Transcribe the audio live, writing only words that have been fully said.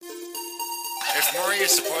If more of you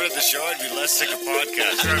supported the show, I'd be less sick of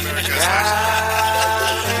podcasts. Blah, blah,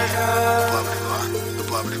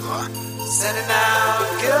 blah, blah, blah. Sending out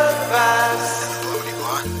good vibes. Blah, blah,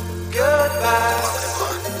 blah. Good vibes.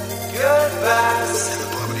 Blah, Good vibes.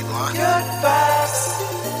 blah, blah, blah. Good vibes.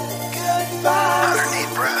 Good vibes.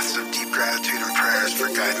 108 breaths of deep gratitude and prayers for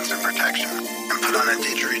guidance and protection. And put on a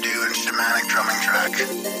didgeridoo and shamanic drumming track.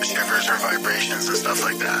 Shivers or vibrations and stuff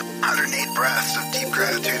like that. 108 breaths of deep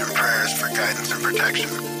gratitude and prayers for guidance and protection.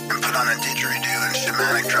 And put on a didgeridoo and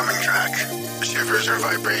shamanic drumming track. Shivers or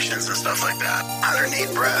vibrations and stuff like that.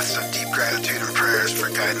 108 breaths of deep gratitude and prayers for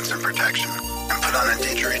guidance and protection. And put on a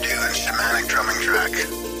didgeridoo and shamanic drumming track.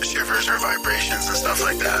 Shivers or vibrations and stuff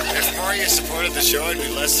like that. If more of you supported the show, I'd be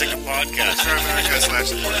less sick of podcasts.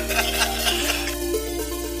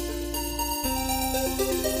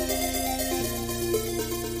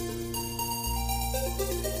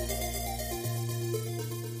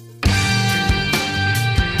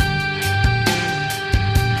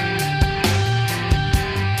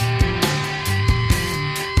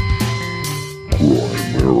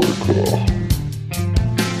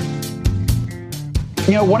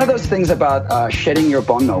 You know, one of those things about shedding your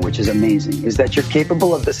bonno, which is amazing, is that you're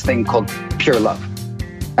capable of this thing called pure love.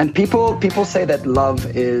 And people say that love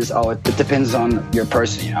is, it depends on your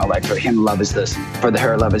person, you know, like for him, love is this, for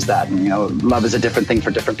her, love is that. And, you know, love is a different thing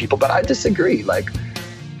for different people. But I disagree. Like,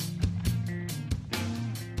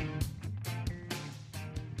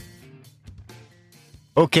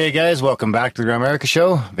 Okay, guys, welcome back to the Grimerica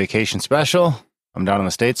Show, vacation special. I'm down in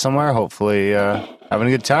the States somewhere, hopefully having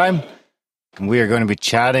a good time. We are going to be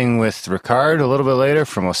chatting with Ricard a little bit later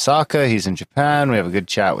from Osaka. He's in Japan. We have a good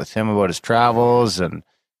chat with him about his travels and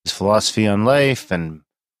his philosophy on life and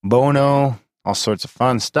Bono, all sorts of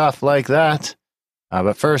fun stuff like that.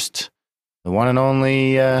 But first, the one and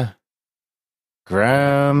only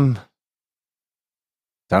Graham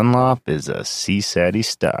Dunlop is a Seasaddy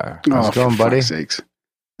star. How's it going, buddy? For fuck's sakes.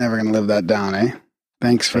 Never going to live that down, eh?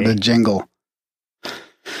 Thanks for the jingle.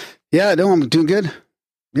 Yeah, no, I'm doing good.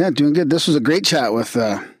 Yeah, doing good. This was a great chat with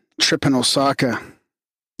Trip in Osaka.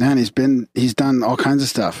 Man, he's done all kinds of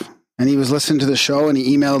stuff. And he was listening to the show and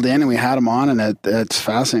he emailed in and we had him on and it's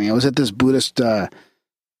fascinating. I was at this Buddhist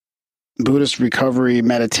recovery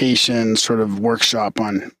meditation sort of workshop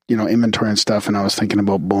on, you know, inventory and stuff. And I was thinking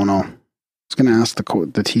about Bono. I was going to ask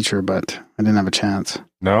the teacher, but I didn't have a chance.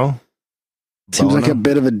 No? Seems like a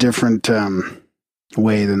bit of a different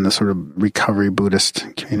way than the sort of recovery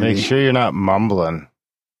Buddhist community. Make sure you're not mumbling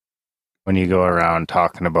when you go around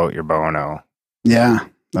talking about your Bono. Yeah,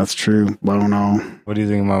 that's true. Bono. What do you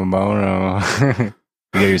think about Bono? You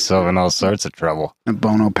get yourself in all sorts of trouble. A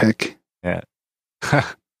Bono pick. Yeah.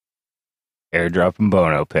 Airdropping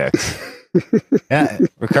Bono picks. Yeah,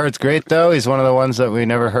 Ricard's great though. He's one of the ones that we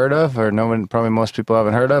never heard of, or probably most people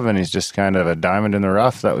haven't heard of, and he's just kind of a diamond in the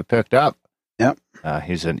rough that we picked up. Yep.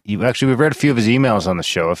 Actually, we've read a few of his emails on the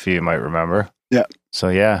show, if you might remember. Yeah. So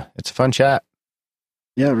yeah, it's a fun chat.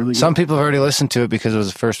 Yeah, really good. Some people have already listened to it because it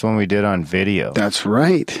was the first one we did on video. That's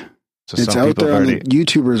right. So it's some out people there on the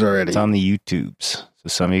YouTubers already. It's on the YouTubes. So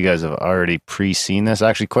some of you guys have already pre-seen this.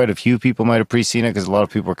 Actually, quite a few people might have pre-seen it because a lot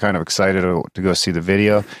of people were kind of excited to go see the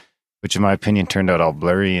video, which in my opinion turned out all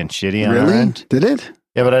blurry and shitty on our end. Did it?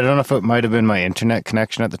 Yeah, but I don't know if it might have been my internet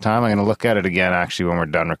connection at the time. I'm going to look at it again, actually, when we're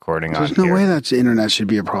done recording. There's no way that the internet should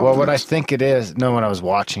be a problem. Well, what I think it is, when I was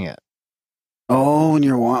watching it. Oh,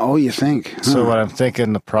 you think. Huh. So what I'm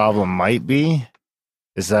thinking the problem might be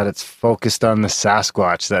is that it's focused on the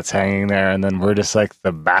Sasquatch that's hanging there, and then we're just like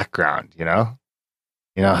the background, you know?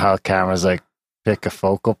 You know how cameras like pick a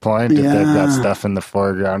focal point if they've got stuff in the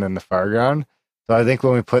foreground and the foreground? So I think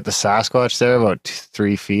when we put the Sasquatch there about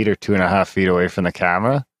 3 feet or 2.5 feet away from the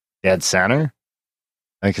camera, dead center,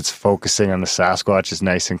 I think it's focusing on the Sasquatch is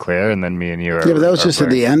nice and clear, and then me and you are... Yeah, but that was just at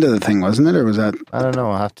the end of the thing, wasn't it? Or was that... I don't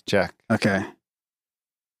know. I'll have to check. Okay.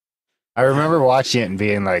 I remember watching it and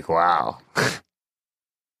being like, wow.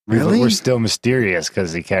 Really? We're still mysterious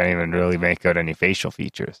because he can't even really make out any facial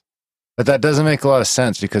features. But that doesn't make a lot of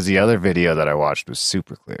sense because the other video that I watched was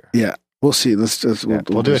super clear. Yeah. We'll see. We'll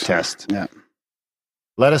do a test. Yeah.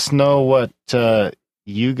 Let us know what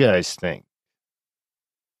you guys think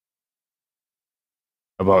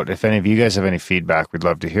about, if any of you guys have any feedback. We'd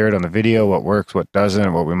love to hear it on the video, what works, what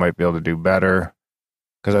doesn't, what we might be able to do better.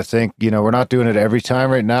 Because I think, we're not doing it every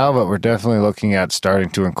time right now, but we're definitely looking at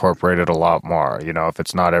starting to incorporate it a lot more. If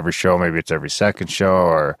it's not every show, maybe it's every second show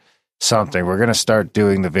or something. We're going to start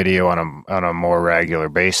doing the video on a more regular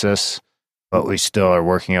basis, but we still are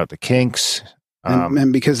working out the kinks.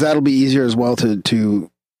 And because that'll be easier as well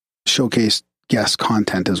to showcase guest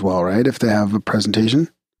content as well, right? If they have a presentation.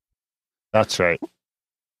 That's right.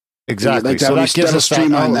 Exactly. Like that so we- that gives that'll us that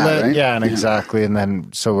streamline that, outlet. right? Yeah, and Yeah. exactly. And then,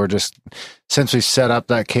 so we're just, since we set up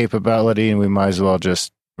that capability, and we might as well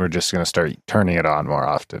we're just going to start turning it on more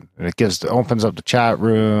often. And it opens up the chat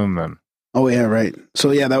room and. Oh yeah, right.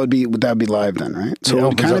 So yeah, that would be live then, right? So It it would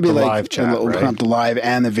opens kind up of be the like live chat, open right? up the live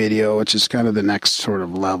and the video, which is kind of the next sort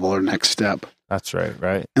of level or next step. That's right.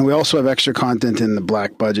 Right. And we also have extra content in the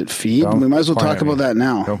Black Budget feed. Don't We might as well point talk at me. about that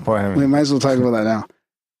now. Don't point at We me. might as well talk about that now.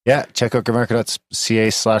 Yeah. Check out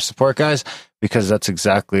Grimerica.ca/support, guys, because that's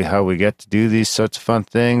exactly how we get to do these sorts of fun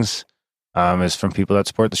things. Is from people that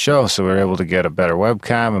support the show. So we're able to get a better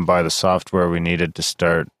webcam and buy the software we needed to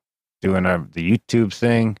start doing the YouTube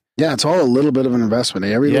thing. Yeah, it's all a little bit of an investment.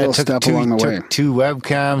 Every little it took step along the way. took 2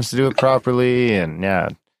 webcams to do it properly, and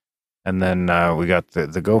and then we got the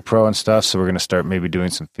GoPro and stuff. So we're gonna start maybe doing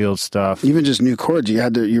some field stuff. Even just new cords,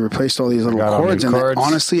 you replaced all these little Got all cords, new and cords.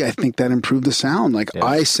 honestly, I think that improved the sound. Like Yeah.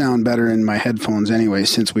 I sound better in my headphones anyway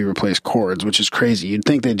since we replaced cords, which is crazy. You'd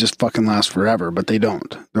think they'd just fucking last forever, but they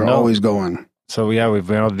don't. They're No. always going. So yeah, we've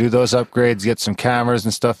been able to do those upgrades, get some cameras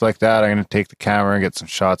and stuff like that. I'm gonna take the camera and get some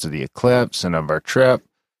shots of the eclipse and of our trip.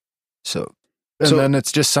 So then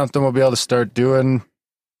it's just something we'll be able to start doing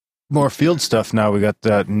more field stuff now. We got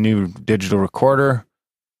that new digital recorder.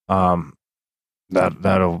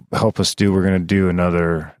 That'll help us do. We're gonna do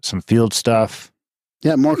some field stuff.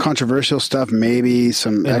 Yeah, more controversial stuff, maybe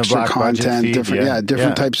some In the extra Black Budget content, feed,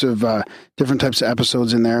 different types of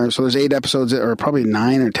episodes in there. So there's 8 episodes, or probably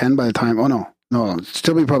 9 or 10 by the time. Oh no, it'll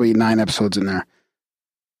still be probably 9 episodes in there,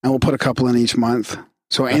 and we'll put a couple in each month.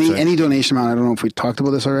 So any donation amount, I don't know if we talked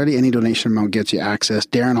about this already. Any donation amount gets you access.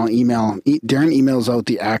 Darren emails out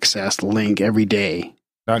the access link every day.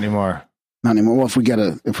 Not anymore. Not anymore. Well, if we get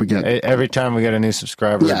Every time we get a new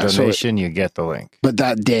subscriber Yeah, so donation, you get the link. but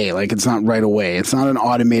that day, like it's not right away. It's not an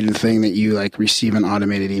automated thing that you like receive an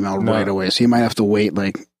automated email No. right away. So you might have to wait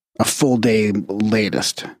like a full day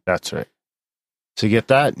latest. That's right. So you get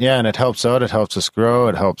that, yeah, and it helps out. It helps us grow.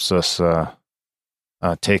 It helps us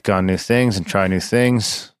take on new things and try new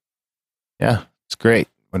things. Yeah, it's great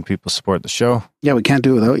when people support the show. Yeah, we can't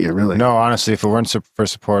do it without you, really. No, honestly, if it weren't for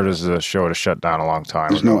supporters, the show would have shut down a long time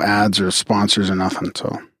There's ago. no ads or sponsors or nothing.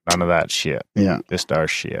 So None of that shit. yeah, Just our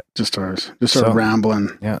shit. just ours, just So- our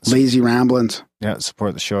rambling, Yeah, lazy ramblings. yeah.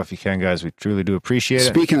 Support the show if you can, guys. We truly do appreciate it.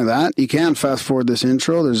 Speaking of that, you can fast forward this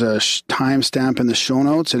intro. There's a timestamp in the show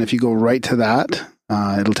notes, and if you go right to that,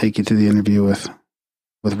 it'll take you to the interview with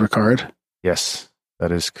Ricard. Yes,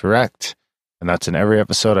 that is correct. And that's in every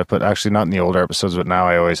episode. I put, actually not in the older episodes, but now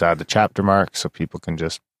I always add the chapter mark so people can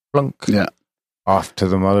just plunk Yeah, off to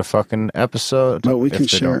the motherfucking episode. but we if can they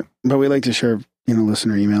share. don't. But we like to share,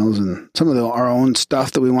 listener emails and some of our own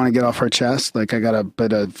stuff that we want to get off our chest. Like I got a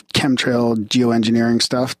bit of chemtrail geoengineering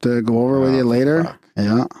stuff to go over with Oh, you later. fuck.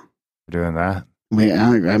 Yeah, We're doing that. I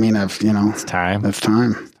mean, It's time. it's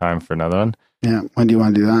time. It's time for another one. Yeah, when do you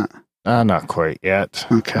want to do that? Not quite yet.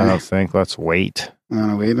 Okay, I don't think. Let's wait. I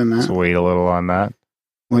want to wait on Let's that. wait a little on that.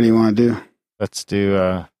 What do you want to do? Let's do.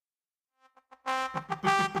 Oh,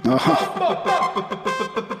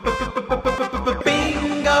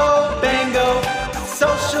 Bingo, bango,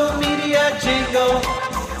 social media jingle.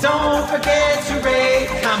 Don't forget to rate,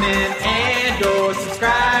 comment, and or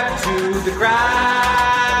subscribe to the Grimerica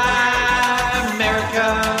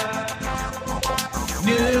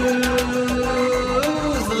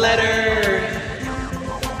newsletter.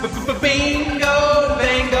 Bingo,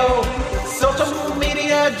 bango, social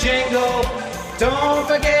media jingle. Don't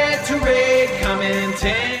forget to rate, comment,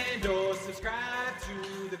 and or subscribe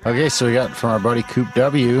to the Okay, so we got from our buddy Coop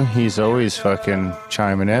W. He's always fucking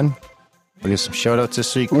chiming in. We get some shout outs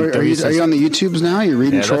this week. Coop are W you says- on the YouTubes now? You're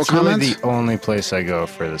reading Yeah, troll that's comments? really the only place I go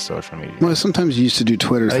for the social media. Well, sometimes you used to do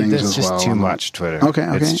Twitter Like, things that's as just well. too much, Twitter. Okay,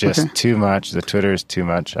 It's just okay. too much. The Twitter is too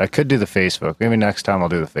much. I could do the Facebook. Maybe next time I'll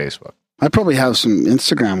do the Facebook. I probably have some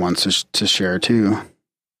Instagram ones to share too.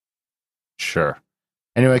 Sure.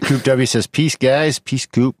 Anyway, Coop W says, peace, guys. Peace,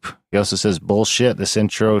 Coop. He also says, bullshit. This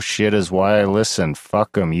intro shit is why I listen.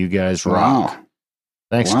 Fuck them. You guys rock. Wow.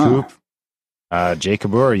 Thanks, Wow. Coop.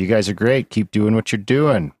 Jacob Orr, you guys are great. Keep doing what you're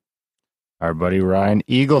doing. Our buddy Ryan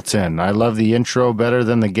Eagleton. I love the intro better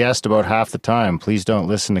than the guest about half the time. Please don't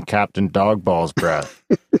listen to Captain Dogball's breath.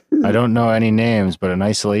 I don't know any names, but an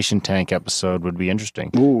isolation tank episode would be interesting.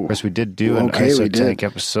 Ooh. Of course, we did do an Okay, we iso tank did.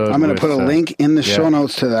 episode. I'm going to put a link in the yeah. show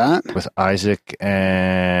notes to that. with Isaac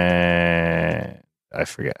and I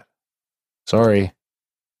forget. Sorry.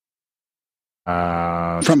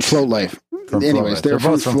 From Float Life. From Anyways, Float Life. they're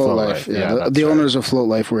from both Float Life. Yeah, that's the right. owners of Float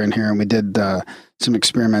Life were in here, and we did some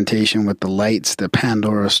experimentation with the lights, the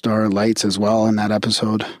Pandora Star lights as well in that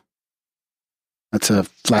episode. That's a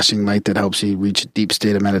flashing light that helps you reach a deep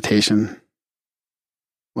state of meditation.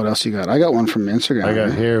 What else you got? I got one from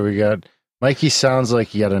Instagram. We got Mikey sounds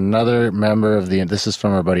like yet another member of this is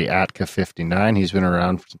from our buddy Atka59. He's been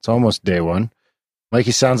around since almost day one.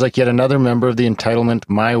 Mikey sounds like yet another member of the entitlement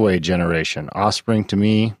my way generation. Offspring to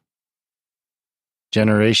me,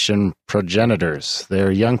 generation progenitors. They are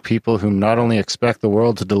young people who not only expect the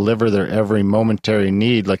world to deliver their every momentary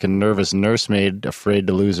need like a nervous nursemaid afraid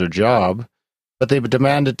to lose her job, but they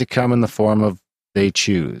demand it to come in the form of they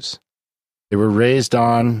choose. They were raised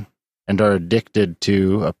on and are addicted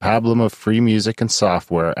to a pablum of free music and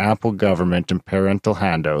software, ample government and parental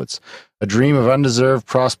handouts, a dream of undeserved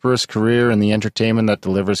prosperous career and the entertainment that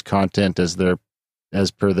delivers content as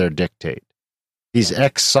per their dictate. These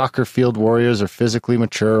ex-soccer field warriors are physically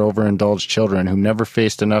mature, overindulged children who never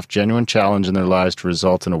faced enough genuine challenge in their lives to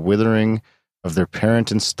result in a withering of their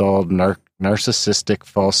parent-installed narcissistic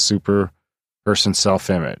false super person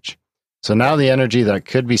self-image. So now the energy that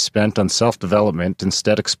could be spent on self-development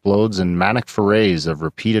instead explodes in manic forays of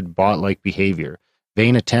repeated bot-like behavior,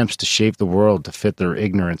 vain attempts to shape the world to fit their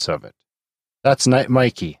ignorance of it. That's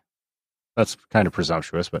Mikey. That's kind of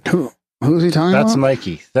presumptuous, but who's he talking about? That's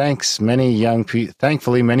Mikey.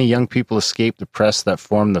 Thankfully, many young people escape the press that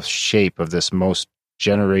form the shape of this most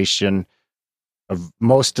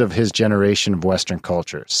of his generation of Western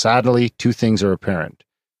culture. Sadly, two things are apparent.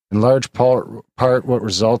 In large part, what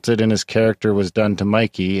resulted in his character was done to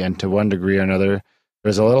Mikey, and to one degree or another,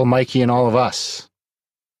 there's a little Mikey in all of us.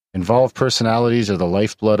 Involved personalities are the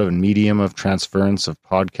lifeblood and medium of transference of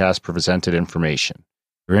podcast-presented information.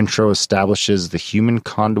 Your intro establishes the human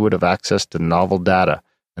conduit of access to novel data,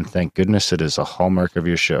 and thank goodness it is a hallmark of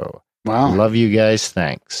your show. Wow. Love you guys.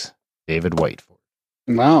 Thanks. David Whiteford.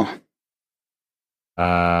 Wow.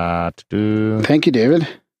 Thank you, David.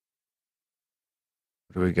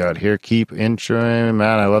 What do we got here? Keep introing.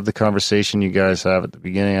 Man, I love the conversation you guys have at the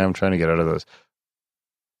beginning. I'm trying to get out of those.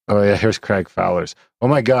 Oh, yeah, here's Craig Fowler's. Oh,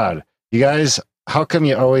 my God. You guys, how come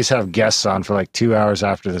you always have guests on for like 2 hours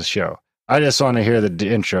after the show? I just want to hear the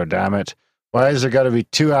intro, damn it. Why is there got to be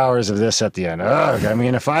 2 hours of this at the end? Ugh, I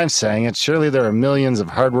mean, if I'm saying it, surely there are millions of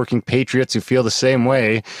hardworking patriots who feel the same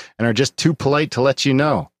way and are just too polite to let you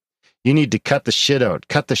know. You need to cut the shit out.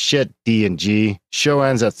 Cut the shit, D&G. Show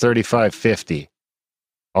ends at 35:50.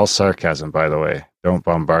 All sarcasm, by the way. Don't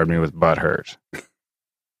bombard me with butthurt.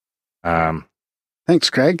 Thanks,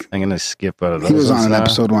 Craig. I'm going to skip out of those. He was on an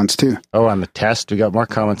episode once, too. Oh, on the test? We got more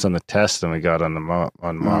comments on the test than we got on the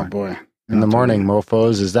Oh, boy. In the morning,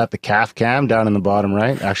 mofos. Is that the calf cam down in the bottom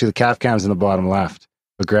right? Actually, the calf cam's in the bottom left.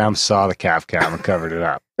 But Graham saw the calf cam and covered it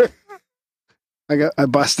up. I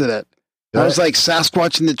busted it. I was like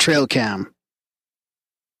Sasquatch in the trail cam.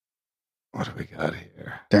 What do we got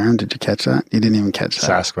here? Darren, did you catch that? You didn't even catch that.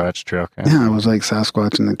 Sasquatch trail cam? Yeah, I was like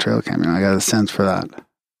Sasquatch in the trail cam. I got a sense for that.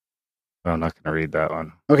 Oh, I'm not going to read that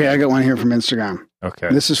one. Okay, I got one here from Instagram. Okay.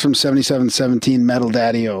 This is from 7717 Metal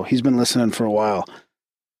Daddy-O. He's been listening for a while.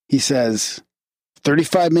 He says,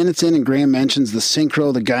 35 minutes in and Graham mentions the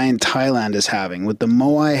synchro the guy in Thailand is having with the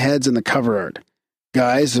Moai heads and the cover art.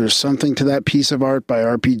 Guys, there's something to that piece of art by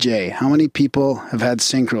RPJ. How many people have had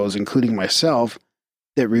synchros, including myself,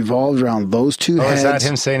 that revolved around those two heads? Is that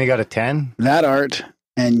him saying he got a 10? That art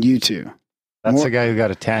and you two. That's the guy who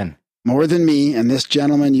got a 10. More than me and this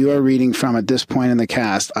gentleman you are reading from at this point in the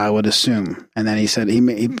cast, I would assume. And then he said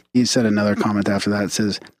he said another comment after that. It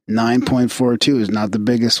says 9.42 is not the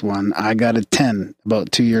biggest one. I got a 10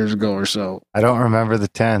 about 2 years ago or so. I don't remember the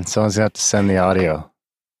 10. Someone's going to have to send the audio.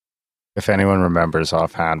 If anyone remembers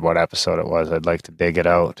offhand what episode it was, I'd like to dig it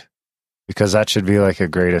out. Because that should be like a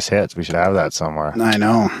greatest hits. We should have that somewhere. I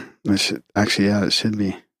know. It should, actually, yeah, it should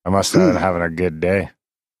be. I must have been having a good day.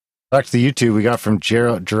 Back to the YouTube we got from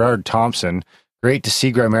Gerard Thompson. Great to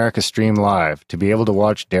see Grimerica stream live. To be able to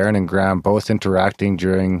watch Darren and Graham both interacting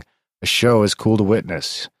during a show is cool to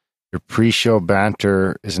witness. Your pre-show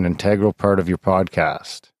banter is an integral part of your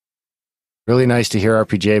podcast. Really nice to hear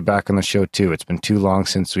RPJ back on the show too. It's been too long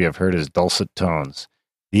since we have heard his dulcet tones.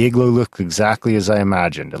 The igloo looks exactly as I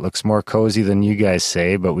imagined. It looks more cozy than you guys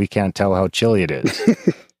say, but we can't tell how chilly it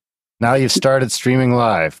is. Now you've started streaming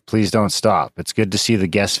live. Please don't stop. It's good to see the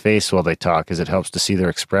guest's face while they talk, as it helps to see their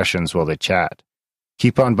expressions while they chat.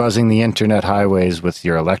 Keep on buzzing the internet highways with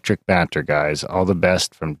your electric banter, guys. All the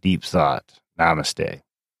best from Deep Thought. Namaste.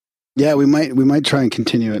 Yeah, we might try and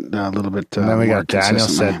continue it a little bit. And then we got Daniel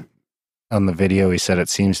said on the video, he said it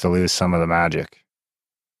seems to lose some of the magic.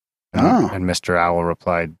 And Mr. Owl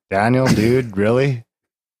replied, Daniel, dude, really?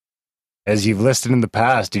 As you've listed in the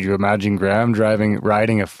past, did you imagine Graham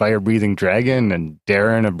riding a fire-breathing dragon and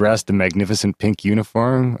Darren abreast a magnificent pink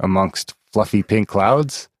uniform amongst fluffy pink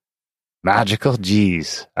clouds? Magical?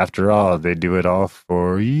 Geez. After all, they do it all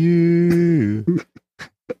for you.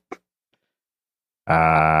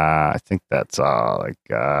 I think that's all I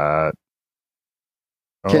got.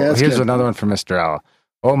 Oh, here's another one from Mr. Al.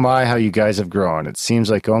 Oh my, how you guys have grown. It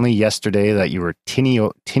seems like only yesterday that you were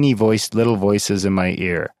tinny voiced little voices in my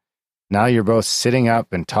ear. Now you're both sitting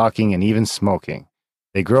up and talking and even smoking.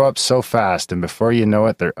 They grow up so fast, and before you know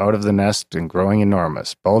it, they're out of the nest and growing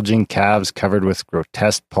enormous, bulging calves covered with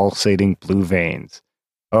grotesque pulsating blue veins.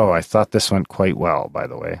 Oh, I thought this went quite well, by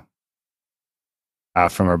the way.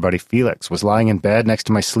 From our buddy Felix. Was lying in bed next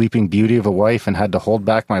to my sleeping beauty of a wife and had to hold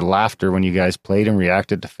back my laughter when you guys played and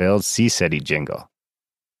reacted to failed C-SETI jingle.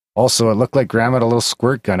 Also, it looked like Graham had a little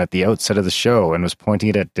squirt gun at the outset of the show and was pointing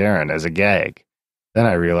it at Darren as a gag. Then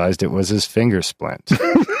I realized it was his finger splint.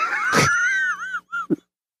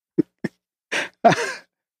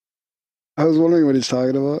 I was wondering what he's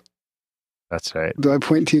talking about. That's right. Do I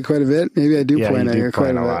point to you quite a bit? Maybe I do point at you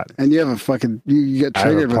quite a bit. And you have a fucking, you get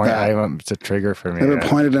triggered with that. It's a trigger for me. I ever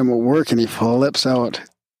pointed at him at work and he flips out.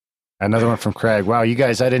 Another one from Craig. Wow, you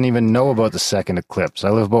guys, I didn't even know about the second eclipse. I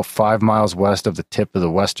live about 5 miles west of the tip of the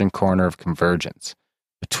western corner of convergence,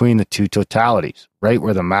 between the two totalities, right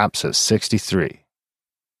where the map says 63.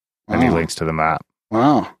 Wow. And he links to the map.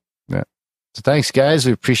 Wow. Yeah. So thanks, guys.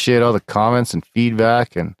 We appreciate all the comments and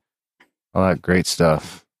feedback and all that great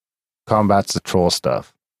stuff. Combats the troll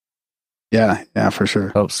stuff. Yeah, for sure.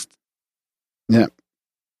 Helps. Yeah.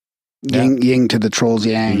 Ying to the trolls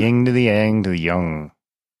yang. The yin to the yang to the young.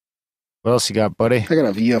 What else you got, buddy? I got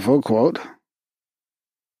a UFO quote.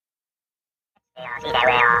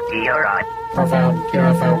 Profound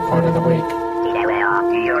UFO quote of the week.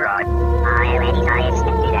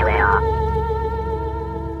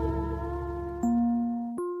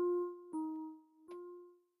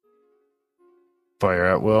 Fire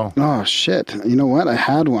at will. Oh, shit. You know what? I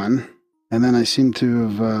had one, and then I seem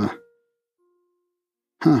to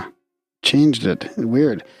have changed it.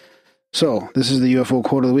 Weird. So, this is the UFO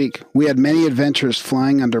quote of the week. We had many adventures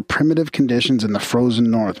flying under primitive conditions in the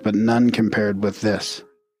frozen north, but none compared with this.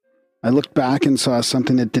 I looked back and saw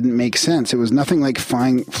something that didn't make sense. It was nothing like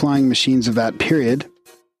flying machines of that period.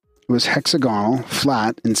 It was hexagonal,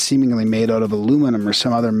 flat, and seemingly made out of aluminum or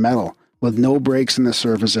some other metal, with no breaks in the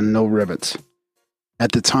surface and no rivets.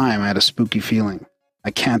 At the time, I had a spooky feeling.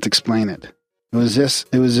 I can't explain it. It was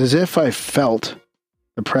as if I felt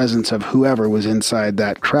the presence of whoever was inside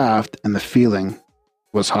that craft, and the feeling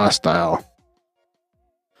was hostile.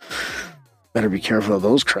 Better be careful of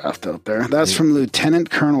those craft out there. That's from Lieutenant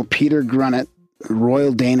Colonel Peter Grunnet,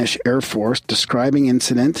 Royal Danish Air Force, describing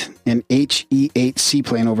incident in HE-8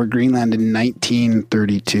 seaplane over Greenland in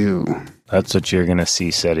 1932. That's what you're going to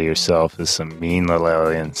see, SETI yourself, is some mean little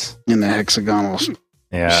aliens. In the hexagonal shaped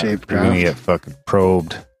craft. You're going to get fucking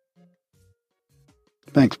probed.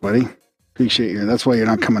 Thanks, buddy. Appreciate you. That's why you're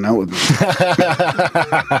not coming out with me.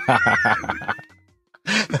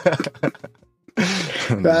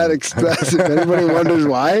 That's if anybody wonders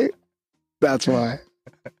why, that's why.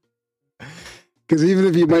 Because even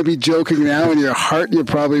if you might be joking now in your heart, you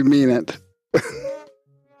probably mean it.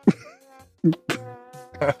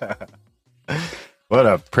 What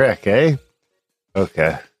a prick, eh?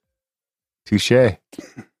 Okay. Touché.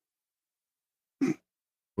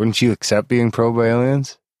 Wouldn't you accept being probed by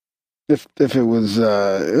aliens? If it was,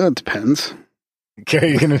 it depends. Okay,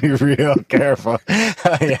 you're going to be real careful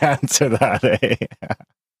how you answer that, eh?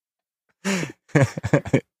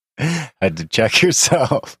 Had to check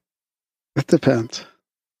yourself. It depends.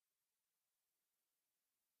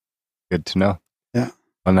 Good to know. Yeah.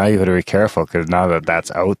 Well, now you got to be careful, because now that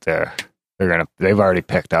that's out there, they've already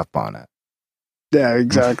picked up on it. Yeah,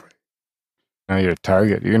 exactly. Now you're a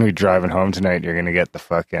target. You're going to be driving home tonight. You're going to get the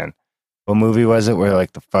fucking... What movie was it where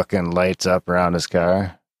like the fucking lights up around his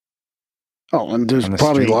car? Oh, and there's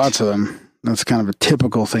probably lots of them. That's kind of a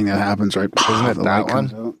typical thing that happens, right? Isn't it that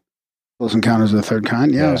one? Close Encounters of the Third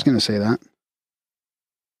Kind? Yeah, I was going to say that.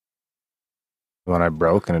 The one I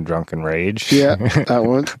broke in a drunken rage? Yeah, that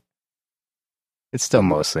one. It's still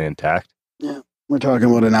mostly intact. Yeah. We're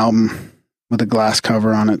talking about an album with a glass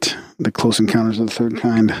cover on it. The Close Encounters of the Third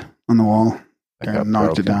Kind on the wall.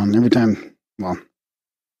 Knocked it down. Every time, well...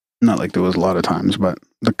 Not like there was a lot of times, but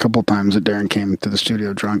the couple times that Darren came to the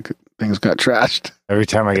studio drunk, things got trashed. Every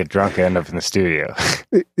time I get drunk, I end up in the studio.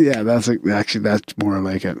 Yeah, that's more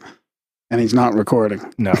like it. And he's not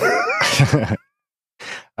recording. No.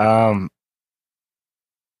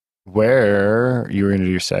 Where you were into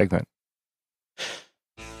your segment?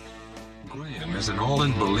 Graham is an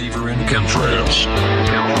all-in believer in chemtrails.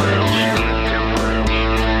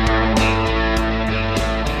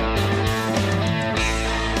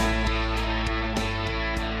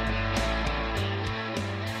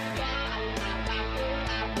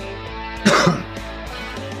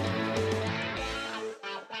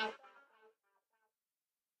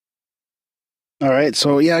 right.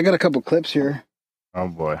 So, yeah, I got a couple clips here Oh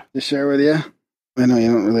boy. to share with you. I know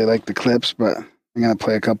you don't really like the clips, but I'm going to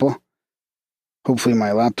play a couple. Hopefully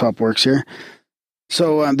my laptop works here.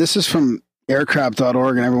 So this is from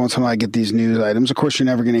aircraft.org, and every once in a while I get these news items. Of course, you're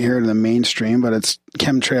never going to hear it in the mainstream, but it's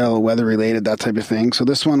chemtrail, weather-related, that type of thing. So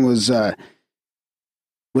this one was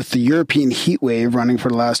with the European heat wave running for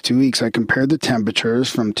the last 2 weeks. I compared the temperatures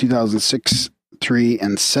from 2006, 3,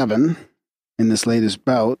 and 7 in this latest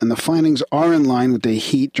bout, and the findings are in line with the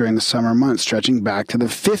heat during the summer months, stretching back to the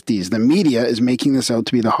 50s. The media is making this out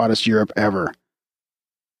to be the hottest Europe ever.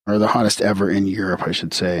 Or the hottest ever in Europe, I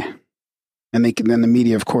should say. And then the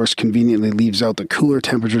media, of course, conveniently leaves out the cooler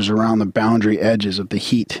temperatures around the boundary edges of the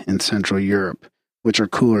heat in Central Europe, which are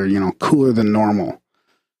cooler, cooler than normal.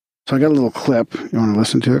 So I got a little clip. You want to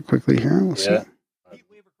listen to it quickly here? We'll see. Heat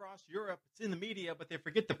wave across Europe. It's in the media, but they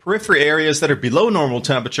forget the periphery areas that are below normal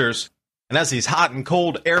temperatures. And as these hot and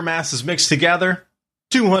cold air masses mix together,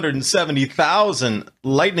 270,000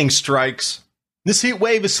 lightning strikes. This heat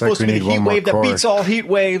wave is supposed to be the heat wave that beats all heat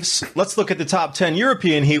waves. Let's look at the top 10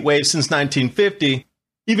 European heat waves since 1950.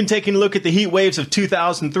 Even taking a look at the heat waves of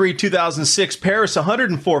 2003, 2006, Paris,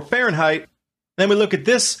 104 Fahrenheit. Then we look at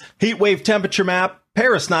this heat wave temperature map.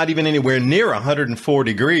 Paris not even anywhere near 104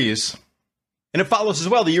 degrees. And it follows as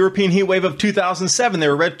well the European heat wave of 2007. They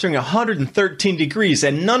were registering 113 degrees,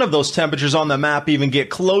 and none of those temperatures on the map even get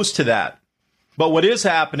close to that. But what is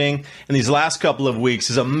happening in these last couple of weeks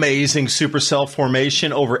is amazing supercell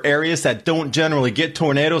formation over areas that don't generally get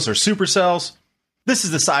tornadoes or supercells. This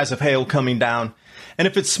is the size of hail coming down. And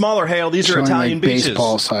if it's smaller hail, these are Italian beaches.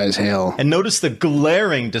 Baseball-size hail. And notice the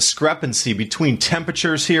glaring discrepancy between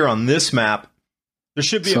temperatures here on this map. There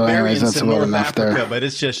should be a variance in North Africa, but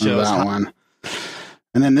it just shows that one.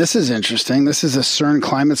 And then this is interesting. This is a CERN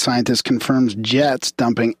climate scientist confirms jets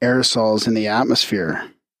dumping aerosols in the atmosphere.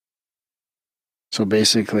 So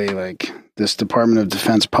basically, this Department of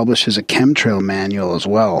Defense publishes a chemtrail manual as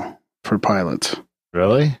well for pilots.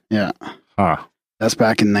 Really? Yeah. Huh. That's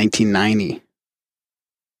back in 1990.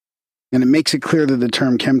 And it makes it clear that the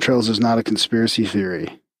term chemtrails is not a conspiracy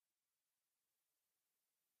theory.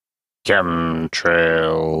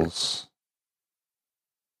 Chemtrails.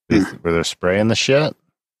 Were they spraying the shit?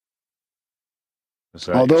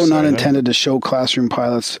 Although not intended to show classroom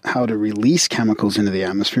pilots how to release chemicals into the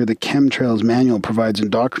atmosphere, the Chemtrails Manual provides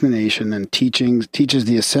indoctrination and teaches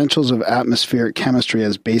the essentials of atmospheric chemistry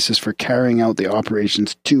as basis for carrying out the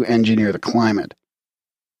operations to engineer the climate.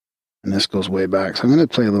 And this goes way back. So I'm going to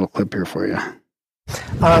play a little clip here for you.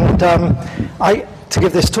 And to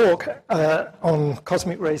give this talk on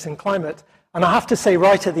cosmic rays and climate, and I have to say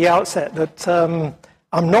right at the outset that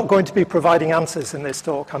I'm not going to be providing answers in this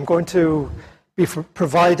talk. I'm going to be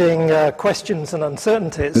providing questions and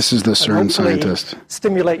uncertainties. This is the CERN scientist.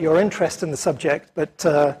 Stimulate your interest in the subject, but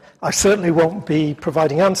I certainly won't be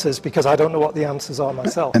providing answers because I don't know what the answers are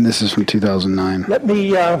myself. And this is from 2009. Let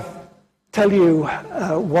me tell you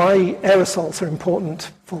why aerosols are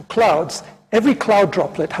important for clouds. Every cloud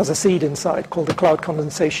droplet has a seed inside called a cloud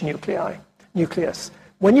condensation nucleus.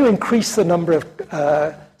 When you increase the number of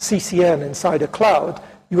CCN inside a cloud,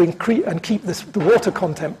 you increase and keep the water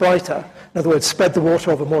content brighter. In other words, spread the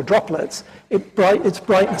water over more droplets. Its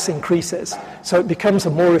brightness increases, so it becomes a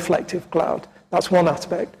more reflective cloud. That's one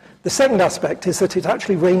aspect. The second aspect is that it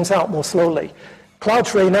actually rains out more slowly.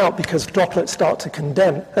 Clouds rain out because droplets start to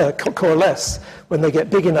coalesce when they get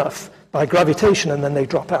big enough by gravitation, and then they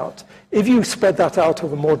drop out. If you spread that out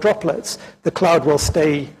over more droplets, the cloud will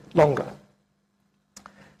stay longer.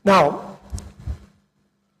 Now,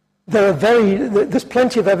 there's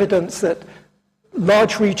plenty of evidence that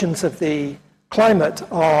large regions of the climate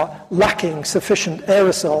are lacking sufficient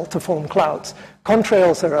aerosol to form clouds.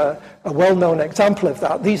 Contrails are a well-known example of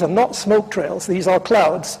that. These are not smoke trails. These are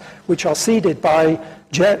clouds which are seeded by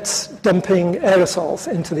jets dumping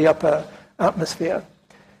aerosols into the upper atmosphere.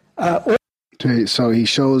 So he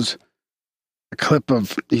shows a clip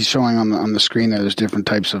of, he's showing on the screen there's different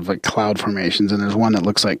types of cloud formations, and there's one that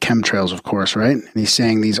looks like chemtrails, of course, right? And he's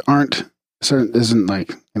saying these isn't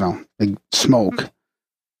like smoke.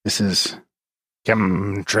 This is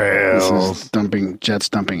chemtrails. This is jets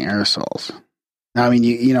dumping aerosols. Now, I mean,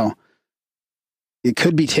 it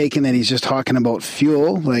could be taken that he's just talking about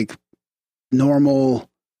fuel, like normal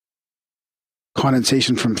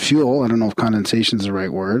condensation from fuel. I don't know if condensation is the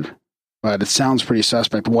right word, but it sounds pretty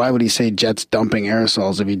suspect. Why would he say jets dumping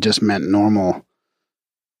aerosols if he just meant normal,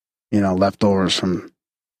 leftovers from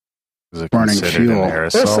burning fuel? An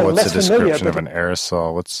aerosol? Also, what's the description familiar, of an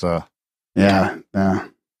aerosol? What's Yeah.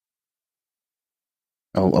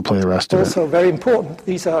 I'll play the rest of it. Also very important,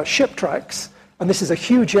 these are ship tracks. And this is a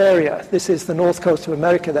huge area. This is the north coast of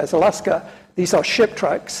America. There's Alaska. These are ship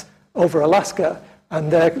tracks over Alaska,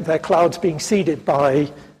 and they're clouds being seeded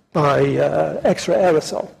by X-ray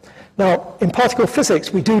aerosol. Now, in particle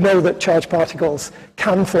physics, we do know that charged particles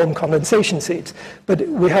can form condensation seeds, but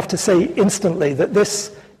we have to say instantly that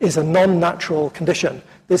this is a non-natural condition.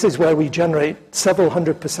 This is where we generate several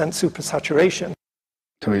 100% supersaturation.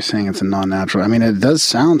 So he's saying it's a non-natural. I mean, it does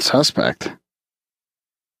sound suspect.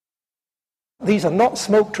 These are not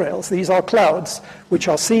smoke trails. These are clouds which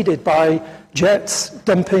are seeded by jets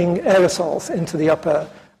dumping aerosols into the upper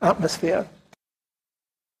atmosphere.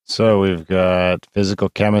 So we've got physical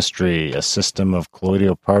chemistry, a system of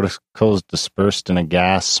colloidal particles dispersed in a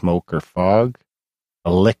gas, smoke, or fog.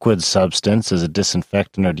 A liquid substance is a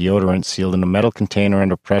disinfectant or deodorant sealed in a metal container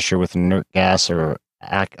under pressure with inert gas or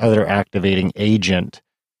other activating agent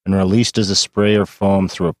and released as a spray or foam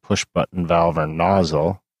through a push-button valve or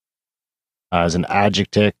nozzle. As an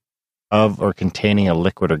adjective of or containing a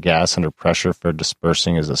liquid or gas under pressure for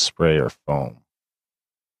dispersing as a spray or foam.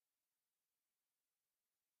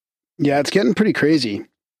 Yeah, it's getting pretty crazy.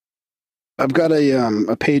 I've got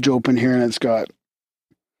a page open here, and it's got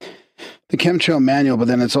the chemtrail manual, but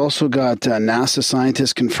then it's also got NASA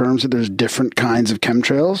scientist confirms that there's different kinds of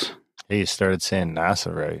chemtrails. Hey, you started saying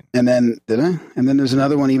NASA, right? And then, did I? And then there's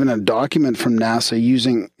another one, even a document from NASA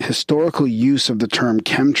using historical use of the term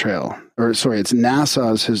chemtrail. Or, sorry, it's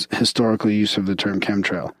NASA's historical use of the term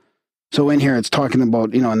chemtrail. So in here, it's talking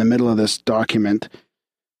about, in the middle of this document,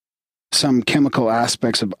 some chemical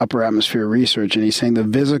aspects of upper atmosphere research, and he's saying the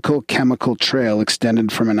physical chemical trail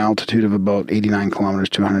extended from an altitude of about 89 kilometers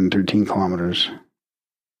to 113 kilometers.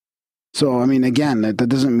 So, I mean, again, that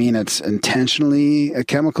doesn't mean it's intentionally a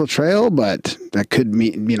chemical trail, but that could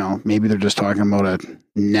mean, maybe they're just talking about a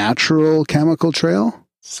natural chemical trail.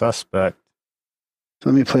 Suspect. So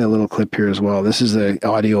let me play a little clip here as well. This is the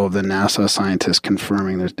audio of the NASA scientist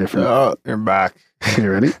confirming there's different... Oh, you're back. Okay,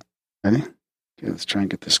 ready? Okay, let's try and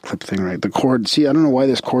get this clip thing right. The cord, see, I don't know why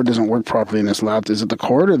this cord doesn't work properly in this laptop. Is it the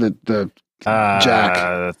cord or the jack?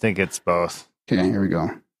 I think it's both. Okay, here we go.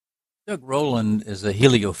 Doug Rowland is a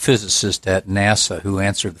heliophysicist at NASA who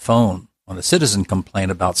answered the phone on a citizen complaint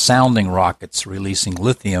about sounding rockets releasing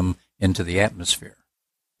lithium into the atmosphere.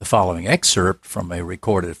 The following excerpt from a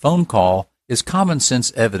recorded phone call is common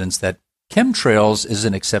sense evidence that chemtrails is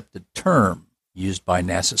an accepted term used by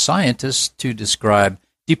NASA scientists to describe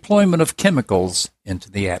deployment of chemicals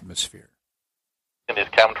into the atmosphere. In these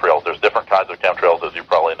chemtrails, there's different kinds of chemtrails, as you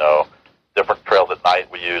probably know. Different trails at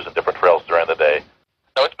night we use and different trails during the day.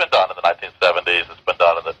 No, it's been done in the 1970s. It's been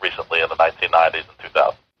done recently in the 1990s and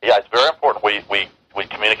 2000s. Yeah, it's very important we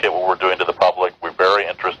communicate what we're doing to the public. We're very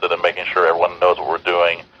interested in making sure everyone knows what we're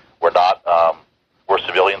doing. We're not, we're a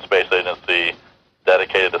civilian space agency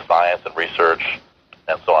dedicated to science and research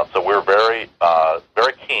and so on. So we're very,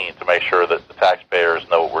 very keen to make sure that the taxpayers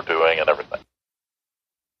know what we're doing and everything.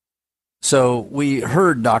 So we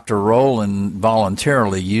heard Dr. Rowland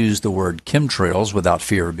voluntarily use the word chemtrails without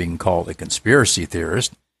fear of being called a conspiracy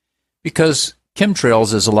theorist, because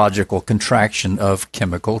chemtrails is a logical contraction of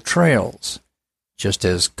chemical trails, just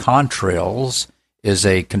as contrails is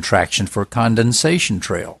a contraction for condensation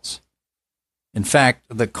trails. In fact,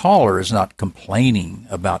 the caller is not complaining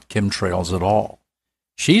about chemtrails at all.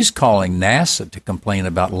 She's calling NASA to complain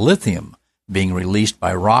about lithium being released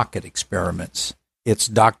by rocket experiments. It's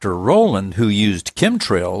Dr. Rowland who used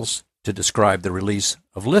chemtrails to describe the release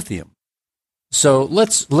of lithium. So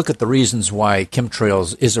let's look at the reasons why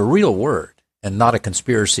chemtrails is a real word and not a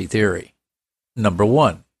conspiracy theory. Number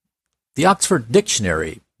one, the Oxford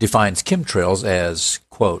Dictionary defines chemtrails as,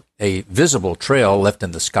 quote, a visible trail left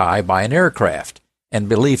in the sky by an aircraft and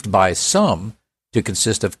believed by some to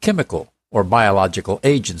consist of chemical or biological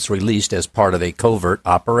agents released as part of a covert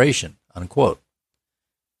operation, unquote.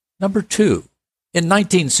 Number two, in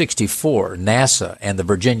 1964, NASA and the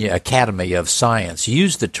Virginia Academy of Science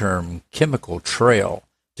used the term chemical trail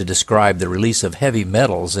to describe the release of heavy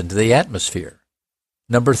metals into the atmosphere.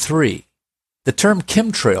 Number three, the term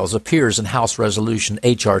chemtrails appears in House Resolution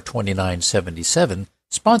H.R. 2977,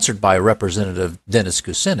 sponsored by Representative Dennis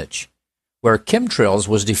Kucinich, where chemtrails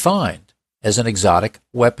was defined as an exotic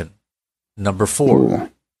weapon. Number four,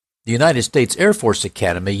 the United States Air Force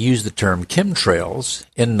Academy used the term chemtrails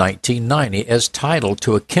in 1990 as title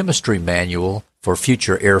to a chemistry manual for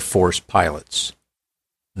future Air Force pilots.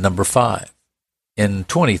 Number five, in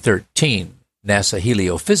 2013, NASA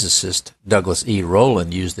heliophysicist Douglas E.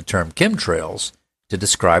 Rowland used the term chemtrails to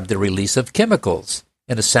describe the release of chemicals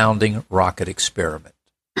in a sounding rocket experiment.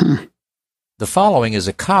 The The following is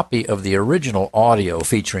a copy of the original audio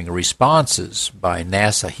featuring responses by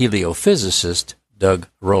NASA heliophysicist Doug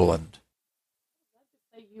Rowland.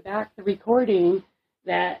 Play you back the recording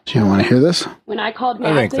that. Do you want to hear this? When I called NASA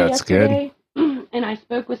I think that's yesterday, and I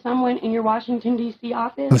spoke with someone in your Washington, D.C.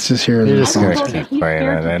 office. Let's just hear You're this. just going to keep playing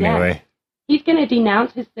it anyway. He's going to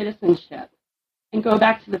denounce his citizenship and go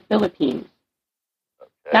back to the Philippines.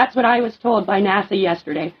 Okay. That's what I was told by NASA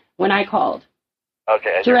yesterday when I called.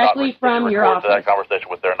 Okay. And directly from your office. That conversation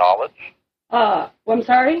with their knowledge? I'm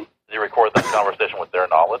sorry? Did you record that conversation with their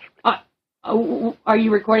knowledge? Are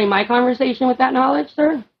you recording my conversation with that knowledge,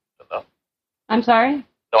 sir? No. I'm sorry?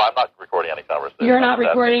 No, I'm not recording any conversation. You're not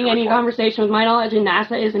recording any conversation with my knowledge, and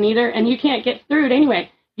NASA isn't either, and you can't get through it anyway.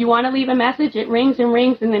 If you want to leave a message, it rings and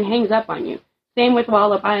rings and then hangs up on you. Same with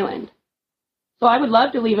Wallop Island. So I would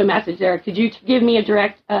love to leave a message there. Could you give me a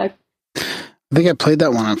direct... I think I played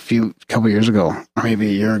that one a couple years ago, or maybe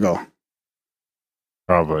a year ago.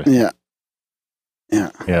 Probably. Yeah. Yeah.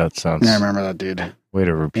 Yeah, it sounds... Yeah, I remember that, dude. Way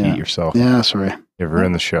to repeat yourself. Yeah, sorry. You ever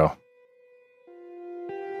in the show.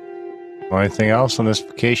 Well, anything else on this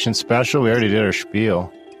vacation special? We already did our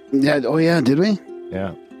spiel. Yeah. Oh, yeah. Did we?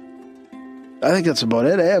 Yeah. I think that's about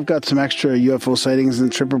it. I've got some extra UFO sightings and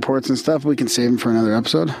trip reports and stuff. We can save them for another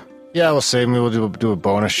episode. Yeah, we'll save them. We'll do a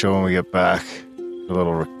bonus show when we get back. A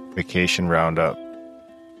little vacation roundup.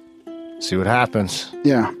 See what happens.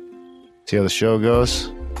 Yeah. See how the show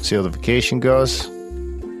goes. See how the vacation goes.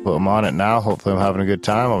 Put them on it now. Hopefully I'm having a good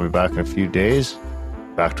time. I'll be back in a few days.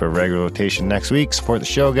 Back to our regular rotation next week. Support the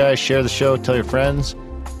show, guys. Share the show. Tell your friends.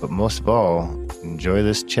 But most of all, enjoy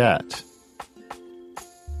this chat.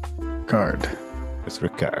 Card. It's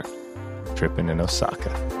Ricard. Tripping in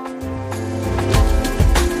Osaka.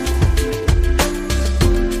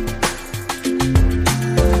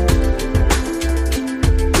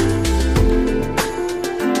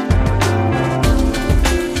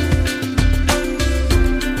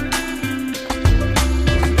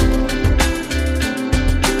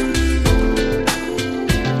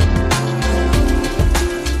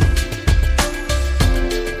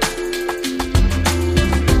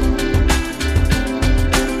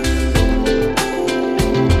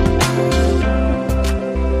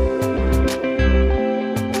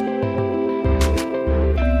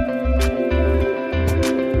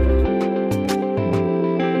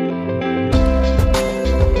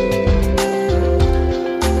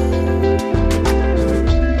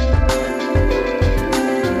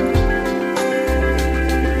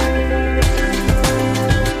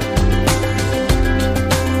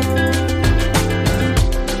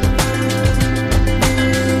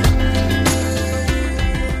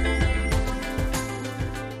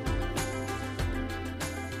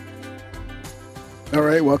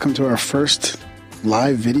 Welcome to our first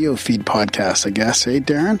live video feed podcast, I guess,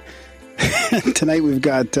 Darren? Tonight we've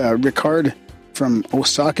got Ricard from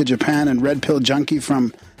Osaka, Japan, and Red Pill Junkie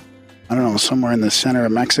from, I don't know, somewhere in the center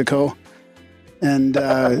of Mexico. And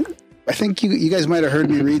I think you guys might have heard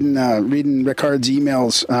me reading Ricard's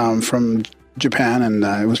emails from Japan, and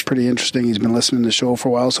it was pretty interesting. He's been listening to the show for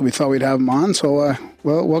a while, so we thought we'd have him on. So,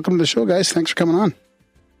 well, welcome to the show, guys. Thanks for coming on.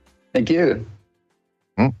 Thank you.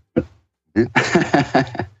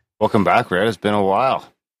 Welcome back, Red. It's been a while.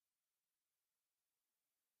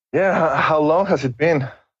 Yeah, how long has it been? I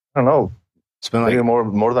don't know. It's been like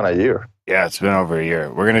more than a year. Yeah, it's been over a year.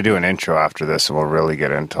 We're going to do an intro after this, and we'll really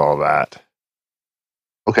get into all that.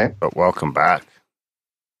 Okay. But welcome back.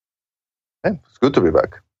 Hey, it's good to be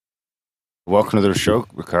back. Welcome to the show,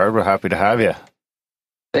 Ricard. We're happy to have you.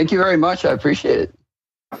 Thank you very much. I appreciate it.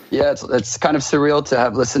 Yeah, it's kind of surreal to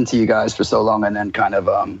have listened to you guys for so long and then kind of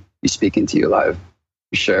be speaking to you live.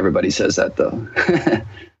 I'm sure everybody says that, though.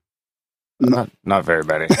 Not very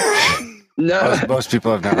many. No. Most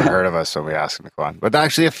people have never heard of us, so we ask them to come on. But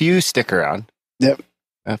actually, a few stick around. Yep.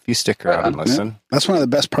 A few stick around and listen. Yeah. That's one of the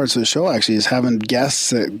best parts of the show, actually, is having guests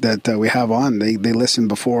that we have on. They listen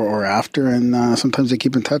before or after, and sometimes they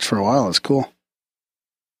keep in touch for a while. It's cool.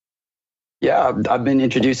 Yeah, I've been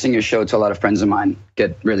introducing your show to a lot of friends of mine,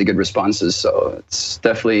 get really good responses. So it's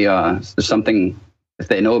definitely there's something, if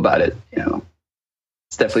they know about it,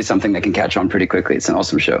 it's definitely something that can catch on pretty quickly. It's an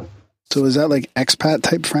awesome show. So is that like expat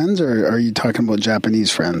type friends, or are you talking about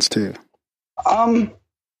Japanese friends too?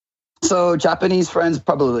 So Japanese friends,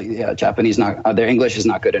 probably, yeah, Japanese, their English is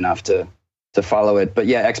not good enough to follow it. But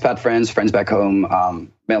yeah, expat friends back home,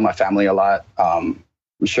 mail my family a lot. I'm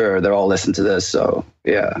sure they're all listen to this. So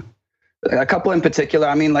yeah. A couple in particular.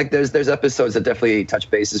 I mean, like there's episodes that definitely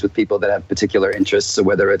touch bases with people that have particular interests. So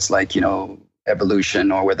whether it's like,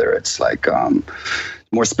 evolution, or whether it's like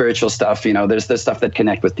more spiritual stuff. There's stuff that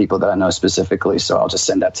connect with people that I know specifically. So I'll just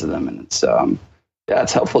send that to them. And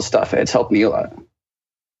it's helpful stuff. It's helped me a lot.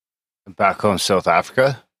 Back home, South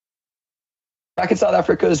Africa? Back in South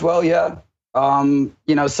Africa as well, yeah.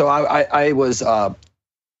 So I was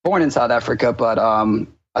born in South Africa, but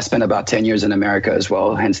I spent about 10 years in America as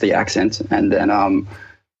well, hence the accent. And then,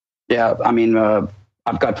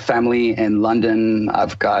 I've got family in London.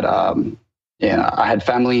 I've got, I had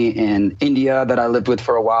family in India that I lived with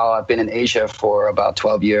for a while. I've been in Asia for about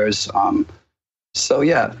 12 years.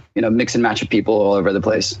 Mix and match of people all over the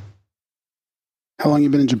place. How long have you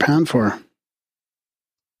been in Japan for?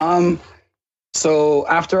 So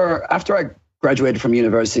after I graduated from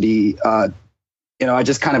university, I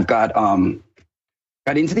just kind of got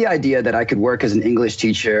into the idea that I could work as an English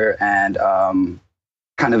teacher and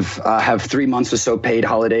have 3 months or so paid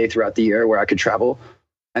holiday throughout the year where I could travel,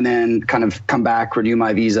 and then kind of come back, renew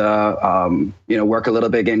my visa, work a little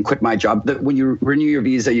bit again, quit my job. When you renew your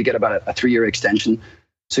visa, you get about a 3-year extension.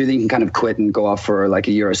 So then you can kind of quit and go off for like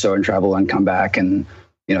a year or so and travel and come back and,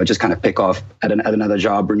 just kind of pick off at another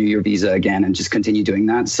job, renew your visa again, and just continue doing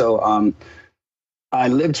that. So I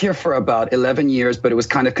lived here for about 11 years, but it was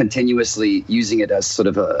kind of continuously using it as sort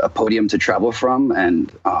of a podium to travel from, and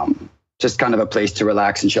just kind of a place to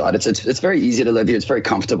relax and chill out. It's very easy to live here. It's very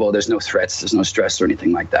comfortable. There's no threats. There's no stress or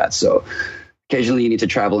anything like that. So occasionally you need to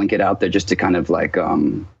travel and get out there just to kind of like,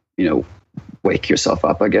 wake yourself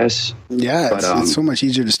up, I guess. Yeah, it's so much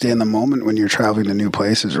easier to stay in the moment when you're traveling to new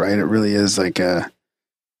places, right? It really is like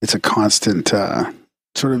it's a constant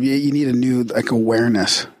sort of, you need a new like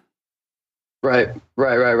awareness. Right.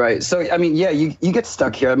 So, you get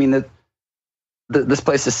stuck here. This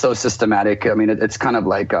place is so systematic. It's kind of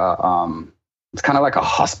like a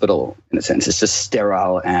hospital in a sense. It's just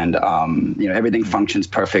sterile, and everything functions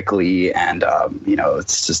perfectly, and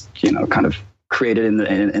it's just kind of created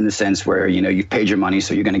in the sense where you've paid your money,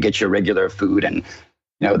 so you're going to get your regular food, and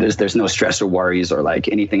there's no stress or worries or like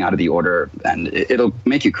anything out of the order, and it'll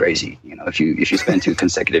make you crazy. If you spend 2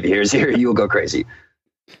 consecutive years here, you'll go crazy.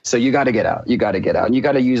 So you got to get out. And you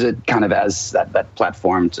got to use it kind of as that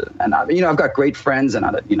platform to. And I've got great friends, and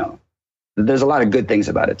there's a lot of good things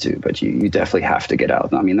about it too. But you definitely have to get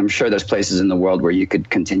out. I'm sure there's places in the world where you could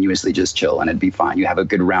continuously just chill and it'd be fine. You have a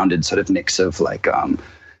good rounded sort of mix of like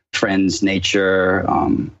friends, nature,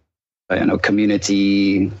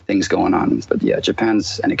 community, things going on. But yeah,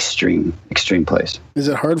 Japan's an extreme Place. Is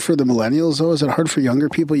it hard for the millennials though? Is it hard for younger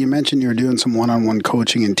people? You mentioned you were doing some one-on-one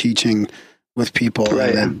coaching and teaching with people.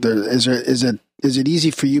 Right. Is it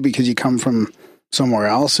easy for you because you come from somewhere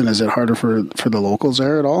else, and is it harder for the locals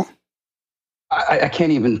there at all? I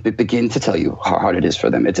can't even begin to tell you how hard it is for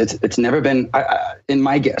them. It's never been, in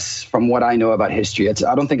my guess, from what I know about history, I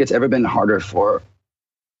don't think it's ever been harder for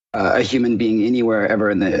a human being anywhere ever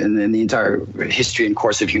in the entire history and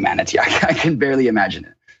course of humanity. I can barely imagine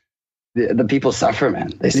it. The people suffer,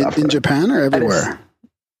 man. They suffer. In Japan or everywhere?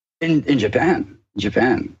 In Japan.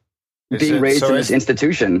 Being raised in this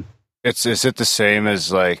institution. Is it the same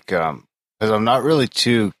as like, because I'm not really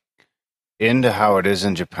too into how it is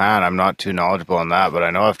in Japan. I'm not too knowledgeable on that, but I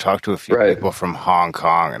know I've talked to a few people from Hong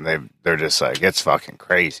Kong, and they're just like, it's fucking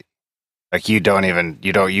crazy. Like you go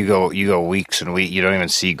weeks and weeks, you don't even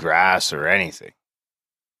see grass or anything.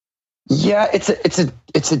 Yeah, it's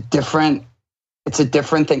a different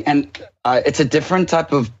thing, and it's a different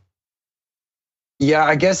type of. Yeah,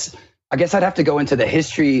 I guess I'd have to go into the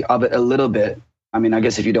history of it a little bit. I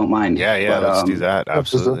guess if you don't mind. Yeah, let's do that.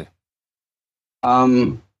 Absolutely.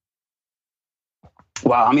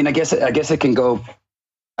 Wow. I guess it can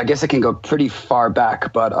go pretty far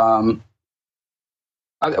back, but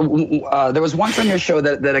there was once on your show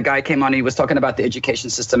that a guy came on and he was talking about the education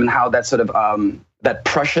system and how that sort of that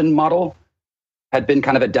Prussian model had been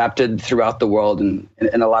kind of adapted throughout the world and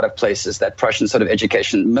in a lot of places. That Prussian sort of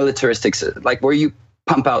education, militaristic, like where you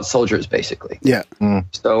pump out soldiers, basically. Yeah. Mm.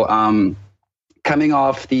 So coming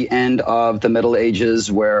off the end of the Middle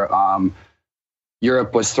Ages, where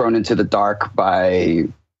Europe was thrown into the dark by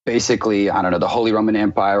basically, I don't know, the Holy Roman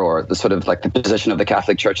Empire, or the sort of like the position of the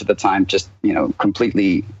Catholic Church at the time, just,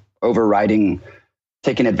 completely overriding,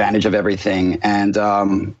 taking advantage of everything. And,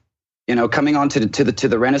 coming on to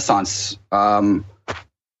the Renaissance, and,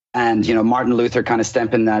 Martin Luther kind of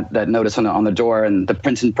stamping that notice on the door, and the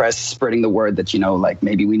printing press spreading the word that, like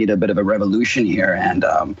maybe we need a bit of a revolution here, and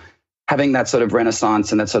having that sort of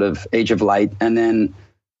Renaissance and that sort of Age of Light. And then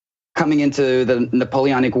coming into the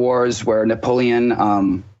Napoleonic Wars, where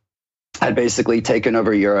Napoleon had basically taken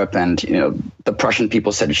over Europe, and, the Prussian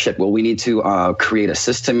people said, shit, well, we need to create a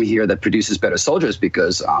system here that produces better soldiers,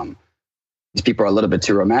 because these people are a little bit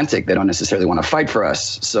too romantic. They don't necessarily want to fight for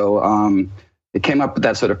us. So it came up with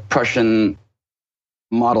that sort of Prussian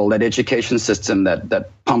model, that education system that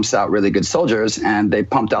pumps out really good soldiers. And they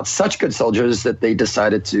pumped out such good soldiers that they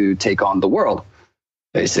decided to take on the world,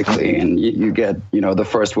 basically. And you get, the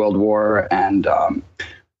First World War. And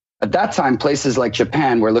at that time, places like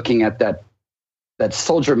Japan were looking at that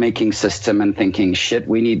soldier making system and thinking, shit,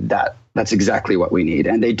 we need that. That's exactly what we need.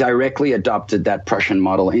 And they directly adopted that Prussian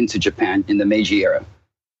model into Japan in the Meiji era.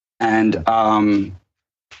 And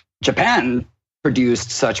Japan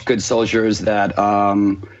produced such good soldiers that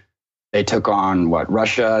they took on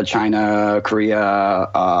Russia, China, Korea,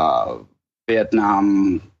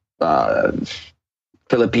 Vietnam,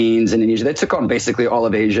 Philippines, Indonesia. They took on basically all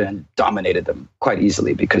of Asia and dominated them quite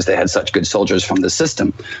easily because they had such good soldiers from the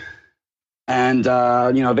system. And,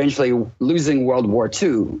 eventually losing World War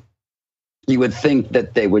II, you would think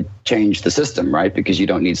that they would change the system, right? Because you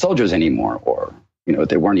don't need soldiers anymore, or,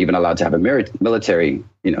 they weren't even allowed to have a military,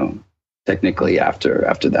 technically after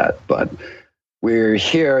that. But we're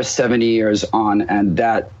here 70 years on, and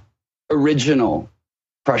that original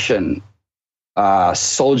Prussian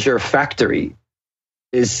soldier factory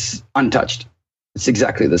is untouched. It's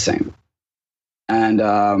exactly the same. And,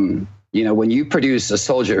 when you produce a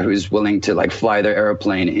soldier who's willing to fly their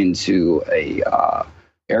airplane into a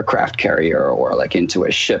aircraft carrier or into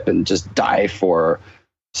a ship and just die for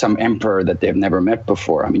some emperor that they've never met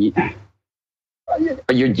before, I mean,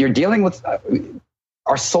 you're dealing with.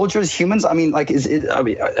 Are soldiers humans? I mean,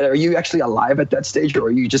 are you actually alive at that stage, or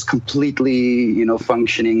are you just completely,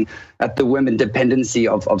 functioning at the whim and dependency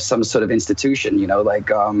of some sort of institution?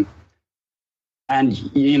 I've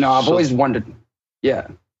always wondered. Yeah.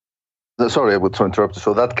 Sorry, I would interrupt.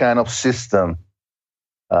 So that kind of system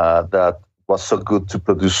that was so good to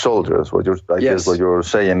produce soldiers. I guess what you're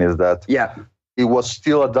saying is that it was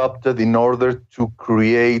still adopted in order to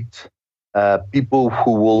create people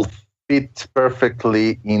who will fit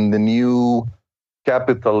perfectly in the new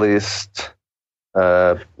capitalist,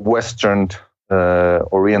 Western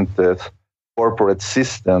oriented corporate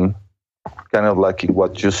system, kind of like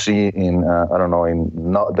what you see in,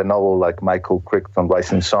 the novel like Michael Crichton,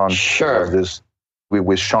 Rising Sun. Sure. This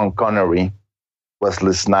with Sean Connery,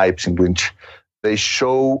 Wesley Snipes, in which they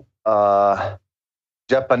show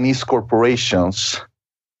Japanese corporations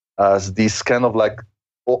as this kind of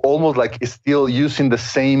almost still using the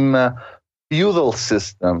same feudal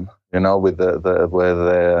system, with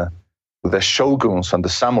the shoguns and the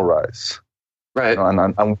samurais, right?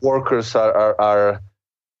 And workers are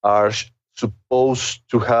supposed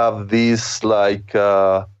to have this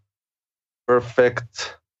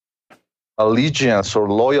perfect allegiance or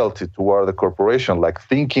loyalty toward the corporation,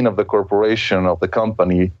 thinking of the corporation, of the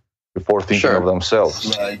company before thinking of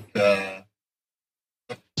themselves.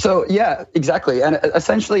 So, yeah, exactly. And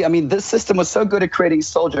essentially, I mean, this system was so good at creating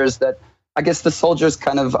soldiers that I guess the soldiers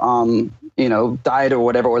kind of, died or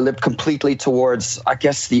whatever, or lived completely towards, I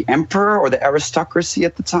guess, the emperor or the aristocracy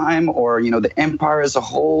at the time, or, the empire as a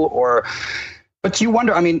whole, but you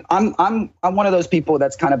wonder, I mean, I'm one of those people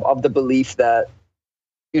that's kind of the belief that,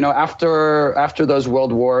 after those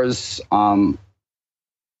world wars,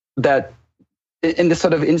 that in this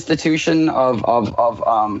sort of institution of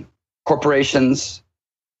corporations,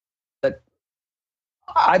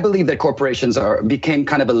 I believe that corporations became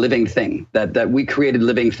kind of a living thing, that we created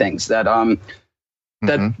living things, that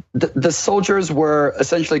the soldiers were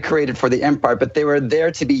essentially created for the empire, but they were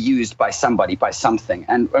there to be used by somebody, by something.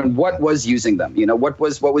 And what was using them? What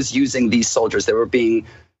was using these soldiers? They were being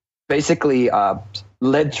basically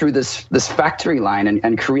led through this factory line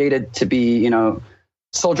and created to be,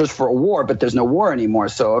 soldiers for a war, but there's no war anymore.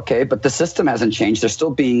 So, okay, but the system hasn't changed. They're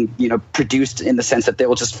still being, produced in the sense that they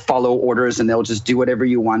will just follow orders and they'll just do whatever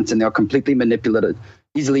you want, and they're completely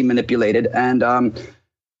easily manipulated.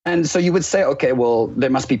 And so you would say, okay, well, there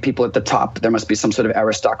must be people at the top. There must be some sort of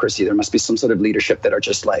aristocracy. There must be some sort of leadership that are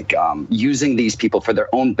just using these people for their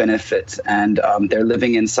own benefit. And they're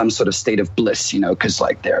living in some sort of state of bliss, because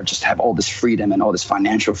they're just have all this freedom and all this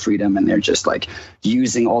financial freedom. And they're just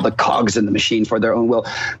using all the cogs in the machine for their own will.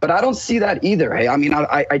 But I don't see that either. Hey, I mean,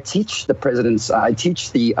 I teach the presidents, I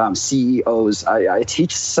teach the CEOs, I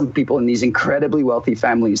teach some people in these incredibly wealthy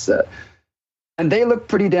families that, and they look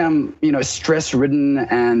pretty damn, stress-ridden,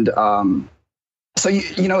 and so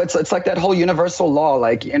it's like that whole universal law,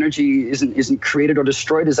 energy isn't created or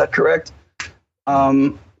destroyed. Is that correct?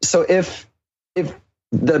 So if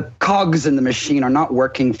the cogs in the machine are not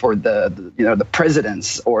working for the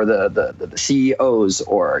presidents or the CEOs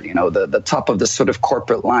or, the top of the sort of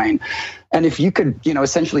corporate line. And if you could,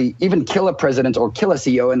 essentially even kill a president or kill a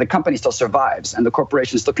CEO and the company still survives and the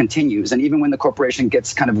corporation still continues. And even when the corporation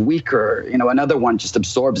gets kind of weaker, another one just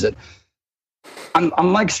absorbs it.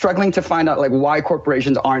 I'm like struggling to find out like why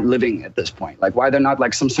corporations aren't living at this point, like why they're not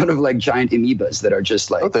like some sort of like giant amoebas that are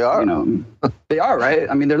just like, they are. They are, right?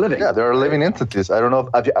 I mean, they're living. Yeah, they're living entities. I don't know.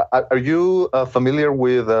 Are you familiar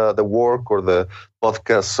with the work or the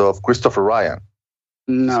podcast of Christopher Ryan?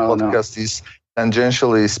 No, His podcast is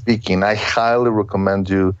Tangentially Speaking. I highly recommend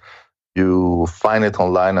you find it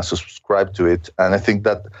online and subscribe to it. And I think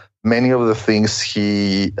that many of the things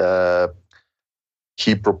he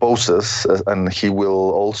proposes, and he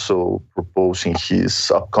will also propose in his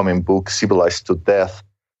upcoming book, Civilized to Death,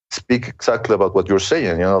 speak exactly about what you're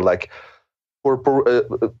saying. Like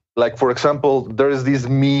for example, there is this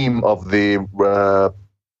meme of the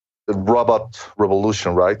robot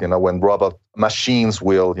revolution, right? When robot machines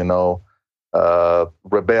will,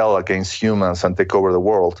 rebel against humans and take over the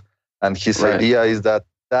world. And his idea is that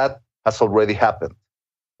has already happened.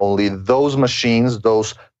 Only those machines,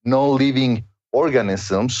 those non-living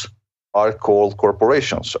organisms, are called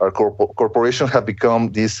corporations. Our corporations have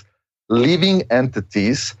become these living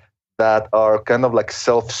entities that are kind of like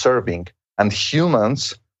self-serving, and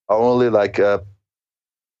humans are only like a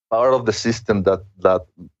part of the system that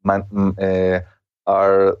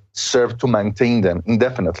are served to maintain them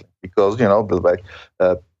indefinitely, because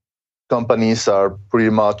companies are pretty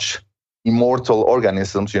much immortal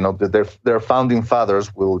organisms. Their founding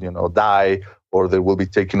fathers will die, or they will be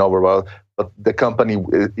taken over. But the company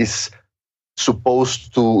is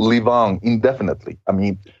supposed to live on indefinitely. I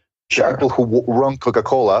mean, people who run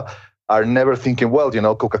Coca-Cola are never thinking, well,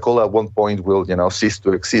 Coca-Cola at one point will, cease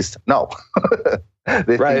to exist. No,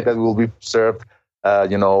 they think that will be served,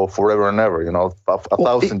 forever and ever, a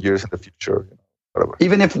thousand years in the future. Whatever.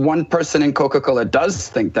 Even if one person in Coca-Cola does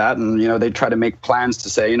think that, and they try to make plans to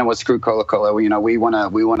say, screw Coca-Cola, we want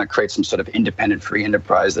to create some sort of independent free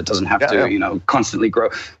enterprise that doesn't have to constantly grow.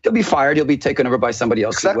 He'll be fired. He'll be taken over by somebody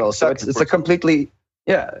else as well. So it's a completely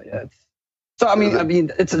So I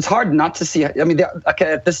mean, it's hard not to see. I mean,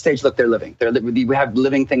 at this stage, look, they're living. We have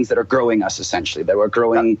living things that are growing us essentially. That we're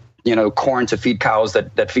growing, corn to feed cows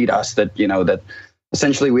that feed us. That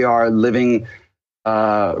essentially we are living.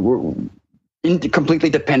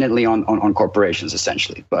 Completely dependently on corporations,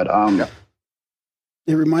 essentially. But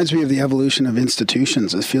it reminds me of the evolution of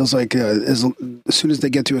institutions. It feels like as soon as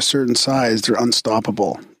they get to a certain size, they're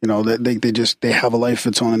unstoppable. They have a life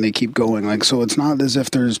of its own and they keep going. Like, so it's not as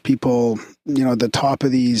if there's people, at the top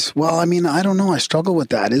of these. Well, I mean, I don't know. I struggle with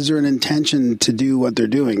that. Is there an intention to do what they're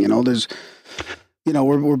doing? There's,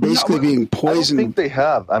 we're basically being poisoned. I don't think they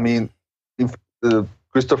have. I mean, if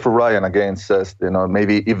Christopher Ryan again says,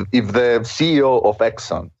 maybe if the CEO of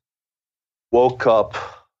Exxon woke up,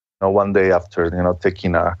 one day after,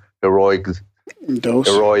 taking a heroic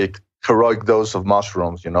dose of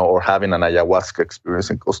mushrooms, or having an ayahuasca experience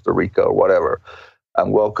in Costa Rica or whatever,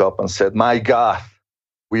 and woke up and said, "My God,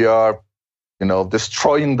 we are,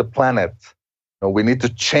 destroying the planet. We need to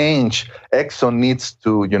change. Exxon needs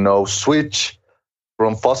to, switch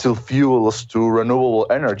from fossil fuels to renewable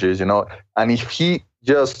energies, and if he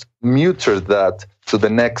just muted that to the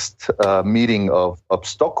next meeting of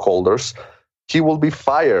stockholders, he will be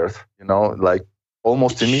fired, like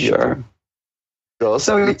almost immediately. Sure.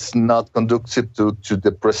 So it's not conducive to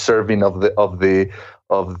the preserving of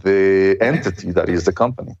the entity that is the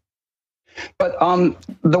company. But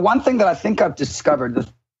the one thing that I think I've discovered,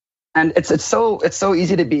 and it's so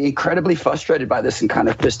easy to be incredibly frustrated by this and kind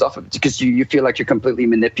of pissed off because you feel like you're completely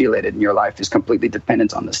manipulated and your life is completely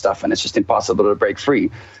dependent on this stuff and it's just impossible to break free.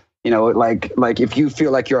 Like if you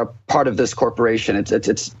feel like you're a part of this corporation,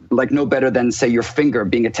 it's like no better than, say, your finger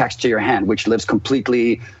being attached to your hand, which lives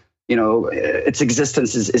completely, its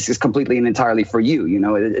existence is completely and entirely for you.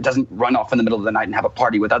 It doesn't run off in the middle of the night and have a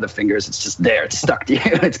party with other fingers. It's just there. It's stuck to you.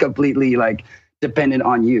 It's completely like dependent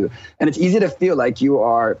on you. And it's easy to feel like you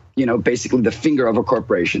are, basically the finger of a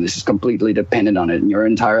corporation. This is completely dependent on it, and your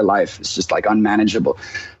entire life is just like unmanageable.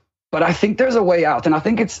 But I think there's a way out. And I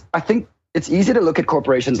think it's easy to look at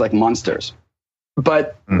corporations like monsters,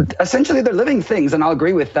 but essentially they're living things. And I'll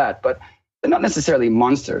agree with that, but they're not necessarily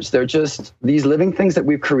monsters. They're just these living things that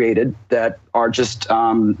we've created that are just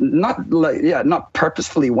not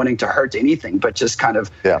purposefully wanting to hurt anything, but just kind of,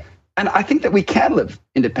 And I think that we can live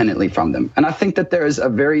independently from them. And I think that there is a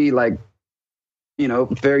very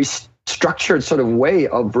very structured sort of way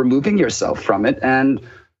of removing yourself from it and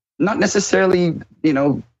not necessarily,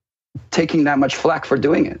 taking that much flack for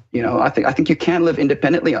doing it. You know, I think you can live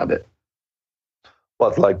independently of it.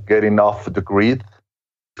 What, like getting off the grid?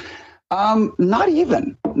 Not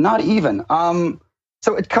even.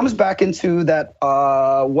 So it comes back into that,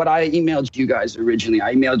 what I emailed you guys originally.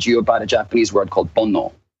 I emailed you about a Japanese word called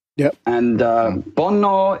bonno. Yep. And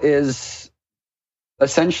bonno is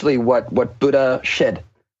essentially what Buddha shed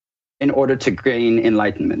in order to gain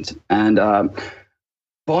enlightenment. And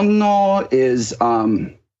bonno is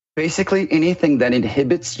basically anything that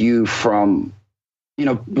inhibits you from, you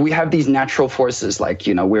know, we have these natural forces, like,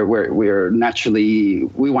 you know, we're naturally,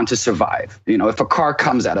 we want to survive. You know, if a car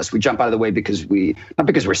comes at us, we jump out of the way because not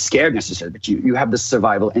because we're scared necessarily, but you have this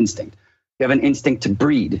survival instinct. You have an instinct to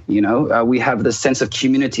breed, you know, we have this sense of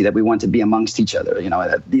community that we want to be amongst each other, you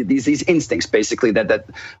know, these instincts basically that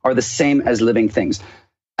are the same as living things.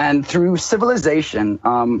 And through civilization,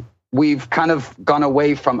 we've kind of gone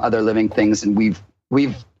away from other living things, and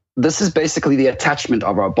this is basically the attachment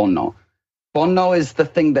of our bonno. Bonno is the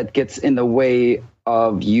thing that gets in the way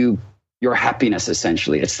of your happiness,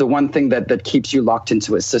 essentially. It's the one thing that keeps you locked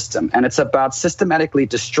into a system. And it's about systematically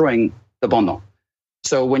destroying the bonno.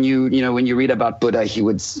 So when you read about Buddha, he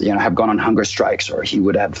would, you know, have gone on hunger strikes, or he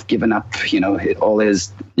would have given up, you know, all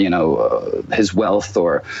his, you know, his wealth,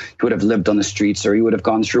 or he would have lived on the streets, or he would have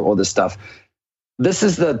gone through all this stuff. This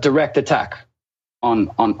is the direct attack on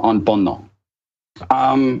bonno.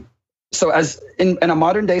 So as in a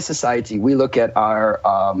modern day society, we look at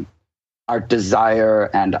our desire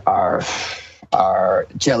and our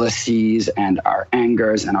jealousies and our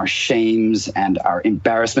angers and our shames and our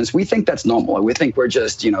embarrassments. We think that's normal. We think we're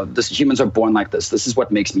just, you know, humans are born like this. This is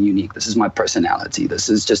what makes me unique. This is my personality. This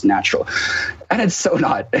is just natural. And it's so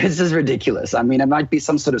not. It's just ridiculous. I mean, it might be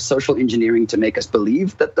some sort of social engineering to make us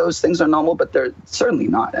believe that those things are normal, but they're certainly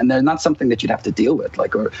not. And they're not something that you'd have to deal with.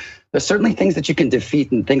 Or there's certainly things that you can defeat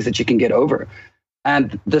and things that you can get over.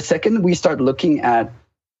 And the second we start looking at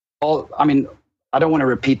I don't want to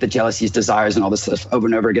repeat the jealousies, desires, and all this stuff over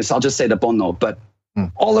and over again. So I'll just say the bonno. But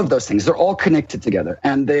all of those things, they're all connected together,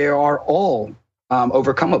 and they are all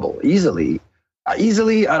overcomable easily.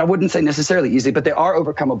 I wouldn't say necessarily easy, but they are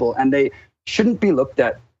overcomable, and they shouldn't be looked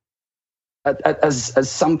at as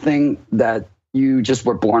something that you just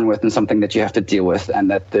were born with and something that you have to deal with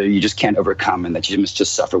and that you just can't overcome and that you must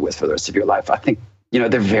just suffer with for the rest of your life. I think, you know,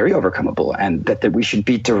 they're very overcomable, and that we should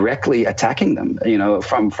be directly attacking them, you know,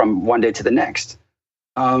 from one day to the next.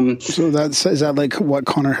 So is that like what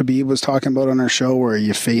Conor Habib was talking about on our show, where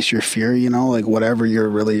you face your fear, you know, like whatever you're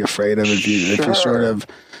really afraid of, if you sort of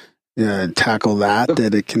tackle that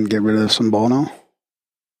it can get rid of some bonno?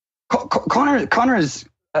 Conor is,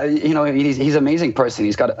 you know, he's an amazing person.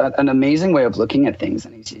 He's got an amazing way of looking at things,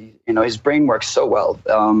 and his brain works so well.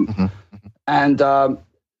 And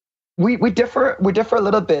we differ a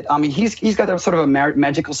little bit. I mean, he's got a sort of a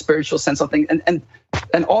magical spiritual sense of things,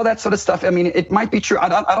 and all that sort of stuff. I mean, it might be true. I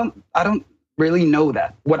don't really know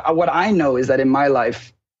that. What I know is that in my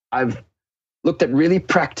life, I've looked at really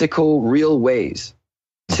practical, real ways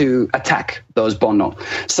to attack those bonno.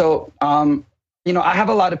 So, you know, I have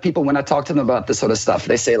a lot of people, when I talk to them about this sort of stuff,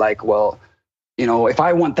 they say like, well, you know, if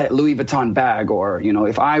I want that Louis Vuitton bag, or, you know,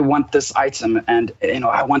 if I want this item and, you know,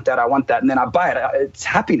 I want that, and then I buy it, it's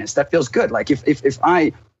happiness. That feels good. Like if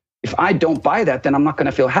I don't buy that, then I'm not going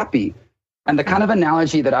to feel happy. And the kind of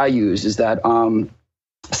analogy that I use is that,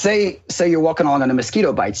 say you're walking along and a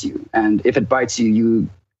mosquito bites you, and if it bites you, you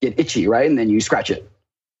get itchy, right? And then you scratch it.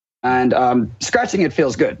 And scratching it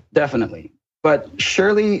feels good, definitely. But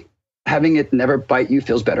surely having it never bite you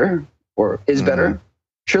feels better, or is better.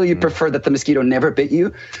 Surely you prefer that the mosquito never bit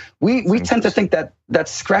you. We tend to think that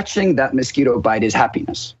scratching that mosquito bite is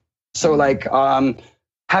happiness. So like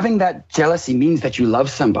having that jealousy means that you love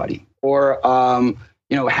somebody, or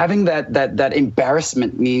you know, having that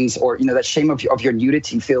embarrassment means, or, you know, that shame of your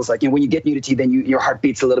nudity feels like, you know, when you get nudity, then your heart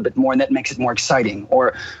beats a little bit more, and that makes it more exciting.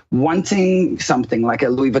 Or wanting something like a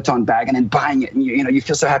Louis Vuitton bag and then buying it, and you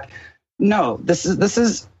feel so happy. No, this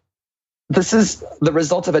is the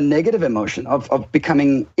result of a negative emotion of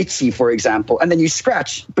becoming itchy, for example, and then you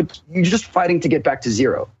scratch, but you're just fighting to get back to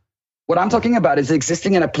zero. What I'm talking about is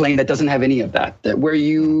existing in a plane that doesn't have any of that where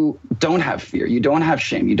you don't have fear, you don't have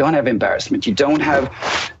shame, you don't have embarrassment, you don't have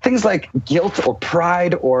things like guilt or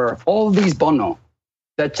pride or all these bonno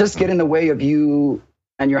that just get in the way of you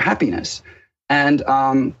and your happiness. And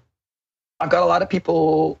I've got a lot of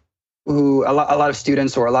people who, a lot of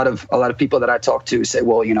students, or a lot of people that I talk to say,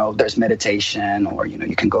 well, you know, there's meditation, or, you know,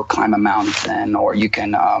 you can go climb a mountain, or you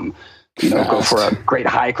can, you know, go for a great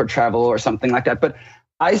hike or travel or something like that. But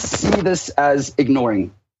I see this as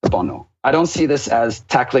ignoring the bonno. I don't see this as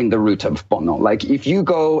tackling the root of Bonno. Like if you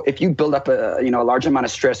build up a large amount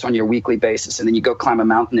of stress on your weekly basis, and then you go climb a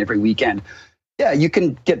mountain every weekend, yeah, you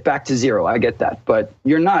can get back to zero. I get that, but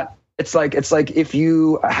you're not. It's like if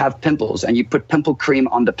you have pimples and you put pimple cream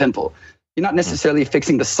on the pimple, you're not necessarily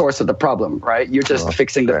fixing the source of the problem, right? You're just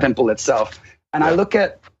fixing the pimple itself. And I look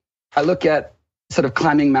at sort of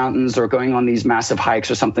climbing mountains or going on these massive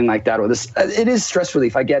hikes or something like that, or this, it is stress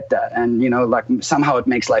relief. I get that. And, like somehow it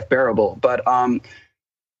makes life bearable, but,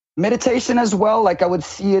 meditation as well, like I would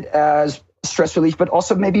see it as stress relief, but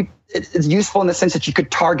also maybe it's useful in the sense that you could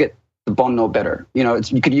target the Bonno better.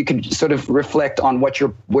 You could sort of reflect on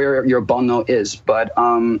where your Bonno is. But,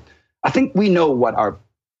 I think we know what our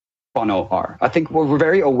Bonno are. I think we're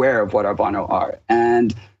very aware of what our Bonno are.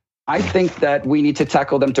 And I think that we need to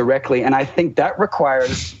tackle them directly. And I think that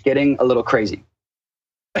requires getting a little crazy.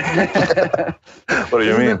 What do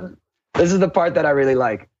you mean? This is the part that I really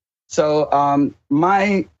like. So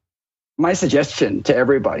my suggestion to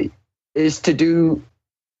everybody is to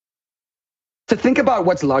think about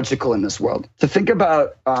what's logical in this world, to think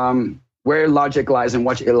about where logic lies and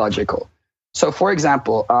what's illogical. So for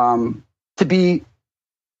example, to be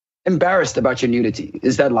embarrassed about your nudity,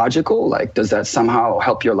 is that logical? Like, does that somehow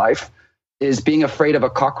help your life? Is being afraid of a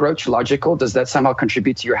cockroach logical? Does that somehow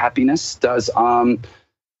contribute to your happiness? Does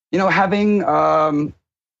having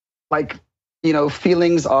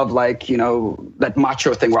feelings of that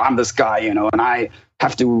macho thing where I'm this guy, and I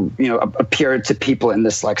have to appear to people in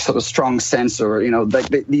this like sort of strong sense, or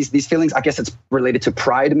these feelings, I guess it's related to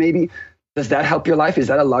pride maybe. Does that help your life? Is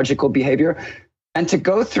that a logical behavior? And to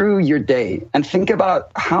go through your day and think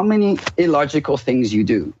about how many illogical things you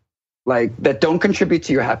do, like that don't contribute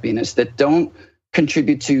to your happiness, that don't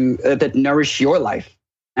contribute to, that nourish your life,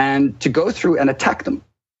 and to go through and attack them.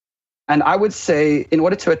 And I would say, in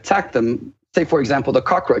order to attack them, say, for example, the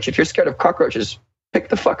cockroach, if you're scared of cockroaches, pick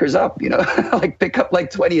the fuckers up, like pick up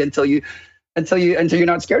like 20 until you're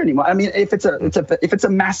not scared anymore. I mean, if it's a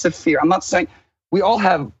massive fear, I'm not saying we all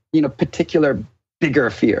have, particular bigger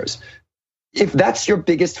fears. If that's your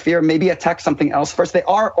biggest fear, maybe attack something else first. They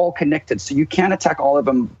are all connected, so you can't attack all of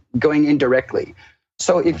them going indirectly.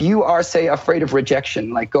 So if you are, say, afraid of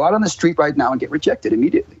rejection, like go out on the street right now and get rejected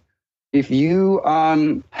immediately. If you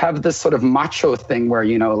have this sort of macho thing where,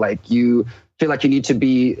 you feel like you need to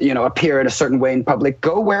be, appear in a certain way in public,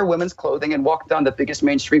 go wear women's clothing and walk down the biggest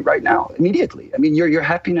main street right now, immediately. I mean, your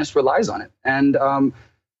happiness relies on it. And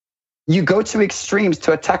you go to extremes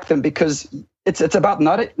to attack them because it's about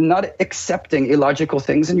not accepting illogical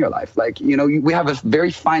things in your life. Like, we have a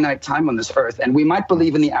very finite time on this earth, and we might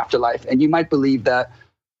believe in the afterlife, and you might believe that,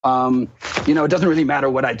 it doesn't really matter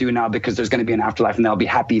what I do now because there's going to be an afterlife and I'll be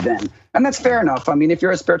happy then. And that's fair enough. I mean, if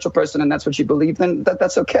you're a spiritual person and that's what you believe, then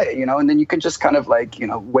that's okay, and then you can just kind of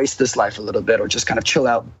waste this life a little bit, or just kind of chill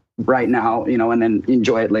out right now, and then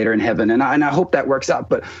enjoy it later in heaven. And I hope that works out,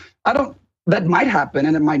 but that might happen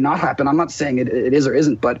and it might not happen. I'm not saying it is or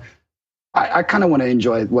isn't, but I kind of want to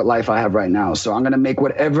enjoy what life I have right now. So I'm going to make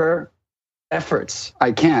whatever efforts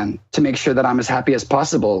I can to make sure that I'm as happy as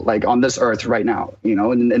possible, like on this earth right now,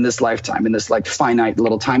 in this lifetime, in this like finite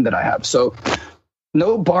little time that I have. So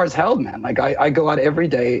no bars held, man. Like I go out every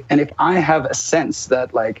day, and if I have a sense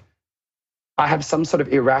that like I have some sort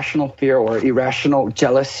of irrational fear or irrational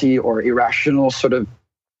jealousy or irrational sort of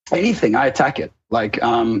anything, I attack it.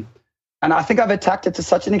 And I think I've attacked it to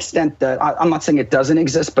such an extent that I'm not saying it doesn't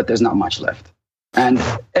exist, but there's not much left. And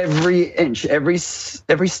every inch, every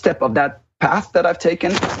step of that path that I've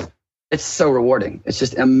taken, it's so rewarding. It's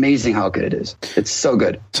just amazing how good it is. It's so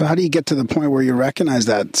good. So how do you get to the point where you recognize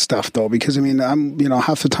that stuff, though? Because, I mean, I'm,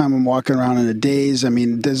 half the time I'm walking around in a daze. I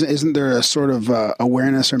mean, isn't there a sort of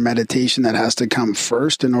awareness or meditation that has to come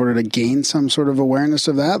first in order to gain some sort of awareness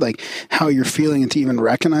of that? Like how you're feeling and to even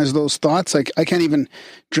recognize those thoughts? Like I can't even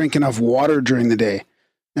drink enough water during the day.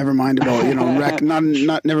 Never mind about,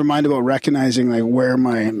 never mind about recognizing like where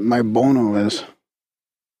my Bonno is.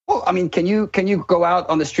 Well, I mean, can you go out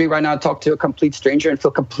on the street right now and talk to a complete stranger and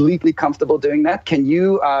feel completely comfortable doing that? Can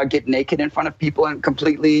you get naked in front of people and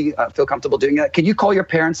completely feel comfortable doing that? Can you call your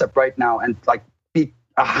parents up right now and like be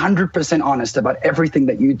 100% honest about everything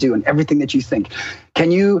that you do and everything that you think?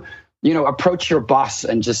 Can you, approach your boss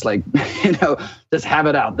and just like, just have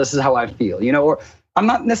it out? This is how I feel, or I'm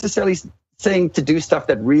not necessarily saying to do stuff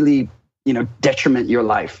that really, detriment your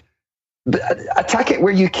life, but attack it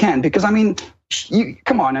where you can, because I mean,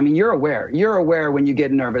 come on. I mean, you're aware when you get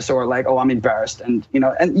nervous or like, oh, I'm embarrassed, and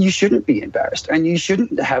and you shouldn't be embarrassed, and you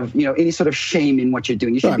shouldn't have any sort of shame in what you're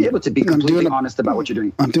doing. You should be able to be completely honest about what you're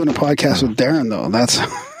doing. I'm doing a podcast with Darren, though. That's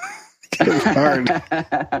hard.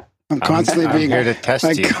 I'm constantly being here to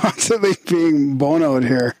test you. I'm constantly being bonoed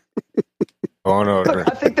here. Bonoed.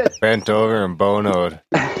 I think that bent over and bonoed.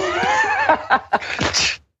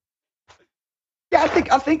 Yeah,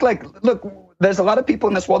 I think like, look, there's a lot of people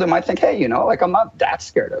in this world who might think, hey, like I'm not that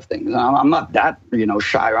scared of things. I'm not that,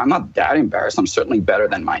 shy, or I'm not that embarrassed. I'm certainly better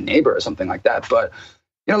than my neighbor or something like that. But,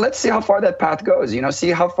 let's see how far that path goes.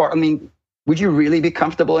 See how far. I mean, would you really be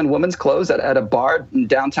comfortable in women's clothes at a bar in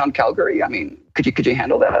downtown Calgary? I mean, could you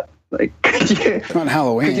handle that? Like, on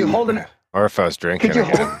Halloween? Could you hold an? Or if I was drinking. Could you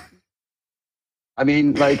hold? I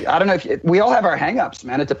mean, like, I don't know we all have our hangups,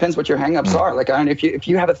 man. It depends what your hangups are. Like, I don't know if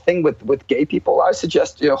you have a thing with gay people, I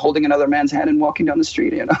suggest, holding another man's hand and walking down the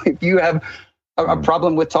street. If you have a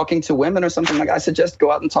problem with talking to women or something, like, I suggest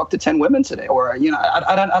go out and talk to 10 women today. Or, I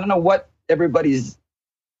don't know what everybody's,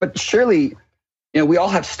 but surely, we all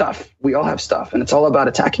have stuff. We all have stuff, and it's all about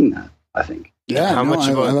attacking that, I think. Yeah, I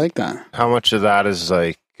like that. How much of that is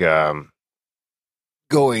like,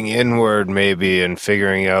 going inward maybe and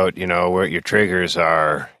figuring out, what your triggers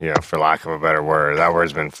are, for lack of a better word. That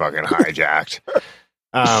word's been fucking hijacked.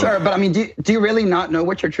 Sure, but I mean, do you really not know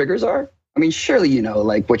what your triggers are? I mean, surely you know,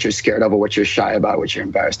 like, what you're scared of or what you're shy about, what you're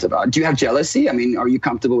embarrassed about. Do you have jealousy? I mean, are you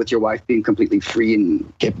comfortable with your wife being completely free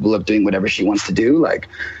and capable of doing whatever she wants to do? Like,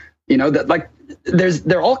 that, like,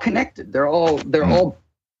 they're all connected. They're all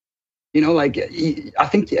like, I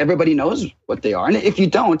think everybody knows what they are. And if you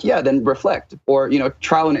don't, then reflect or,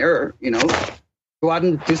 trial and error, go out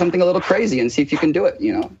and do something a little crazy and see if you can do it,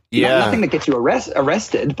 Yeah. Nothing that gets you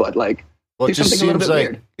arrested, but like, do something a little bit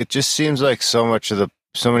weird. It just seems like so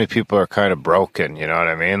many people are kind of broken, you know what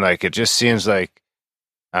I mean? Like, it just seems like,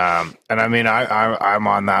 and I mean, I'm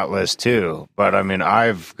on that list too, but I mean,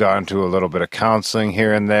 I've gone to a little bit of counseling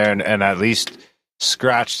here and there and at least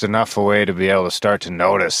scratched enough away to be able to start to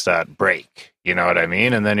notice that break, you know what I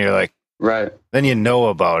mean? And then you're like, right. Then you know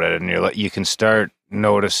about it and you're like, you can start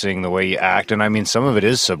noticing the way you act. And I mean, some of it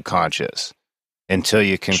is subconscious until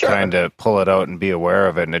you can kind of pull it out and be aware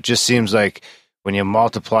of it. And it just seems like when you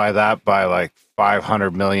multiply that by like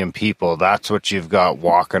 500 million people, that's what you've got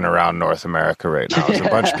walking around North America right now. It's a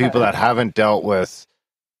bunch of people that haven't dealt with,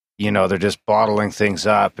 they're just bottling things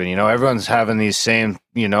up and, everyone's having these same,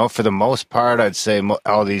 for the most part, I'd say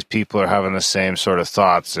all these people are having the same sort of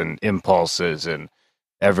thoughts and impulses and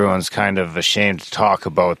everyone's kind of ashamed to talk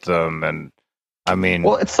about them. And I mean,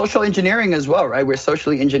 well, it's social engineering as well, right? We're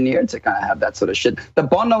socially engineered to kind of have that sort of shit. The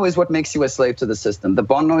bono is what makes you a slave to the system. The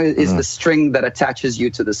bono is the string that attaches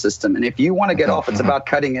you to the system. And if you want to get off, it's about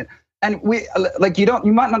cutting it. And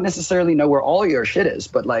you might not necessarily know where all your shit is,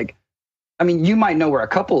 but like, I mean, you might know where a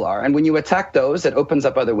couple are, and when you attack those, it opens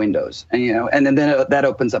up other windows, and and then that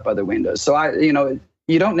opens up other windows. So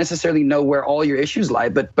you don't necessarily know where all your issues lie,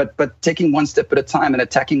 but taking one step at a time and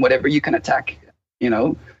attacking whatever you can attack,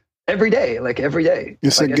 every day,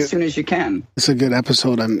 as soon as you can. It's a good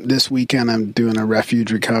episode. This weekend I'm doing a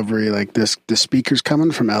refuge recovery. Like the speaker's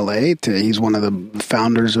coming from LA. He's one of the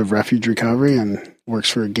founders of Refuge Recovery and works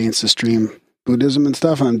for Against the Stream Buddhism and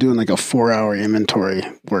stuff, and I'm doing like a 4-hour inventory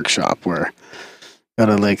workshop where I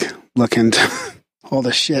gotta like look into all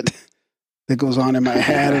the shit that goes on in my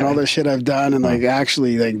head and all the shit I've done and like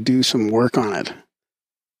actually like do some work on it.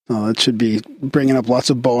 So that should be bringing up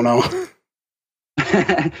lots of bono.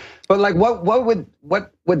 But like, what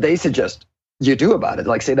would they suggest you do about it?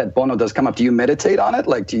 Like, say that bono does come up. Do you meditate on it?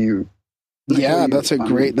 Like, do you? Yeah, that's a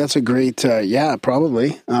great. Yeah,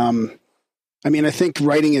 probably. I mean, I think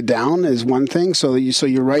writing it down is one thing. So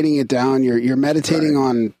you're writing it down. You're meditating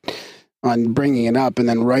on bringing it up and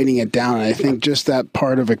then writing it down. And I think just that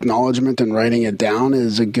part of acknowledgement and writing it down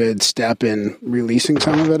is a good step in releasing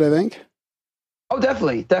some of it, I think. Oh,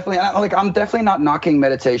 definitely. I'm definitely not knocking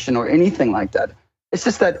meditation or anything like that. It's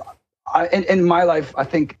just that in my life, I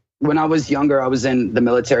think when I was younger, I was in the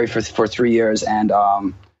military for 3 years and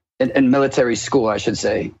in military school, I should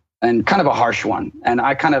say, and kind of a harsh one. And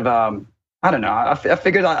I kind of, I don't know. I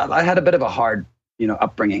figured I had a bit of a hard,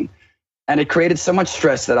 upbringing, and it created so much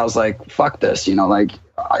stress that I was like, "Fuck this!"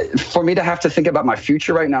 For me to have to think about my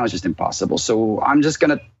future right now is just impossible. So I'm just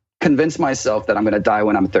gonna convince myself that I'm gonna die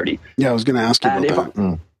when I'm 30. Yeah, I was gonna ask you about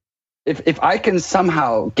that. If I can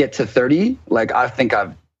somehow get to 30, like I think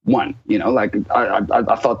I've won. Like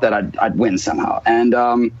I thought that I'd win somehow, and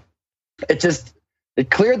it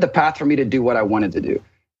cleared the path for me to do what I wanted to do.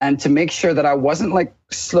 And to make sure that I wasn't like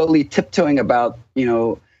slowly tiptoeing about,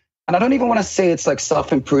 and I don't even want to say it's like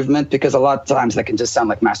self-improvement because a lot of times that can just sound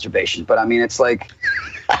like masturbation. But I mean, it's like,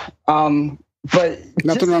 but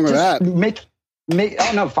nothing wrong with that.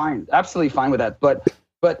 Oh no, fine, absolutely fine with that.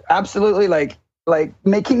 But absolutely like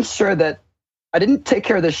making sure that I didn't take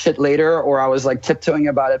care of this shit later, or I was like tiptoeing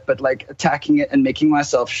about it, but like attacking it and making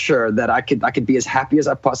myself sure that I could be as happy as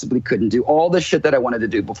I possibly could and do all the shit that I wanted to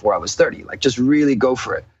do before I was 30. Like just really go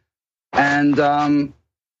for it. And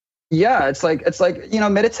yeah, it's like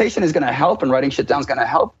meditation is going to help and writing shit down is going to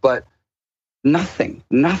help, but nothing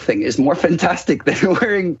is more fantastic than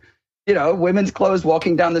wearing, women's clothes,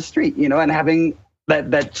 walking down the street, and having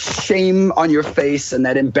that shame on your face and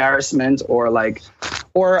that embarrassment or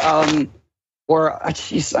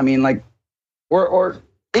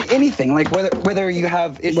anything, like whether you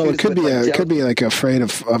have issues. Well, it could be like afraid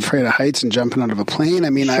of heights and jumping out of a plane. I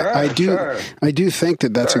mean, I do think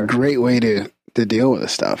that's a great way to deal with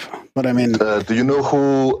this stuff. But I mean, do you know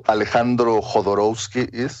who Alejandro Jodorowsky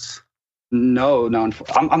is? No,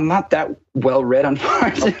 I'm not that well read,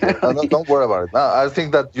 unfortunately. Don't worry about it. No, I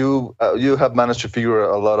think that you have managed to figure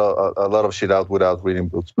a lot of shit out without reading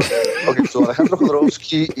books. Okay, so Alejandro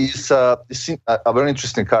Jodorowsky is a very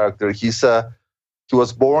interesting character. He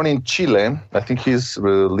was born in Chile. I think he's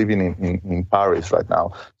living in Paris right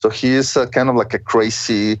now. So he is kind of like a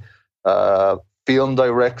crazy film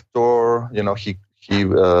director. He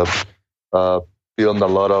filmed a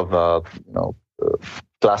lot of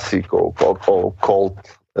classic or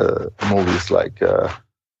cult movies like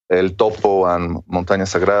El Topo and Montaña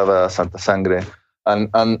Sagrada, Santa Sangre,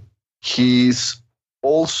 and he's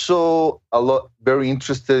also very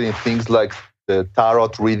interested in things like the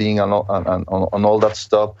tarot reading and all that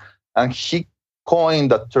stuff. And he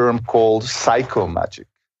coined a term called psychomagic.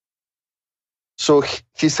 So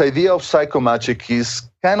his idea of psychomagic is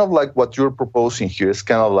kind of like what you're proposing here. It's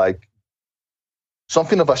kind of like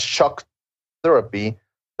something of a shock therapy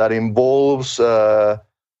that involves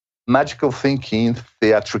magical thinking,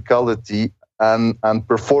 theatricality, and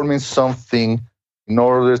performing something in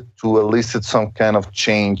order to elicit some kind of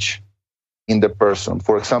change in the person.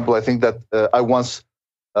 For example, I think that I once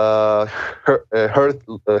heard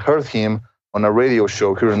him on a radio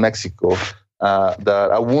show here in Mexico. That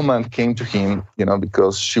a woman came to him,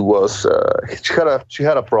 because she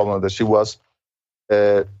had a problem, that she was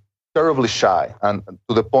terribly shy, and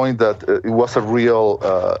to the point that it was a real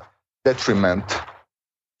detriment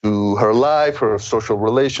to her life, her social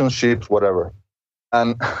relationships, whatever.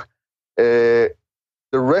 And the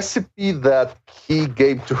recipe that he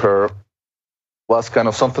gave to her was kind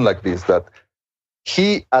of something like this, that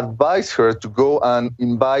he advised her to go and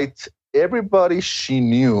invite everybody she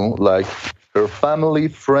knew, like her family,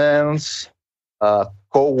 friends,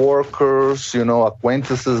 co-workers,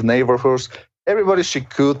 acquaintances, neighborhoods, everybody she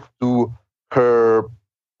could, to her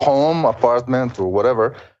home, apartment, or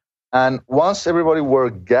whatever. And once everybody were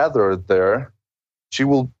gathered there, she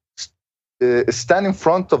will stand in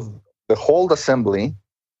front of the whole assembly,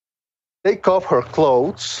 take off her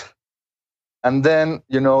clothes, and then,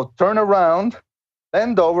 turn around,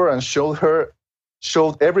 bend over, and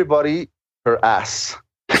showed everybody her ass.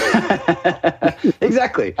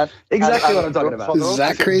 Exactly what I'm talking about. Is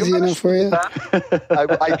that crazy enough for you?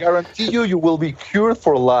 I guarantee you will be cured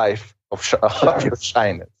for life of your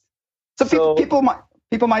shyness. So people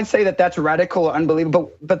might say that that's radical or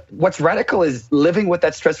unbelievable, but what's radical is living with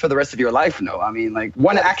that stress for the rest of your life. No, I mean, like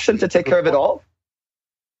one action to take care of it all.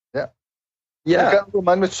 Yeah. It kind of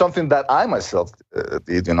reminds me of something that I myself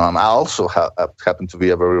did. I also happen to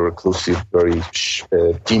be a very reclusive, very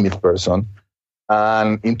timid person.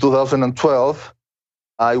 And in 2012,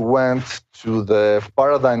 I went to the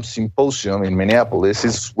Paradigm Symposium in Minneapolis.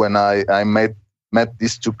 It's when I met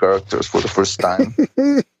these two characters for the first time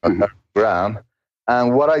on the ground.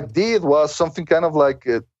 And what I did was something kind of like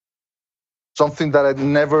something that I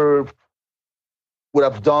never would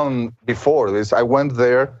have done before. I went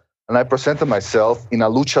there and I presented myself in a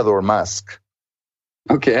luchador mask.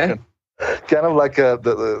 Okay. Kind of like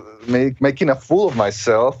making a fool of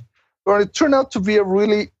myself. But it turned out to be a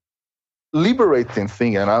really liberating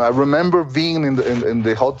thing. And I remember being in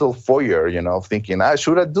the hotel foyer, thinking,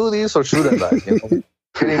 should I do this or shouldn't I?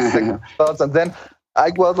 Getting thoughts. And then I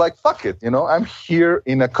was like, fuck it. I'm here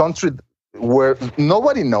in a country where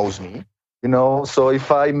nobody knows me, so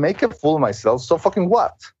if I make a fool of myself, so fucking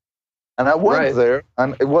what? And I went there,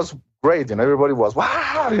 and it was great. Everybody was,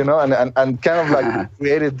 wow, and kind of like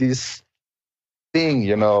created this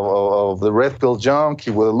thing, of the red pill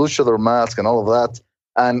junkie with a luchador mask and all of that.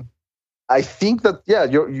 And I think that,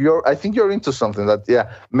 I think you're into something that,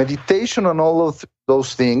 meditation and all of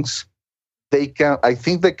those things, I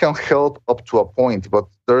think they can help up to a point, but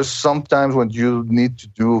there's sometimes when you need to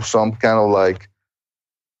do some kind of like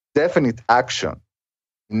definite action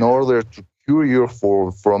in order to cure you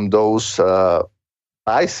from those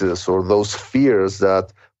vices or those fears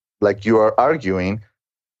that, like you are arguing,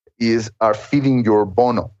 are feeding your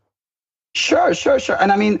Bono. Sure.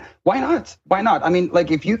 And I mean, why not? I mean,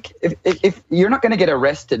 like if you're not going to get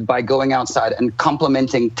arrested by going outside and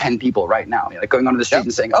complimenting 10 people right now, like going onto the street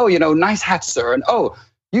and saying, oh, nice hat, sir. And oh,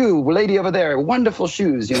 you lady over there, wonderful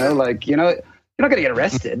shoes, you're not going to get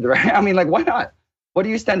arrested, right? I mean, like, why not? What do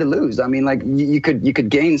you stand to lose? I mean, like you could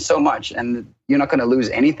gain so much and you're not going to lose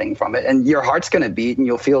anything from it. And your heart's going to beat and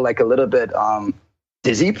you'll feel like a little bit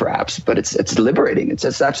dizzy perhaps, but it's liberating.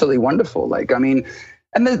 It's absolutely wonderful. Like, I mean,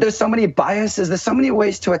 and there's so many biases. There's so many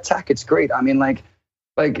ways to attack. It's great. I mean,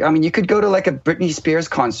 you could go to like a Britney Spears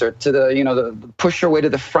concert to the push your way to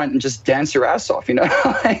the front and just dance your ass off,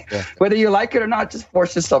 whether you like it or not, just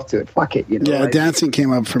force yourself to it. Fuck it. Yeah. Dancing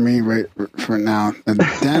came up for me right for now.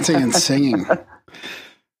 Dancing and singing.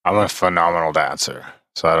 I'm a phenomenal dancer,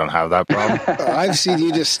 so I don't have that problem. I've seen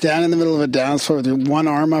you just stand in the middle of a dance floor with your one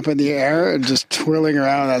arm up in the air and just twirling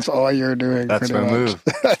around. That's all you're doing. That's my move.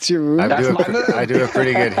 That's your move. I do a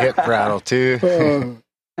pretty good hip rattle too.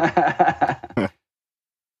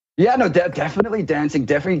 Yeah, no, definitely dancing,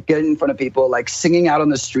 definitely getting in front of people, like singing out on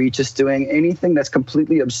the street, just doing anything that's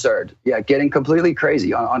completely absurd. Yeah, getting completely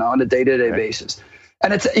crazy on a day-to-day basis.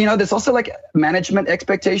 And it's, there's also like management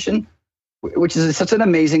expectation, which is such an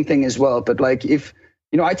amazing thing as well. But like if,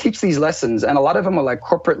 I teach these lessons and a lot of them are like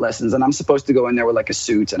corporate lessons and I'm supposed to go in there with like a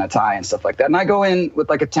suit and a tie and stuff like that. And I go in with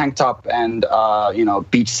like a tank top and,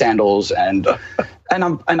 beach sandals and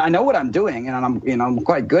I know what I'm doing and I'm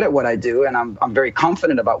quite good at what I do and I'm very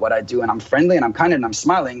confident about what I do and I'm friendly and I'm kind and I'm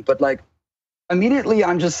smiling, but like immediately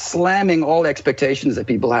I'm just slamming all expectations that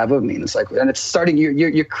people have of me. And it's like, and it's starting,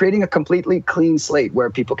 you're creating a completely clean slate where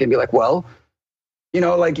people can be like, well,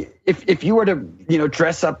 like if you were to,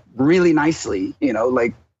 dress up really nicely,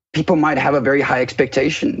 like people might have a very high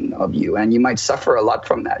expectation of you and you might suffer a lot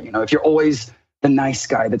from that. If you're always the nice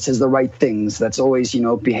guy that says the right things, that's always,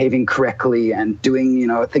 behaving correctly and doing,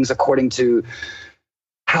 things according to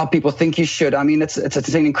how people think you should. I mean, it's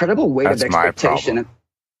an incredible weight of expectation.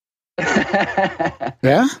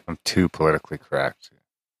 Yeah? I'm too politically correct.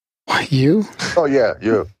 What, you? Oh, yeah,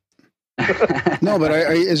 you. No, but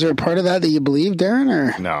is there a part of that you believe, Darren?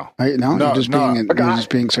 Or no, you're just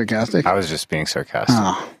being sarcastic. I was just being sarcastic.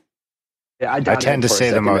 Oh. Yeah, I tend to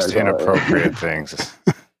say the most inappropriate things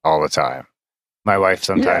all the time. My wife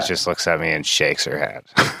sometimes just looks at me and shakes her head.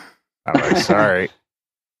 I'm like, sorry.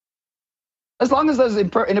 As long as those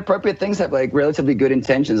inappropriate things have like relatively good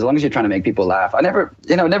intentions, as long as you're trying to make people laugh, it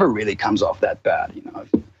never really comes off that bad,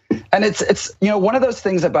 And it's one of those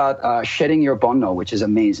things about shedding your Bonno, which is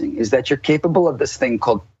amazing, is that you're capable of this thing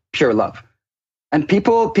called pure love. And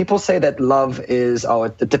people say that love is,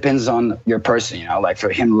 it depends on your person, like for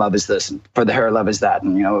him, love is this, and for her, love is that.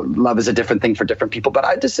 And, love is a different thing for different people. But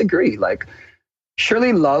I disagree. Like,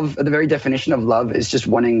 surely love, the very definition of love is just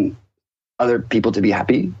wanting other people to be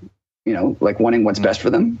happy, like wanting what's best for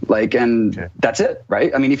them. Like, and that's it,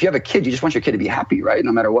 right? I mean, if you have a kid, you just want your kid to be happy, right?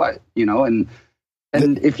 No matter what,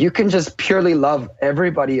 and if you can just purely love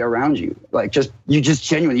everybody around you, like you just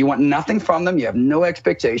genuinely, you want nothing from them. You have no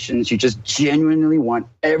expectations. You just genuinely want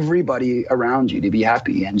everybody around you to be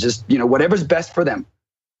happy and just, whatever's best for them,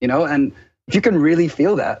 and if you can really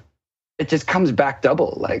feel that, it just comes back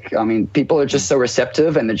double. Like, I mean, people are just so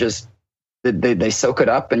receptive and they soak it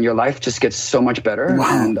up and your life just gets so much better.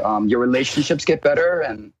 Wow. And your relationships get better.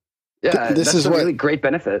 And this is a really great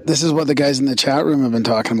benefit. This is what the guys in the chat room have been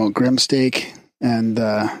talking about, Grimsteak. And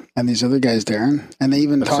these other guys, Darren, and they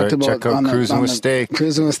even talked about Cruising with Steak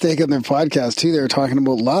on their podcast too. They were talking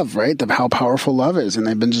about love, right? How powerful love is, and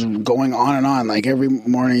they've been just going on and on. Like every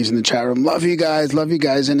morning, he's in the chat room, love you guys,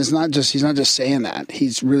 and he's not just saying that.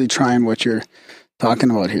 He's really trying what you're talking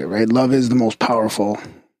about here, right? Love is the most powerful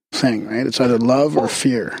thing, right? It's either love or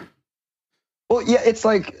fear. Well, yeah, it's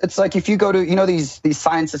like if you go to, these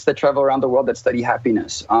scientists that travel around the world that study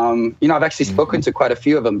happiness. I've actually spoken to quite a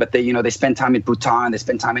few of them, but they spend time in Bhutan, they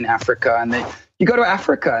spend time in Africa, and you go to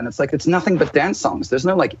Africa and it's nothing but dance songs. There's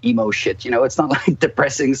no like emo shit, it's not like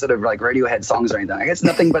depressing sort of like Radiohead songs or anything. It's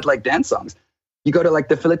nothing but like dance songs. You go to like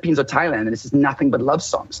the Philippines or Thailand and it's just nothing but love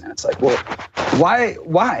songs. And it's like, well,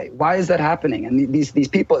 why is that happening? And these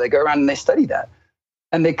people, they go around and they study that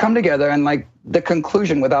and they come together and like the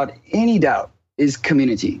conclusion without any doubt is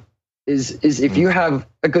community. Is if you have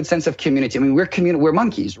a good sense of community. I mean, we're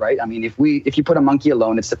monkeys, right? I mean, if you put a monkey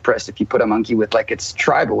alone, it's depressed. If you put a monkey with like its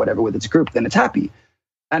tribe or whatever, with its group, then it's happy.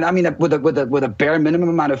 And I mean, with a bare minimum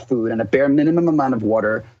amount of food and a bare minimum amount of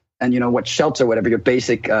water and what shelter, whatever your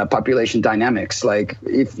basic population dynamics, like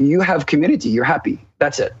if you have community, you're happy.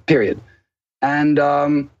 That's it. Period. And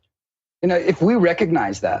if we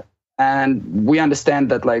recognize that and we understand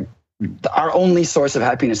that like our only source of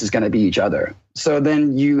happiness is going to be each other. So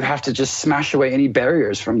then you have to just smash away any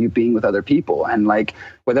barriers from you being with other people. And like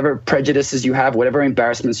whatever prejudices you have, whatever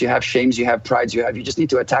embarrassments you have, shames you have, prides you have, you just need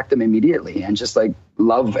to attack them immediately and just like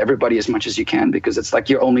love everybody as much as you can, because it's like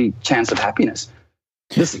your only chance of happiness.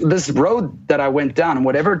 This road that I went down, and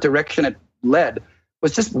whatever direction it led,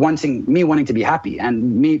 was just wanting to be happy,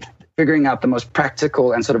 and me figuring out the most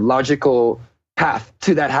practical and sort of logical path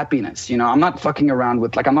to that happiness. You know, I'm not fucking around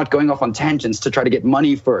with I'm not going off on tangents to try to get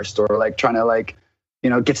money first, or like trying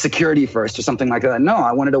to get security first or something like that. No,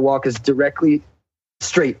 I wanted to walk as directly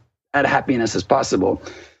straight at happiness as possible.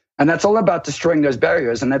 And that's all about destroying those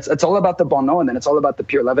barriers. And it's all about the bonno, and then it's all about the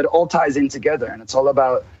pure love. It all ties in together. And it's all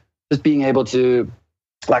about just being able to,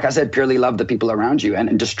 like I said, purely love the people around you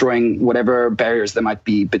and destroying whatever barriers there might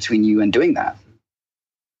be between you and doing that.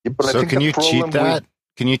 Yeah, but so can you cheat that?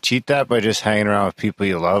 Can you cheat that by just hanging around with people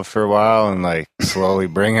you love for a while and like slowly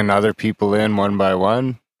bringing other people in one by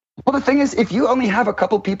one? Well, the thing is, if you only have a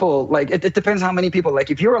couple people, like it depends how many people.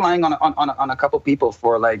 Like if you're relying on a couple people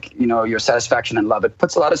for your satisfaction and love, it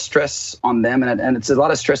puts a lot of stress on them, and it's a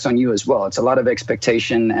lot of stress on you as well. It's a lot of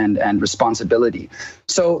expectation and responsibility.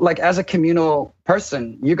 So like as a communal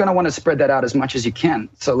person, you're going to want to spread that out as much as you can.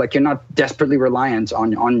 So like you're not desperately reliant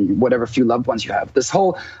on whatever few loved ones you have. This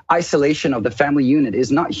whole isolation of the family unit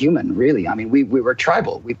is not human, really. I mean, we were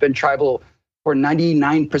tribal. We've been tribal for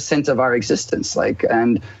 99% of our existence.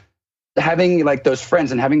 And having like those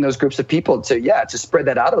friends and having those groups of people to spread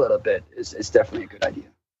that out a little bit is definitely a good idea.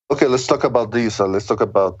 Okay, let's talk about this. Let's talk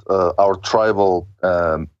about our tribal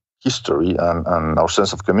history and our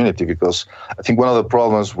sense of community, because I think one of the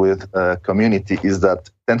problems with community is that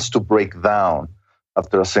it tends to break down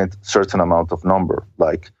after a certain amount of number.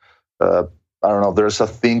 Like, I don't know, there's a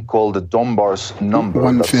thing called the Dunbar's number.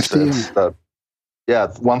 150?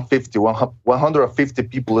 150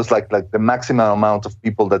 people is like the maximum amount of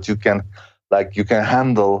people that you can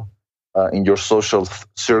handle in your social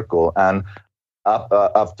circle. And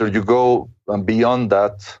after you go beyond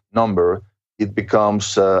that number, it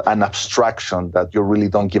becomes an abstraction that you really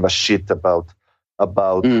don't give a shit about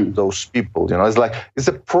those people. You know, it's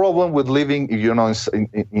a problem with living,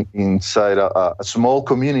 inside a small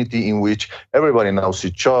community in which everybody knows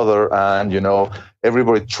each other, and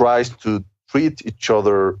everybody tries to treat each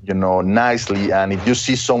other, nicely. And if you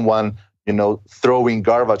see someone, throwing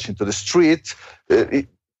garbage into the street, it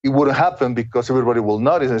wouldn't happen, because everybody will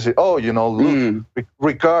notice and say, "Oh, look,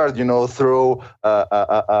 Ricard, throw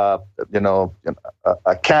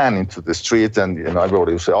a can into the street," and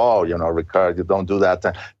everybody will say, "Oh, Ricard, you don't do that."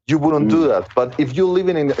 And you wouldn't do that. But if you're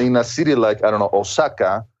living in a city like, I don't know,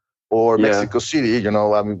 Osaka or Mexico City,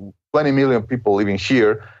 20 million people living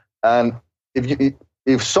here, and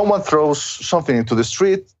if someone throws something into the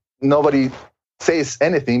street, nobody says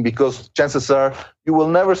anything, because chances are you will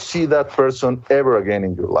never see that person ever again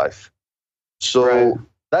in your life. So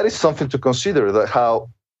that is something to consider, that how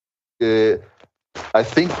I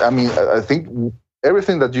think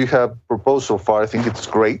everything that you have proposed so far, I think it's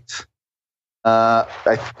great. But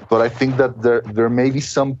I think that there may be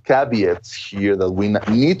some caveats here that we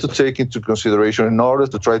need to take into consideration in order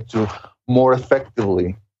to try to more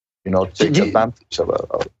effectively take advantage of it.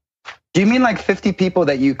 Do you mean like 50 people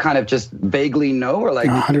that you kind of just vaguely know, or like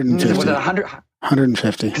 150? Was it 100?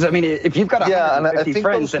 150. Because I mean, if you've got 150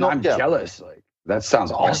 friends, then I'm jealous. Like that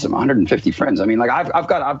sounds awesome. 150 friends. I mean, like I've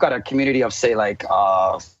got a community of say like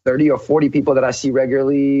 30 or 40 people that I see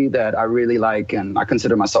regularly that I really like, and I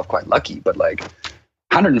consider myself quite lucky. But like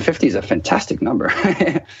 150 is a fantastic number.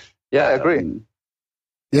 Yeah, I agree.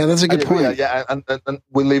 Yeah, that's a good point. Yeah, and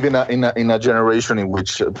we live in a generation in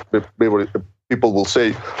which people will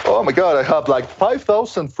say, "Oh my God, I have like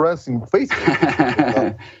 5,000 friends in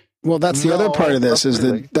Facebook." Well, that's the other part of this.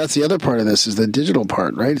 That's the other part of this is the digital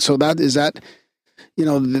part, right? So the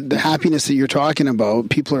happiness that you're talking about,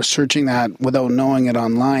 people are searching that without knowing it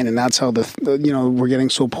online, and that's how we're getting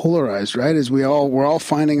so polarized, right? Is we're all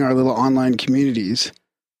finding our little online communities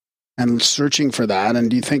and searching for that. And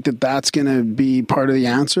do you think that that's going to be part of the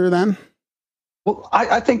answer then? Well,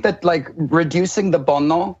 I think that like reducing the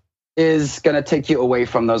bonno is going to take you away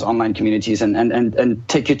from those online communities and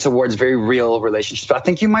take you towards very real relationships. But I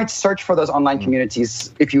think you might search for those online communities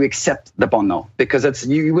if you accept the bonno, because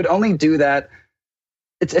you would only do that.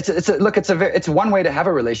 It's one way to have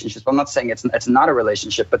a relationship. I'm not saying it's not a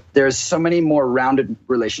relationship, but there's so many more rounded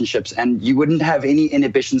relationships, and you wouldn't have any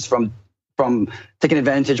inhibitions from taking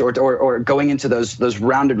advantage or going into those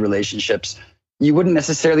rounded relationships. You wouldn't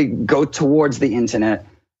necessarily go towards the internet,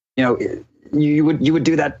 you would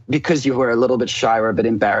do that because you were a little bit shy or a bit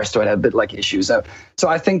embarrassed or had a bit like issues. So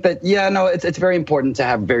I think that, it's very important to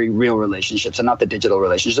have very real relationships and not the digital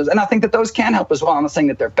relationships. And I think that those can help as well. I'm not saying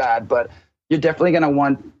that they're bad, but you're definitely going to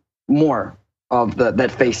want more of that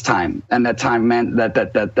FaceTime and that time,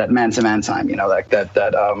 that man-to-man time, like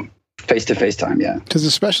that face-to-face time. Yeah. Because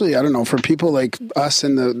especially, I don't know, for people like us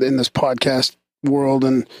in this podcast world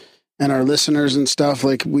and our listeners and stuff,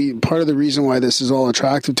 like part of the reason why this is all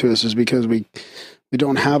attractive to us is because we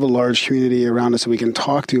don't have a large community around us that we can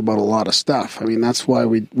talk to about a lot of stuff. I mean, that's why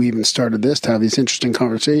we even started this, to have these interesting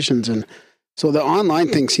conversations. And so the online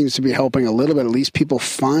thing seems to be helping a little bit. At least people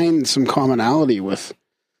find some commonality with,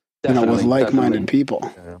 with like-minded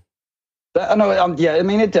people. I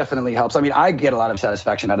mean, it definitely helps. I mean, I get a lot of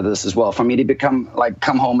satisfaction out of this as well. For me to come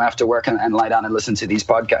home after work and lie down and listen to these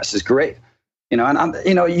podcasts is great. And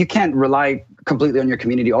you can't rely completely on your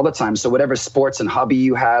community all the time. So whatever sports and hobby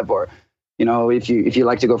you have, or, if you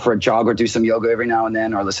like to go for a jog or do some yoga every now and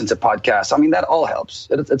then, or listen to podcasts, I mean, that all helps.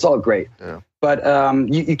 It's all great. Yeah. But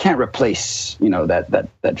you can't replace,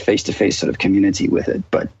 that face-to-face sort of community with it.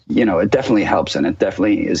 But, it definitely helps, and it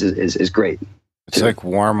definitely is great. It's like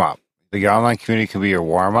warm up. The online community can be your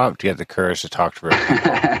warm up to get the courage to talk to real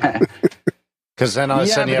people. Because then all of a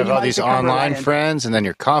sudden you have all these online friends, and then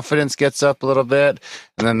your confidence gets up a little bit.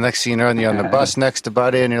 And then next thing you know, you're on the bus next to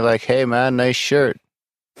Buddy, and you're like, hey, man, nice shirt.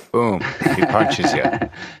 Boom. He punches you.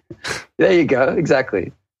 There you go.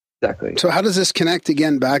 Exactly. So how does this connect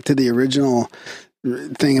again back to the original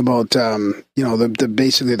thing about, the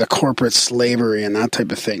basically the corporate slavery and that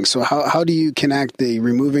type of thing? So how do you connect the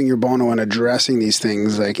removing your bono and addressing these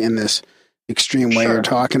things like in this extreme way you're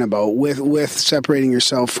talking about with separating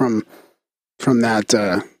yourself from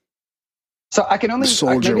that so I can only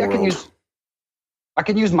soldier world? I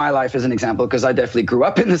can use my life as an example because I definitely grew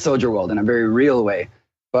up in the soldier world in a very real way.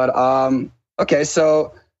 But okay,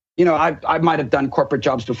 so I might have done corporate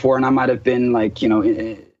jobs before, and I might have been like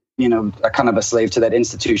a kind of a slave to that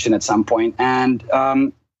institution at some point. And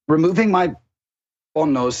removing my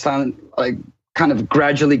bonos kind of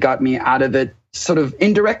gradually got me out of it, sort of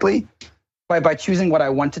indirectly. By choosing what I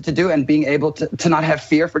wanted to do and being able to not have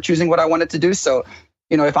fear for choosing what I wanted to do. So,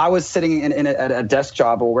 if I was sitting at a desk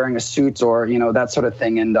job or wearing a suit or, that sort of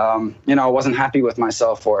thing, and, I wasn't happy with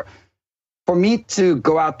myself, or for me to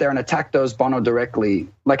go out there and attack those bono directly,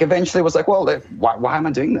 like eventually it was like, well, why am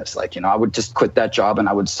I doing this? Like, I would just quit that job and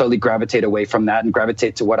I would slowly gravitate away from that and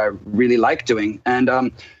gravitate to what I really like doing.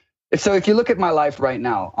 And so if you look at my life right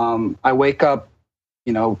now, I wake up,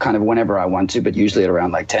 kind of whenever I want to, but usually at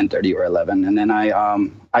around like 10:30 or 11. And then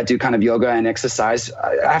I do kind of yoga and exercise.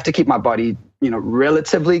 I have to keep my body,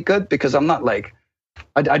 relatively good because I'm not like,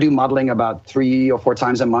 I do modeling about 3 or 4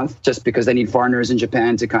 times a month just because they need foreigners in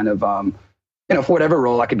Japan to kind of, for whatever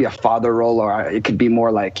role. I could be a father role, or it could be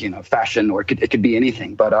more like, fashion, or it could be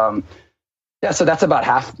anything. But so that's about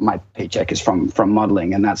half my paycheck is from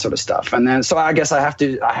modeling and that sort of stuff. And then, so I guess I have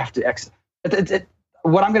to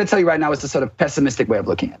what I'm going to tell you right now is the sort of pessimistic way of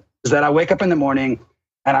looking at it, is that I wake up in the morning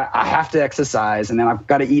and I have to exercise, and then I've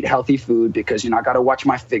got to eat healthy food because, I got to watch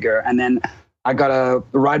my figure. And then I got to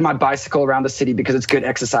ride my bicycle around the city because it's good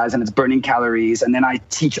exercise and it's burning calories. And then I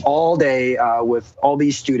teach all day with all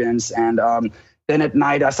these students. And then at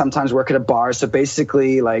night, I sometimes work at a bar. So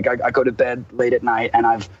basically, like I go to bed late at night and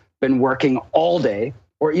I've been working all day.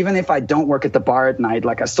 Or even if I don't work at the bar at night,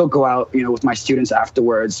 like I still go out, with my students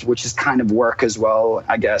afterwards, which is kind of work as well,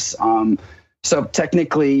 I guess. So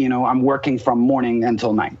technically, I'm working from morning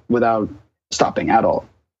until night without stopping at all.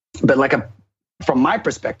 But from my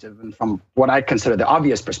perspective and from what I consider the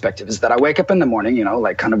obvious perspective is that I wake up in the morning,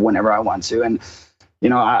 like kind of whenever I want to. And,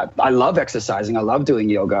 I love exercising. I love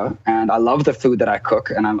doing yoga, and I love the food that I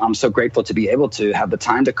cook. And I'm so grateful to be able to have the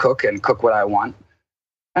time to cook and cook what I want.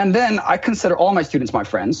 And then I consider all my students my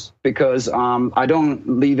friends because I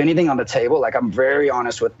don't leave anything on the table. Like, I'm very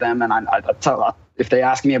honest with them. And I tell, if they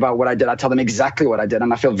ask me about what I did, I tell them exactly what I did.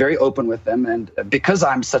 And I feel very open with them. And because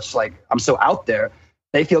I'm so out there,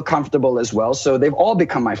 they feel comfortable as well. So they've all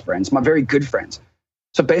become my friends, my very good friends.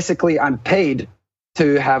 So basically, I'm paid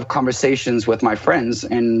to have conversations with my friends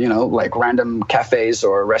in, like random cafes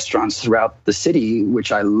or restaurants throughout the city,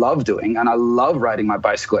 which I love doing. And I love riding my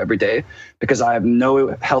bicycle every day because I have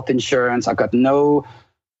no health insurance. I've got no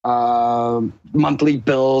monthly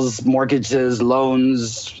bills, mortgages,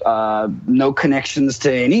 loans, no connections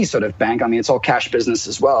to any sort of bank. I mean, it's all cash business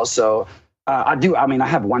as well. So I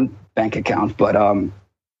have one bank account, but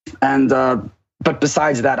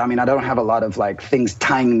besides that, I don't have a lot of like things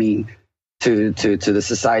tying me to the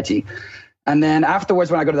society. And then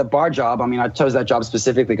afterwards, when I go to the bar job, I mean, I chose that job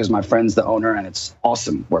specifically because my friend's the owner and it's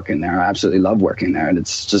awesome working there. I absolutely love working there. And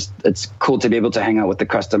it's cool to be able to hang out with the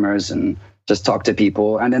customers and just talk to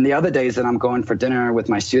people. And then the other days that I'm going for dinner with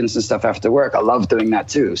my students and stuff after work, I love doing that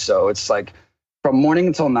too. So it's like from morning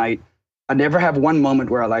until night, I never have one moment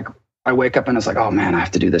where I wake up and it's like, oh man, I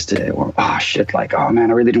have to do this today. Or, oh shit, like, oh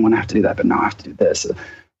man, I really didn't want to have to do that, but now I have to do this.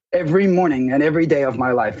 Every morning and every day of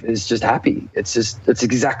my life is just happy. It's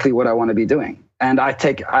exactly what I want to be doing. And I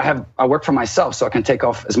work for myself, so I can take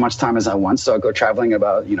off as much time as I want. So I go traveling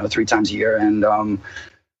about, 3 times a year.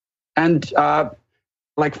 And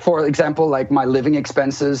like, for example, like my living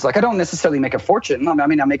expenses, like I don't necessarily make a fortune. I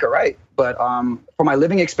mean, I make it right. But for my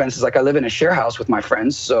living expenses, like I live in a share house with my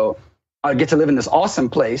friends. So I get to live in this awesome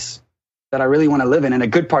place that I really want to live in a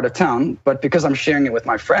good part of town. But because I'm sharing it with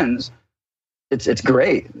my friends, it's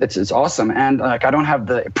great. It's awesome. And like, I don't have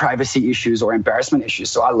the privacy issues or embarrassment issues.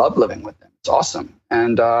 So I love living with them. It's awesome.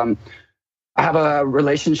 And I have a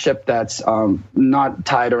relationship that's not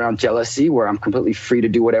tied around jealousy, where I'm completely free to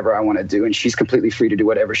do whatever I want to do. And she's completely free to do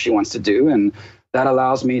whatever she wants to do. And that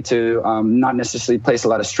allows me to not necessarily place a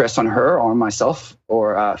lot of stress on her or on myself,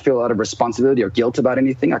 or feel a lot of responsibility or guilt about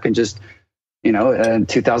anything. I can just, in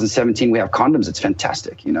 2017, we have condoms. It's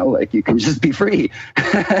fantastic. Like you can just be free.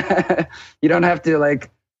 You don't have to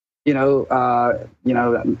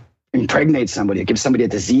impregnate somebody or give somebody a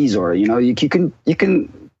disease, or, you can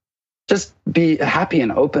just be happy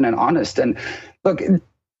and open and honest. And look, in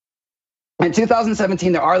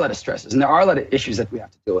 2017, there are a lot of stresses and there are a lot of issues that we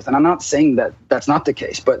have to deal with. And I'm not saying that that's not the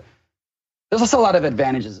case, but there's also a lot of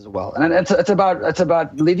advantages as well. And it's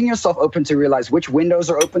about leaving yourself open to realize which windows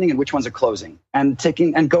are opening and which ones are closing, and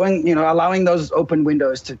allowing those open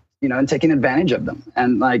windows to, and taking advantage of them.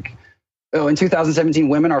 And like, in 2017,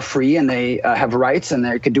 women are free and they have rights and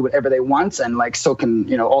they can do whatever they want. And like, so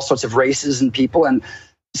can, all sorts of races and people. And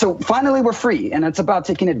so finally we're free, and it's about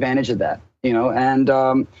taking advantage of that,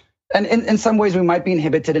 and in some ways we might be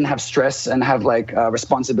inhibited and have stress and have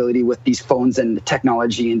responsibility with these phones and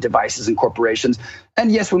technology and devices and corporations.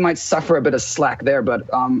 And yes, we might suffer a bit of slack there, but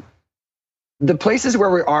the places where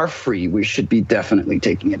we are free, we should be definitely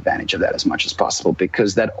taking advantage of that as much as possible,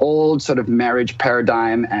 because that old sort of marriage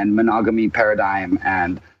paradigm and monogamy paradigm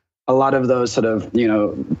and a lot of those sort of,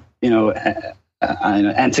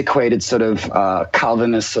 antiquated sort of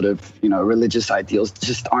Calvinist sort of, religious ideals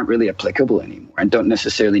just aren't really applicable anymore and don't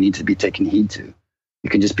necessarily need to be taken heed to. You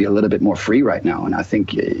can just be a little bit more free right now. And I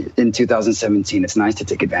think in 2017, it's nice to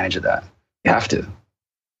take advantage of that. You have to.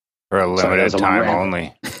 For a limited time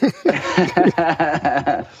only.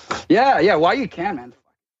 Yeah, while you can, man.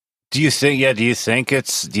 Do you think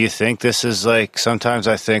this is like, sometimes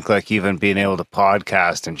I think like even being able to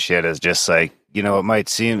podcast and shit is just like, it might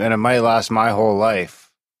seem, and it might last my whole life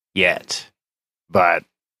yet, but,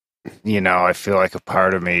 I feel like a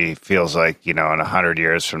part of me feels like, in 100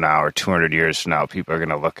 years from now or 200 years from now, people are going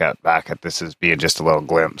to look back at this as being just a little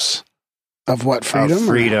glimpse. Of what? Freedom? Of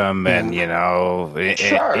freedom and,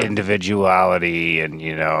 Sure. individuality and,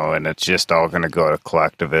 and it's just all going to go to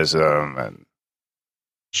collectivism and.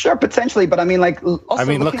 Sure, potentially, but I mean, like,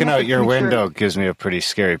 also looking out your window gives me a pretty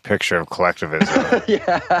scary picture of collectivism.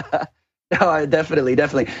 Yeah. No, definitely.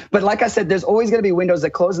 But like I said, there's always going to be windows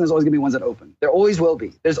that close and there's always going to be ones that open. There always will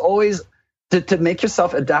be. There's always to make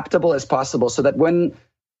yourself adaptable as possible, so that when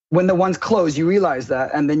the ones close, you realize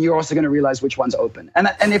that, and then you're also going to realize which one's open. And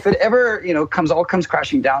if it ever, comes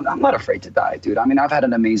crashing down, I'm not afraid to die, dude. I mean, I've had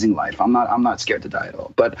an amazing life. I'm not scared to die at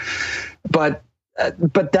all. But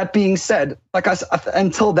that being said,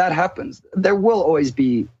 until that happens, there will always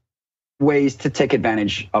be ways to take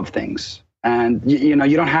advantage of things. And, you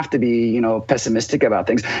don't have to be, pessimistic about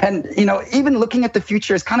things. And, even looking at the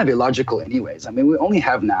future is kind of illogical anyways. I mean, we only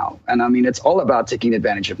have now. And I mean, it's all about taking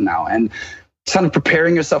advantage of now and kind of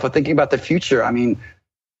preparing yourself or thinking about the future. I mean,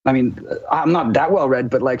 I'm not that well read,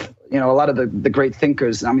 but a lot of the great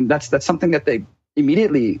thinkers, I mean, that's something that they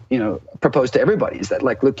immediately, propose to everybody, is that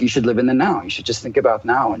look, you should live in the now. You should just think about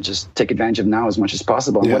now and just take advantage of now as much as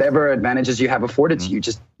possible. And whatever advantages you have afforded to you,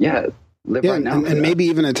 just, live right now. And maybe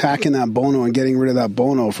even attacking that bono and getting rid of that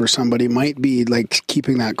bono for somebody might be like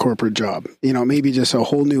keeping that corporate job. Maybe just a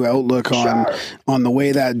whole new outlook on the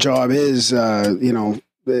way that job is.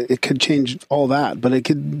 It could change all that, but it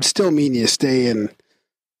could still mean you stay in,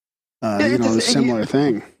 a similar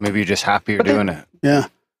thing. Maybe you're just happy you're doing it. Yeah.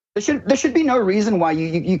 There should be no reason why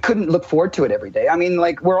you couldn't look forward to it every day. I mean,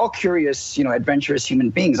 we're all curious, adventurous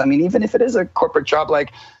human beings. I mean, even if it is a corporate job,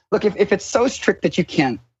 look, if it's so strict that you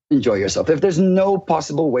can't enjoy yourself, if there's no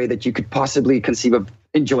possible way that you could possibly conceive of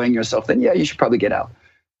enjoying yourself, then yeah, you should probably get out.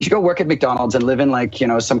 you should go work at McDonald's and live in like,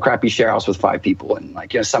 some crappy share house with 5 people and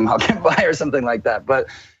like, somehow get by or something like that. But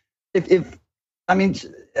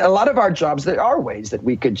a lot of our jobs, there are ways that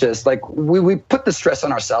we could just like, we put the stress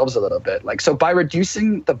on ourselves a little bit. Like, so by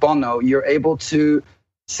reducing the bonno, you're able to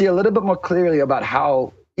see a little bit more clearly about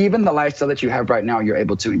how even the lifestyle that you have right now, you're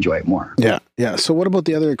able to enjoy it more. Yeah. Yeah. So what about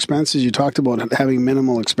the other expenses? You talked about having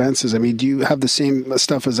minimal expenses. I mean, do you have the same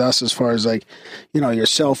stuff as us as far as like, your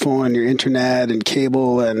cell phone and your internet and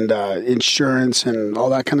cable and insurance and all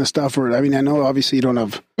that kind of stuff? Or, I mean, I know obviously you don't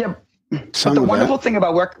have some the of wonderful that.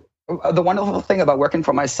 thing about working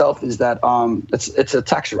for myself is that it's a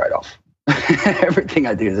tax write-off. Everything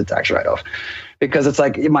I do is a tax write-off because it's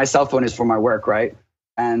like my cell phone is for my work, right?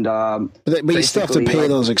 And but you still have to pay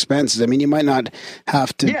those expenses. I mean, you might not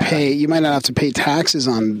have to pay. You might not have to pay taxes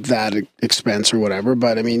on that expense or whatever.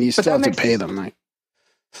 But I mean, you still have to pay them. Like,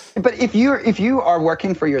 but if you are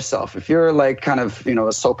working for yourself, if you're like kind of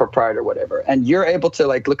a sole proprietor or whatever, and you're able to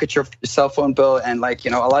like look at your cell phone bill and like a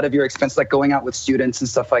lot of your expenses, like going out with students and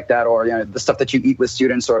stuff like that, or the stuff that you eat with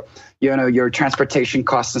students, or your transportation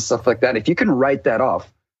costs and stuff like that. If you can write that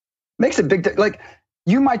off, makes a big like.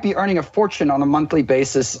 You might be earning a fortune on a monthly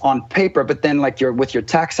basis on paper, but then like with your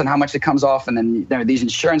tax and how much it comes off, and then there are these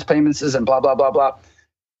insurance payments and blah blah blah blah.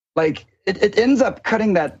 Like it ends up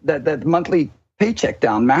cutting that monthly paycheck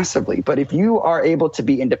down massively. But if you are able to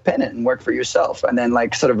be independent and work for yourself, and then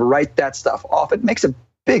like sort of write that stuff off, it makes a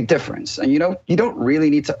big difference. And you don't really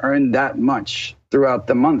need to earn that much throughout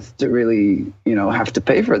the month to really have to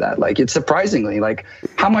pay for that. Like it's surprisingly like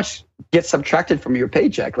how much gets subtracted from your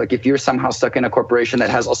paycheck. Like if you're somehow stuck in a corporation that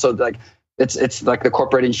has also like it's like the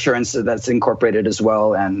corporate insurance that's incorporated as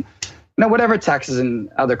well, and whatever taxes and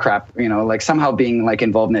other crap, like somehow being like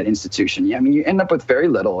involved in that institution. Yeah, I mean you end up with very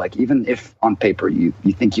little. Like even if on paper you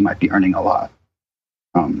think you might be earning a lot.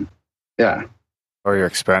 Yeah. Or your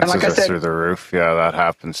expenses are through the roof. Yeah, that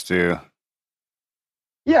happens too.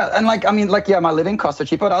 Yeah, and my living costs are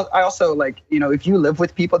cheap, but I also like, if you live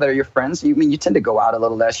with people that are your friends, you tend to go out a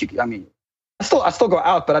little less. I still go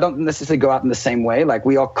out, but I don't necessarily go out in the same way. Like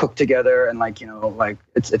we all cook together, and like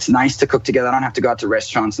it's nice to cook together. I don't have to go out to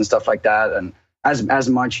restaurants and stuff like that, and as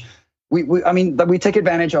much. We take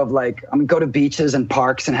advantage of go to beaches and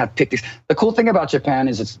parks and have picnics. The cool thing about Japan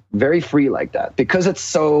is it's very free like that because it's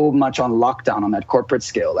so much on lockdown on that corporate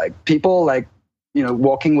scale. Like people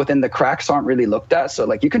walking within the cracks aren't really looked at. So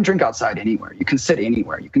like you can drink outside anywhere, you can sit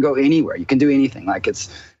anywhere, you can go anywhere, you can do anything. Like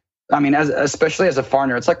especially as a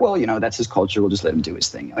foreigner, it's like, well, that's his culture. We'll just let him do his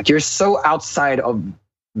thing. Like you're so outside of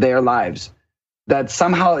their lives that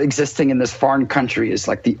somehow existing in this foreign country is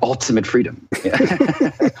like the ultimate freedom.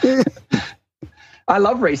 I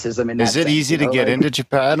love racism. Is it easy to get into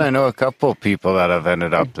Japan? I know a couple of people that have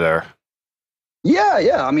ended up there.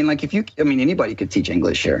 Yeah. I mean, like anybody could teach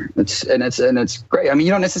English here. It's great. I mean,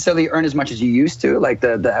 you don't necessarily earn as much as you used to. Like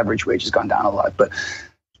the average wage has gone down a lot, but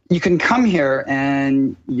you can come here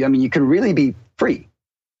and you can really be free.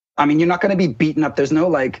 I mean, you're not going to be beaten up. There's no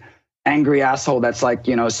like angry asshole that's like,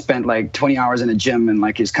 spent like 20 hours in a gym and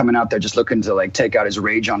like is coming out there just looking to like take out his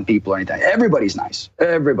rage on people or anything. Everybody's nice.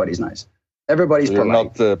 Everybody's polite. You're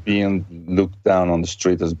not being looked down on the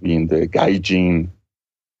street as being the gaijin.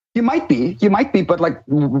 You might be, but like,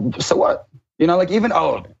 so what? Like even,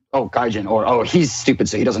 gaijin, or, he's stupid,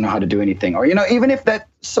 so he doesn't know how to do anything. Or, even if that,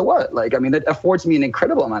 so what? Like, I mean, that affords me an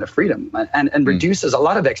incredible amount of freedom and reduces a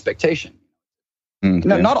lot of expectation.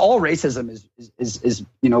 Not all racism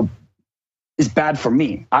is bad for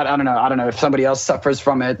me. I don't know if somebody else suffers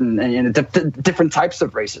from it and different types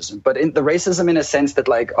of racism, but in the racism in a sense that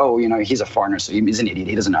like, he's a foreigner, so he's an idiot.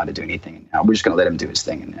 He doesn't know how to do anything. And we're just going to let him do his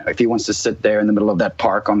thing. And if he wants to sit there in the middle of that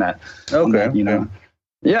park on that, like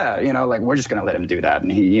we're just going to let him do that.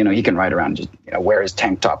 And he can ride around, just, wear his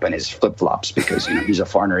tank top and his flip flops because, he's a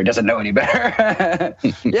foreigner. He doesn't know any better.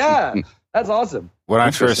 Yeah, that's awesome. When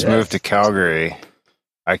I first moved to Calgary,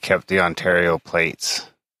 I kept the Ontario plates.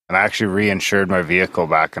 And I actually reinsured my vehicle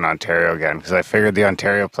back in Ontario again because I figured the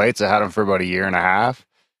Ontario plates, I had them for about a year and a half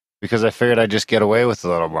because I figured I'd just get away with a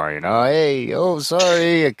little more, Hey,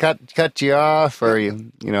 sorry, I cut you off, or I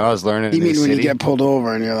was learning. You mean when you get pulled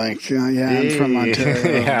over and you're like, I'm from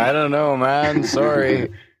Ontario. Yeah, I don't know, man.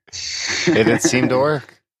 Sorry. It seemed to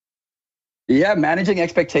work. Yeah, managing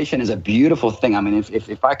expectation is a beautiful thing. I mean,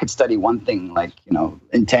 if I could study one thing, like,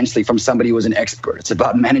 intensely from somebody who was an expert, it's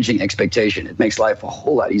about managing expectation. It makes life a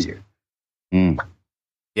whole lot easier. You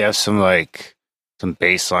have some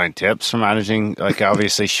baseline tips for managing, like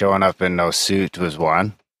obviously showing up in no suit was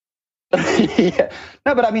one. Yeah.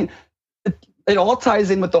 No, but I mean, it all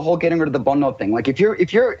ties in with the whole getting rid of the bonno thing. Like if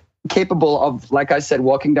you're capable of, like I said,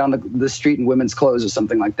 walking down the street in women's clothes or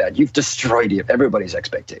something like that, you've destroyed everybody's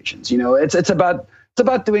expectations. It's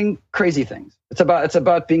about doing crazy things. It's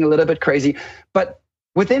about being a little bit crazy, but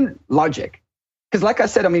within logic. Because like I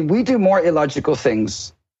said, I mean, we do more illogical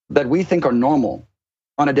things that we think are normal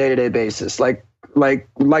on a day-to-day basis. Like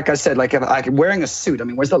I said, like wearing a suit. I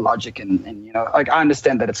mean, where's the logic in like, I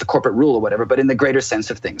understand that it's a corporate rule or whatever, but in the greater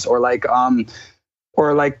sense of things, or like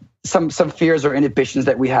some fears or inhibitions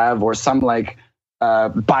that we have, or some like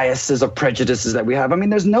biases or prejudices that we have. I mean,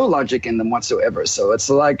 there's no logic in them whatsoever. So it's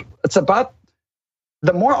about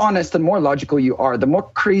the more honest and more logical you are, the more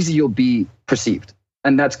crazy you'll be perceived,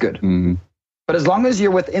 and that's good. Mm-hmm. But as long as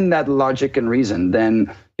you're within that logic and reason,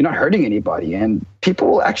 then you're not hurting anybody, and people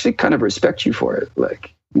will actually kind of respect you for it,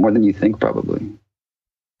 like more than you think, probably.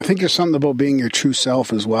 I think there's something about being your true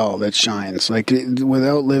self as well that shines. Like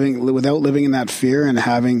without living in that fear and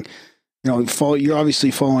having, you're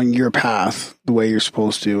obviously following your path the way you're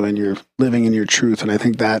supposed to, and you're living in your truth. And I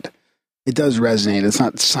think that it does resonate. It's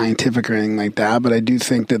not scientific or anything like that, but I do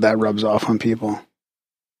think that rubs off on people.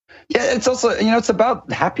 Yeah, it's also, it's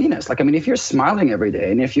about happiness. Like, I mean, if you're smiling every day,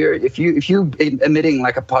 and if you're emitting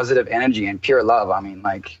like a positive energy and pure love, I mean,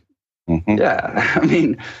 like, mm-hmm. Yeah, I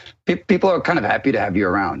mean, people are kind of happy to have you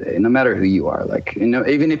around, no matter who you are. Like,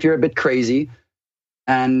 even if you're a bit crazy,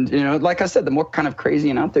 and, like I said, the more kind of crazy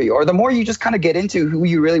and out there you are, the more you just kind of get into who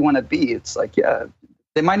you really want to be. It's like, yeah,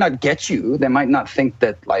 they might not get you. They might not think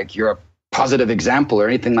that like you're a positive example or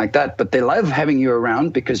anything like that, but they love having you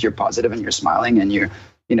around because you're positive and you're smiling and you're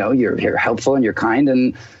helpful and you're kind,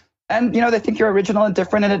 and they think you're original and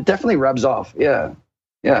different, and it definitely rubs off. Yeah.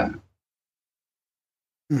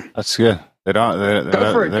 That's good. They don't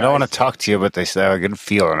want to talk to you, but they say, I get a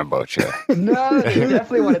feeling about you. No, they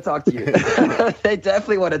definitely want to talk to you. They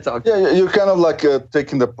definitely want to talk to you. Yeah, you're kind of like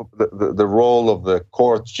taking the role of the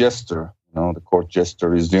court jester. The court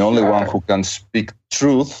jester is the only one who can speak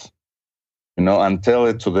truth, and tell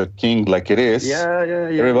it to the king like it is. Yeah.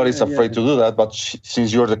 Everybody's afraid to do that, but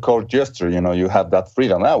since you're the court jester, you have that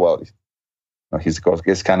freedom. He's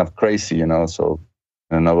kind of crazy, so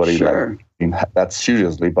nobody that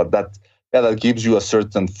seriously, but that gives you a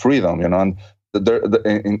certain freedom, and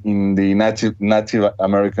in the Native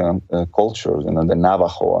American cultures, the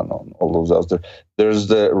Navajo and all those others, there's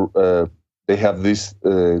they have this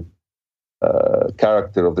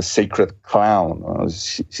character of the sacred clown.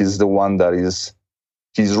 She's the one that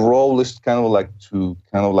his role is kind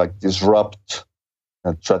of like disrupt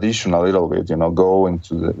tradition a little bit, go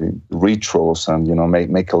into the rituals and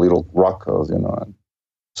make a little ruckus, and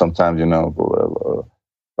sometimes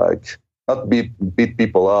like not beat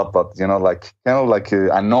people up, but like kind of like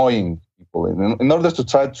annoying people in order to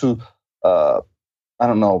try to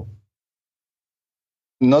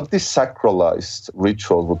not desacralized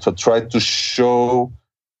rituals, but to try to show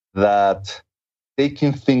that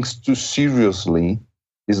taking things too seriously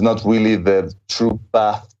is not really the true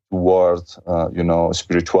path towards,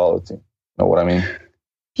 spirituality. You know what I mean?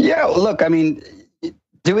 Yeah, look, I mean,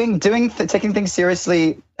 taking things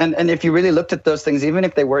seriously, and if you really looked at those things, even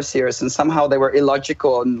if they were serious and somehow they were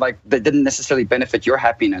illogical and like they didn't necessarily benefit your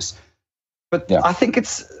happiness, but yeah. I think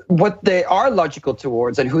it's what they are logical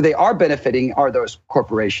towards and who they are benefiting are those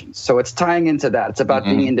corporations. So it's tying into that. It's about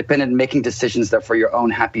being independent and making decisions that for your own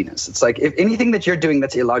happiness. It's like if anything that you're doing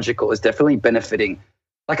that's illogical is definitely benefiting.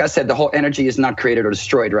 Like I said, the whole energy is not created or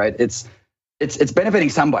destroyed, right? It's benefiting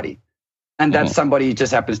somebody. And that somebody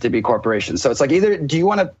just happens to be corporations. So it's like either do you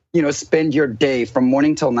want to, spend your day from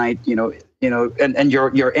morning till night, and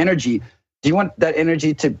your energy, do you want that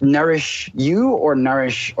energy to nourish you or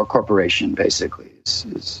nourish a corporation, basically?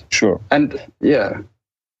 Sure. And yeah.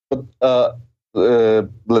 But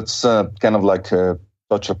let's kind of like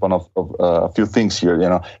touch upon a few things here.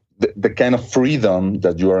 The kind of freedom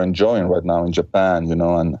that you are enjoying right now in Japan,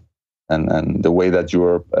 and the way that you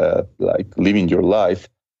are like living your life.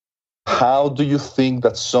 How do you think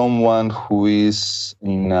that someone who is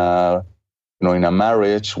in a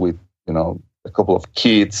marriage with a couple of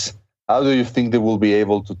kids, how do you think they will be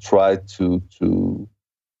able to try to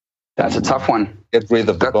That's a tough one. Get rid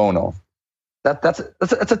of the bono. That's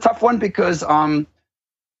a tough one because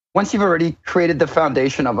once you've already created the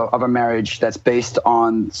foundation of a marriage that's based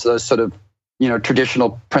on sort of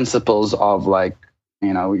traditional principles of like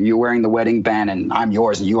you're wearing the wedding band and I'm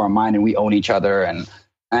yours and you are mine and we own each other and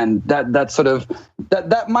that sort of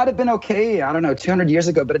that might have been okay, I don't know, 200 years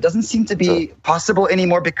ago, but it doesn't seem to be possible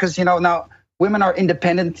anymore because now women are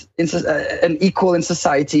independent and equal in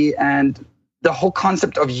society, and the whole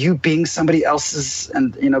concept of you being somebody else's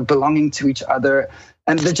and belonging to each other,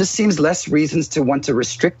 and there just seems less reasons to want to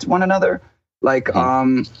restrict one another. Like,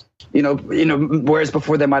 whereas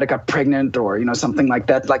before they might have got pregnant or, something like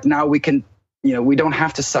that. Like now we can, we don't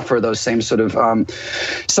have to suffer those same sort of,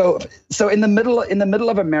 so in the middle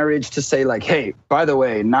of a marriage to say like, hey, by the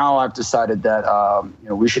way, now I've decided that,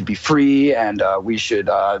 we should be free and we should,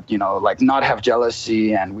 like not have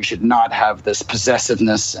jealousy and we should not have this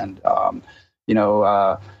possessiveness and,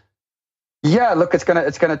 yeah, look, it's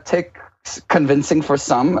gonna take convincing for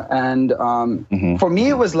some, and for me,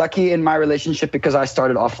 it was lucky in my relationship because I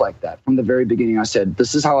started off like that from the very beginning. I said,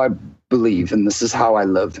 "This is how I believe, and this is how I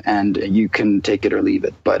live, and you can take it or leave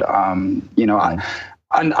it." But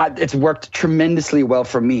it's worked tremendously well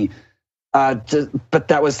for me. But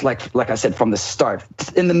that was like I said from the start,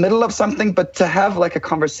 in the middle of something. But to have like a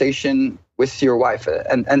conversation with your wife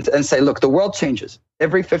and say, look, the world changes.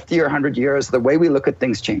 Every 50 or 100 years, the way we look at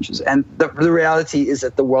things changes. And the reality is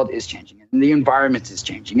that the world is changing and the environment is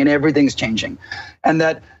changing and everything's changing. And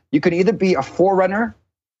that you can either be a forerunner,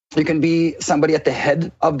 you can be somebody at the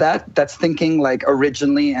head of that's thinking like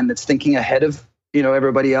originally and it's thinking ahead of,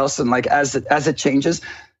 everybody else. And like as it changes.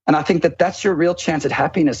 And I think that that's your real chance at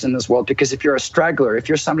happiness in this world, because if you're a straggler, if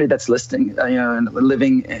you're somebody that's listening, and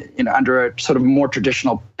living, under a sort of more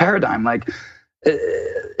traditional paradigm, like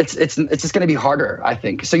it's just going to be harder, I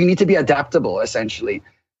think. So you need to be adaptable, essentially.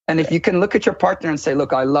 And if you can look at your partner and say,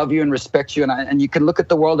 look, I love you and respect you, and you can look at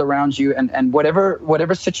the world around you and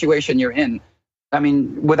whatever situation you're in, I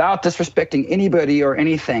mean, without disrespecting anybody or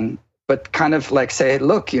anything, but kind of like say,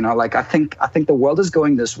 look, like I think the world is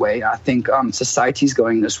going this way. I think society's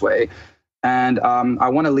going this way. And I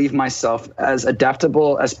want to leave myself as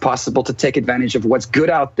adaptable as possible to take advantage of what's good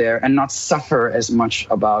out there and not suffer as much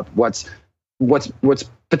about what's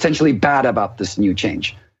potentially bad about this new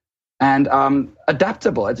change. And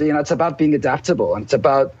adaptable, it's about being adaptable. And it's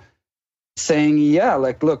about saying, yeah,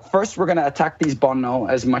 like, look, first we're going to attack these Bonno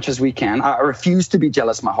as much as we can. I refuse to be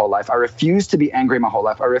jealous my whole life. I refuse to be angry my whole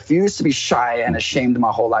life. I refuse to be shy and ashamed my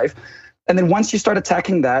whole life. And then once you start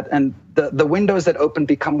attacking that, and the windows that open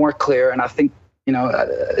become more clear, and I think,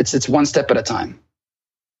 it's one step at a time.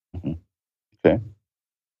 Okay.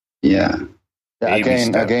 Yeah.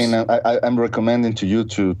 Again, I'm recommending to you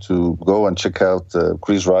to go and check out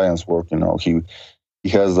Chris Ryan's work. He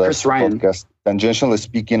has a podcast, Tangentially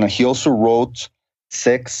Speaking, and he also wrote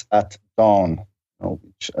Sex at Dawn,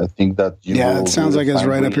 which I think that it sounds like it's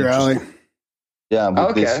right up your alley. Yeah,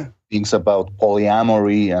 with these things about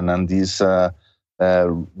polyamory and these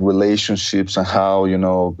relationships and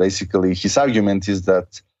how, basically his argument is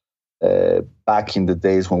that back in the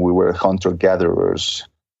days when we were hunter-gatherers,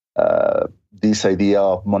 this idea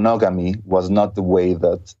of monogamy was not the way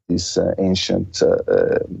that these ancient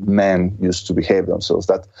men used to behave themselves.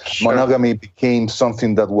 That monogamy became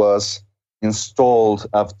something that was installed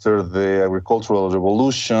after the agricultural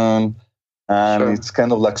revolution, and it's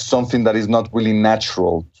kind of like something that is not really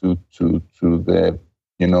natural to the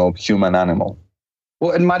human animal.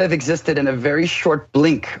 Well, it might have existed in a very short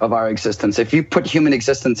blink of our existence. If you put human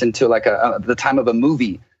existence into like the time of a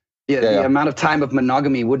movie, the amount of time of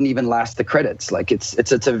monogamy wouldn't even last the credits. Like it's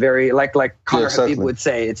a very like Connor Habib would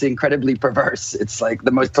say, it's incredibly perverse. It's like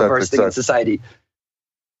the most perverse thing in society.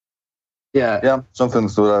 Yeah, something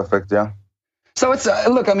to that effect. Yeah. So it's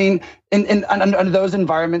look, I mean, in under those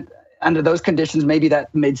under those conditions, maybe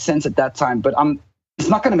that made sense at that time, but it's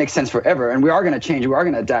not going to make sense forever. And we are going to change. We are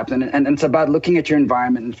going to adapt, and it's about looking at your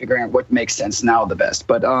environment and figuring out what makes sense now the best.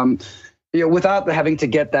 But without having to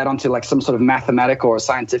get that onto like some sort of mathematical or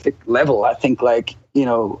scientific level, I think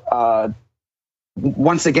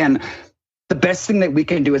once again, the best thing that we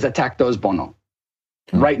can do is attack those Bonno.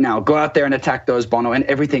 Right now, go out there and attack those Bonno, and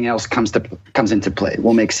everything else comes into play.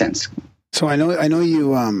 Will make sense. So I know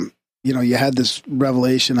you you had this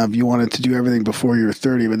revelation of you wanted to do everything before you were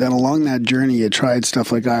 30, but then along that journey, you tried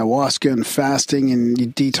stuff like ayahuasca and fasting and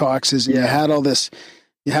detoxes, and you had all this.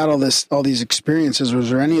 You had all these experiences.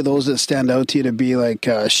 Was there any of those that stand out to you to be like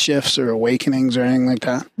shifts or awakenings or anything like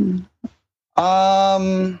that?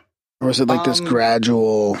 Or was it like this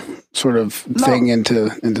gradual sort of thing into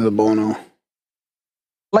the Bonno?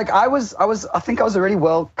 Like I think I was already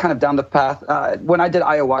well kind of down the path when I did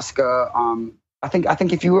ayahuasca. I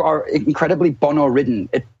think if you are incredibly Bonno ridden,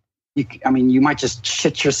 you might just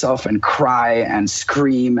shit yourself and cry and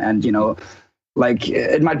scream and like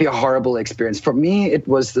it might be a horrible experience. For me, it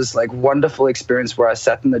was this like wonderful experience where I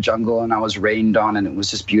sat in the jungle and I was rained on, and it was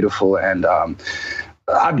just beautiful. And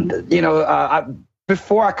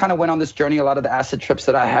before I kind of went on this journey, a lot of the acid trips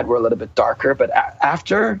that I had were a little bit darker. But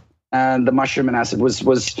after the mushroom and acid was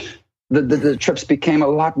the trips became a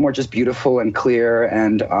lot more just beautiful and clear.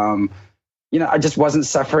 And I just wasn't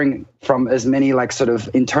suffering from as many like sort of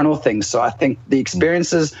internal things. So I think the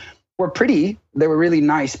experiences were pretty, they were really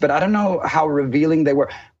nice, but I don't know how revealing they were.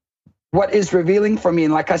 What is revealing for me,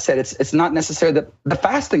 and like I said, it's not necessarily that the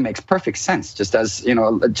fasting makes perfect sense, just as,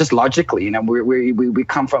 just logically, we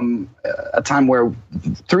come from a time where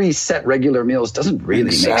 3 set regular meals doesn't really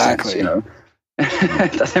make sense,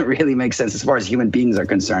 It doesn't really make sense as far as human beings are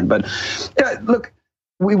concerned. But look,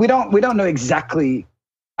 we don't know exactly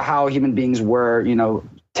how human beings were,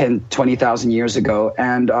 10, 20,000 years ago.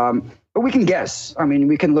 And, but we can guess. I mean,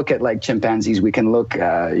 we can look at like chimpanzees, we can look,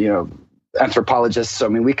 anthropologists. I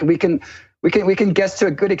mean, we can guess to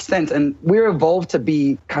a good extent, and we're evolved to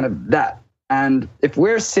be kind of that. And if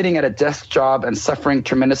we're sitting at a desk job and suffering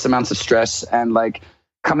tremendous amounts of stress and like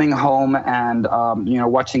coming home and,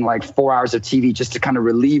 watching like 4 hours of TV just to kind of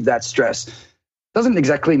relieve that stress, doesn't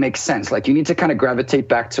exactly make sense. Like you need to kind of gravitate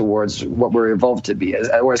back towards what we're evolved to be,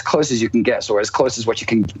 or as close as you can guess, or as close as what you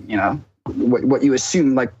can, what you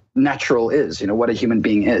assume like natural is, what a human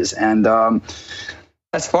being is. And,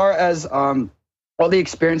 as far as all the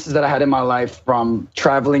experiences that I had in my life from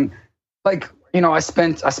traveling, like, I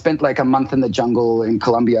spent like a month in the jungle in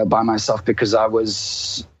Colombia by myself because I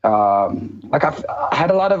was I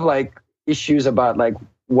had a lot of like issues about like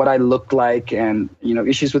what I looked like, and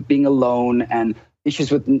issues with being alone, and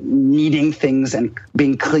issues with needing things and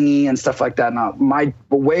being clingy and stuff like that. Now, my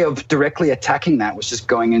way of directly attacking that was just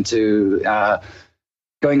going up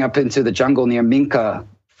into the jungle near Minca.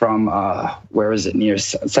 From where is it, near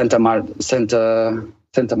Santa Marta,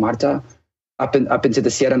 up into the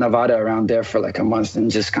Sierra Nevada, around there for like a month, and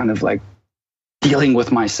just kind of like dealing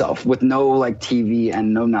with myself with no like TV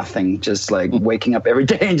and no nothing, just like waking up every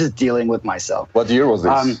day and just dealing with myself. What year was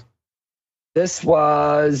this? This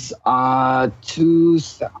was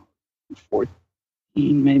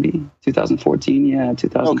 2014, maybe 2014. Yeah,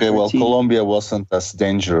 2014. Okay, well, Colombia wasn't as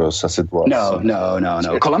dangerous as it was.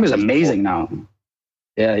 No. Colombia's amazing now.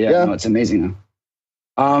 Yeah. No, it's amazing.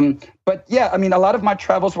 But yeah, I mean, a lot of my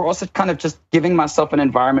travels were also kind of just giving myself an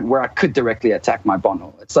environment where I could directly attack my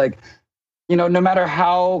Bonno. It's like, no matter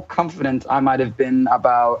how confident I might have been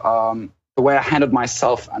about the way I handled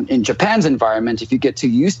myself in Japan's environment, if you get too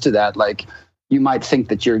used to that, like you might think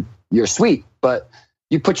that you're sweet, but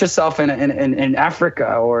you put yourself in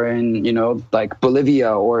Africa or in, like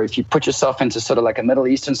Bolivia, or if you put yourself into sort of like a Middle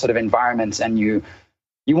Eastern sort of environments, and you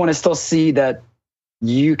want to still see that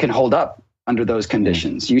you can hold up under those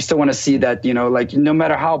conditions. You still want to see that, like no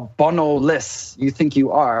matter how Bonno-less you think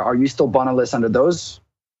you are you still Bonno-less under those,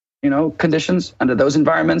 conditions, under those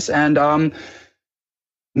environments? And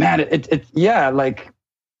man, like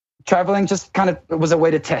traveling just kind of was a way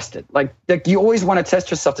to test it. Like you always want to test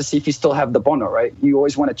yourself to see if you still have the Bonno, right? You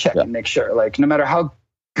always want to check and make sure, like no matter how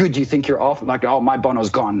good you think you're off, like, oh, my Bonno's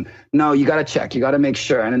gone. No, you got to check, you got to make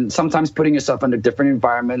sure. And sometimes putting yourself under different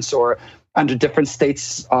environments or under different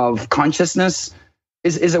states of consciousness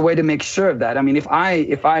is a way to make sure of that. I mean, if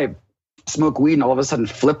I smoke weed and all of a sudden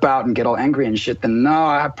flip out and get all angry and shit, then no,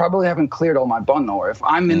 I probably haven't cleared all my Bonno. Or if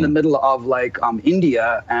I'm in the middle of like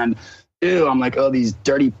India and I'm like, oh, these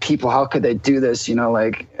dirty people, how could they do this? If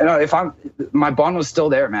my Bonno's still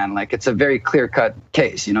there, man, like it's a very clear cut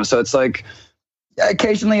case, so it's like,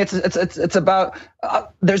 occasionally it's about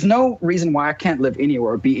there's no reason why I can't live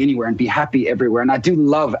anywhere or be anywhere and be happy everywhere, and I do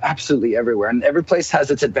love absolutely everywhere, and every place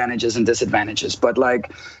has its advantages and disadvantages, but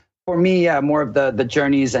like for me, more of the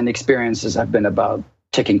journeys and experiences have been about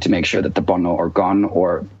checking to make sure that the Bonno are gone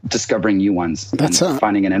or discovering new ones and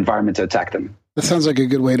finding an environment to attack them. That sounds like a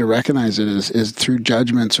good way to recognize it is through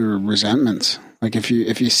judgments or resentments. Like if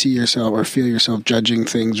you see yourself or feel yourself judging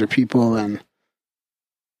things or people, and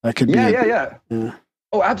that could be. Yeah.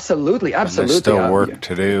 Oh, absolutely. There's still work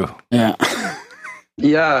to do. Yeah.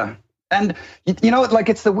 Yeah. And, like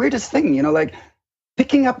it's the weirdest thing, like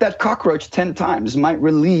picking up that cockroach 10 times might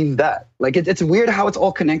relieve that. Like it's weird how it's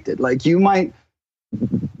all connected. Like you might,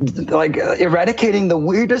 like eradicating the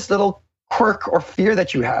weirdest little quirk or fear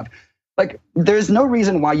that you have. Like there's no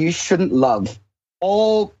reason why you shouldn't love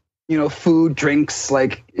all, food, drinks,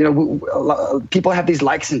 like, people have these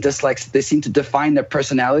likes and dislikes that they seem to define their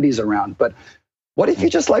personalities around. But what if you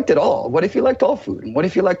just liked it all? What if you liked all food? And what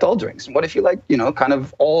if you liked all drinks? And what if you liked, kind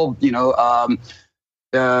of all,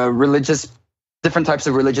 religious, different types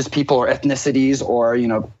of religious people or ethnicities or,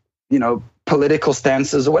 political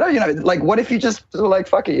stances or whatever, like what if you just were like,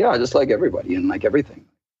 fuck it, yeah, I just like everybody and like everything.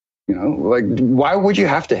 Like why would you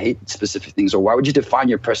have to hate specific things, or why would you define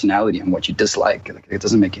your personality and what you dislike? Like, it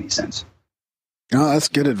doesn't make any sense. Oh, that's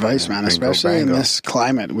good advice, man. Especially in this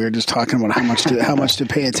climate. We were just talking about how much to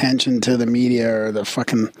pay attention to the media or the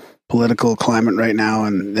fucking political climate right now,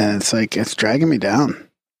 and it's like it's dragging me down.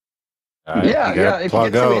 If you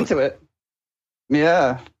get too into it.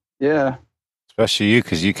 Yeah. Especially you,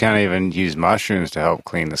 because you can't even use mushrooms to help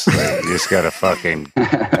clean the slate. You just got to fucking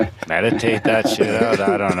meditate that shit out.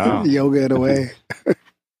 I don't know. Yoga it away.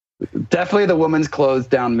 Definitely the woman's clothes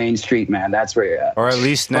down Main Street, man. That's where you're at. Or at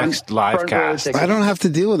least next live cast. I don't have to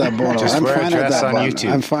deal with that, Bono. Just I'm wear fine a dress with that on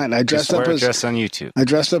YouTube. I'm fine. I dressed up dress on YouTube. I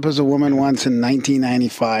dressed up as a woman once in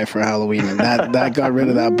 1995 for Halloween, and that got rid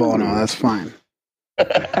of that Bono. That's fine.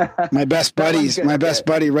 My best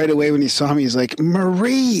buddy, right away when he saw me, he's like,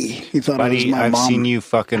 Marie. He thought it was my mom. I've seen you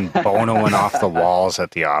fucking bonoing off the walls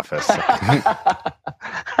at the office.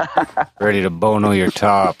 Ready to bono your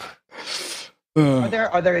top. Are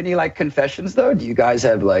there any like confessions though? Do you guys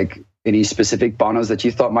have like any specific bonos that you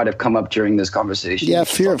thought might have come up during this conversation? Yeah,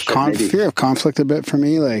 fear of conflict a bit for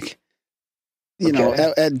me, like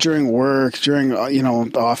during work, during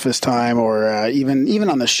office time, or even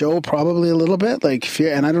on the show, probably a little bit like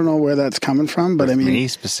fear. And I don't know where that's coming from, but I mean, me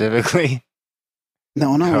specifically.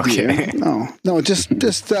 No, no, just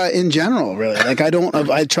in general, really. Like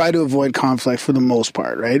I try to avoid conflict for the most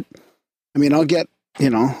part, right? I mean, I'll get.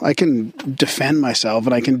 I can defend myself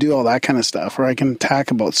and I can do all that kind of stuff, or I can talk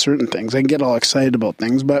about certain things. I can get all excited about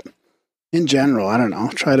things, but in general, I don't know.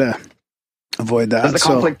 Try to avoid that. Does the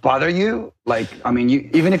conflict bother you? Like, I mean,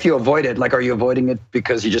 even if you avoid it, like, are you avoiding it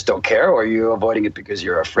because you just don't care, or are you avoiding it because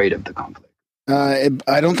you're afraid of the conflict?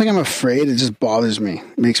 I don't think I'm afraid. It just bothers me.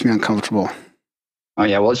 It makes me uncomfortable. Oh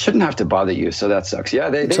yeah, well, it shouldn't have to bother you, so that sucks. Yeah,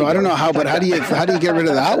 so I don't know how, but how do you get rid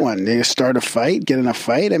of that one? Do you start a fight? Get in a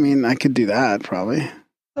fight? I mean, I could do that probably.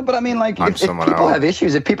 But I mean, like, if people have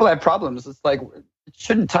issues, if people have problems, it's like it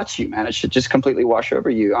shouldn't touch you, man. It should just completely wash over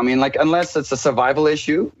you. I mean, like, unless it's a survival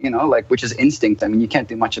issue, like, which is instinct. I mean, you can't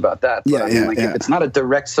do much about that. But if it's not a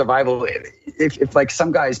direct survival, if like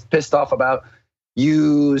some guy's pissed off about.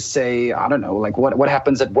 You say, I don't know, like what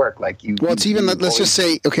happens at work? Like you. Well, it's even. Let's just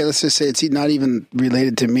say it's not even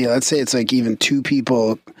related to me. Let's say it's like even two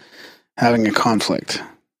people having a conflict,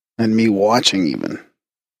 and me watching even.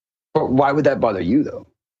 But why would that bother you though?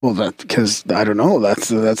 Well, because I don't know. That's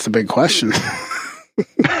the big question.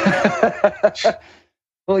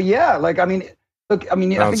 Well, yeah. Like I mean, look. I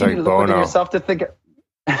mean, I think you need to look within yourself to think.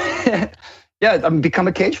 Yeah, become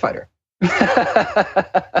a cage fighter.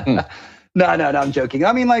 No, I'm joking.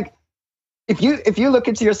 I mean, like, if you look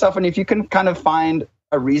into yourself and if you can kind of find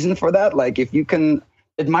a reason for that, like if you can,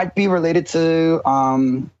 it might be related to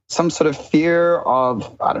some sort of fear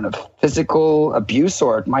of, I don't know, physical abuse,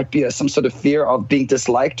 or it might be some sort of fear of being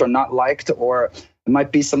disliked or not liked, or it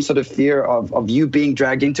might be some sort of fear of you being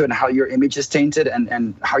dragged into it and how your image is tainted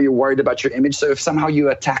and how you're worried about your image. So if somehow you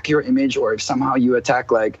attack your image, or if somehow you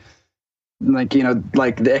attack like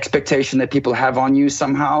the expectation that people have on you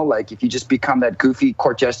somehow, like if you just become that goofy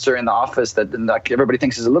court jester in the office that like everybody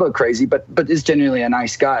thinks is a little crazy, but is genuinely a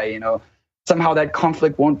nice guy, somehow that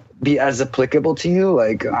conflict won't be as applicable to you.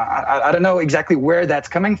 Like, I don't know exactly where that's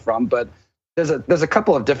coming from, but there's a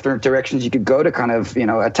couple of different directions you could go to kind of,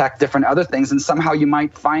 attack different other things. And somehow you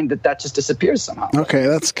might find that just disappears somehow. Okay.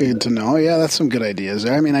 That's good to know. Yeah. That's some good ideas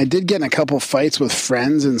there. I mean, I did get in a couple fights with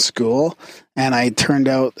friends in school, and it turned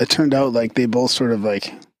out like they both sort of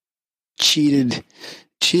like cheated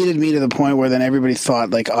me to the point where then everybody thought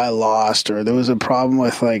like I lost, or there was a problem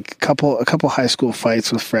with like a couple high school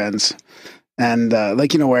fights with friends. And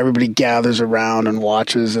where everybody gathers around and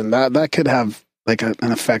watches, and that could have like an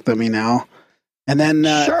effect on me now. And then,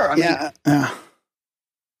 sure.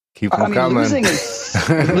 Keep them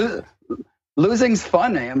coming. Losing's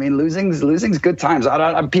fun. I mean, losing's good times.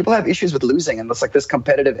 People have issues with losing, and it's like this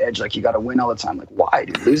competitive edge. Like you got to win all the time. Like why?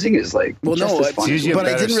 Dude, losing is like just as fun. But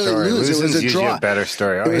I didn't really lose. It was a draw. A better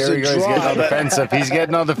story. Oh, here he goes. He's getting all defensive. He's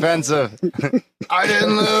getting all defensive. I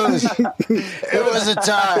didn't lose. It was a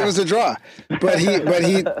tie. It was a draw. But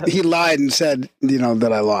he lied and said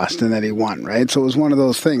that I lost and that he won. Right. So it was one of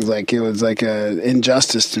those things. Like it was like a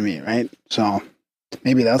injustice to me. Right. So.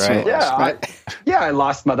 Maybe that's right. What it was. I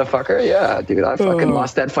lost, motherfucker. Yeah, dude, I fucking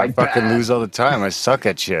lost that fight. I fucking lose all the time. I suck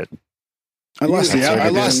at shit. I lost the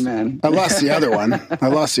other one. I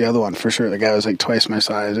lost the other one for sure. The guy was like twice my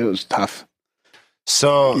size. It was tough.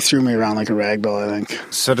 So he threw me around like a rag doll, I think.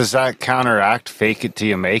 So does that counteract fake it till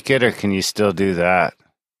you make it, or can you still do that?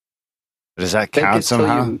 Does that count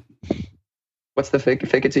somehow? What's the fake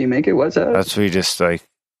it till you make it? What's that? That's where you just like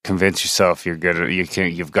convince yourself you're good.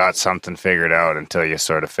 You've got something figured out until you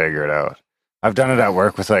sort of figure it out. I've done it at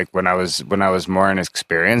work with like when I was more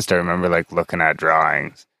inexperienced. I remember like looking at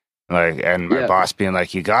drawings, Like, and my boss being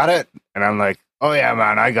like, "You got it?" And I'm like, "Oh yeah,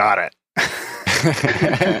 man, I got it."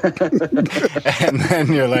 And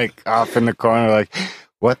then you're like off in the corner, like,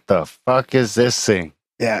 "What the fuck is this thing?"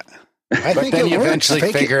 Yeah. But then you eventually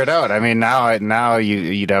figure it out. I mean, now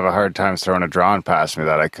you'd have a hard time throwing a drawing past me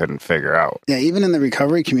that I couldn't figure out. Yeah, even in the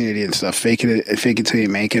recovery community and stuff, fake it till you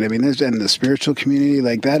make it. I mean, there's in the spiritual community,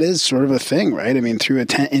 like that is sort of a thing, right? I mean, through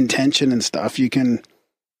intention and stuff, you can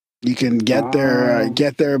get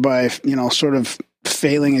there by sort of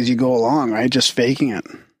failing as you go along, right? Just faking it.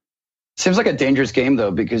 Seems like a dangerous game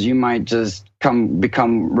though, because you might just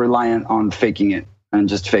become reliant on faking it. And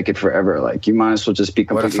just fake it forever. Like you might as well just be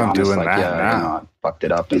completely honest. Like, I fucked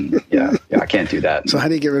it up, and I can't do that. So how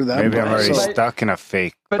do you get rid of that? Maybe I'm already stuck in a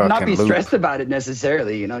fake. But not be loop. stressed about it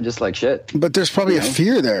necessarily. Just like shit. But there's probably a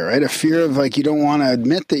fear there, right? A fear of like you don't want to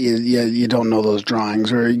admit that you don't know those drawings,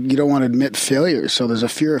 or you don't want to admit failure. So there's a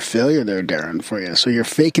fear of failure there, Darren, for you. So you're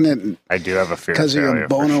faking it. I do have a fear because of your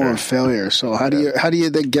Bono of failure. So how do you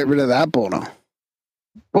then get id of that Bono?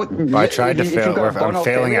 Well, I tried to fail. I'm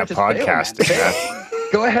failing at podcasting.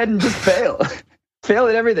 Go ahead and just fail. Fail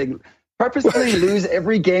at everything. Purposely lose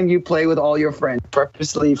every game you play with all your friends.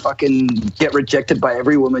 Purposely fucking get rejected by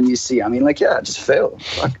every woman you see. I mean, just fail.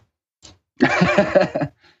 Fuck.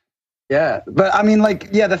 Yeah. But I mean,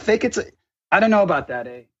 the fake it's I don't know about that,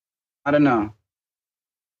 eh? I don't know.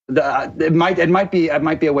 It might be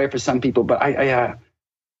a way for some people, but I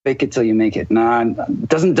fake it till you make it. Nah,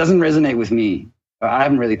 doesn't resonate with me. I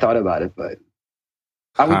haven't really thought about it, but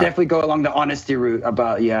I would definitely go along the honesty route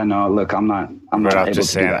about, look, I'm not able to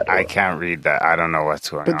do that. I can't read that. I don't know what's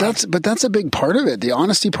going on. But that's a big part of it. The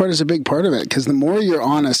honesty part is a big part of it, because the more you're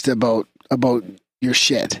honest about your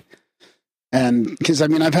shit, and because, I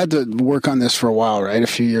mean, I've had to work on this for a while, right? A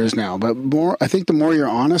few years now, but I think the more you're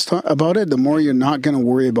honest about it, the more you're not going to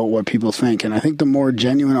worry about what people think. And I think the more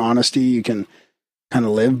genuine honesty you can kind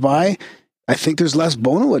of live by, I think there's less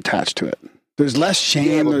Bono attached to it. There's less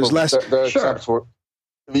shame. There's less. Sure.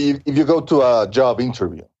 If you go to a job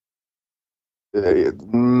interview,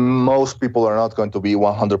 most people are not going to be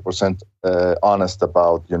 100% honest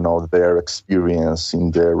about, their experience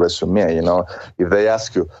in their resume. If they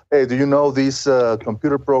ask you, hey, do you know this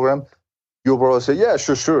computer program? You'll probably say, yeah,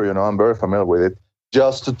 sure. I'm very familiar with it,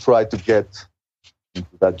 just to try to get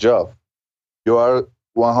into that job. You are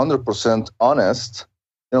 100% honest.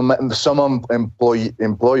 Some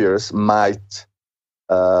employers might,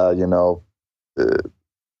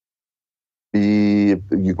 be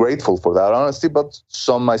grateful for that honesty, but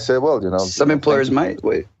some might say, well, some employers might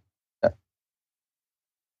wait.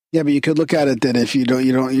 Yeah, but you could look at it that if you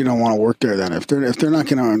don't want to work there, then if they're not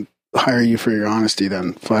going to hire you for your honesty,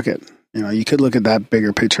 then fuck it. You could look at that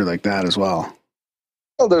bigger picture like that as well.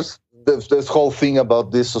 Well, there's this whole thing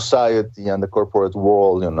about this society and the corporate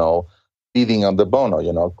world, feeding on the Bono.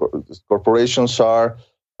 Corporations tend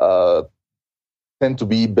to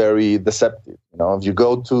be very deceptive. If you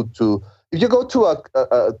go to a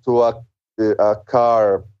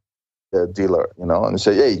car dealer, and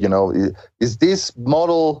say, hey, is this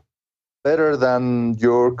model better than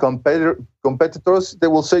your competitors? They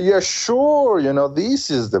will say, yeah, sure. This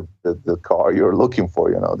is the car you're looking for.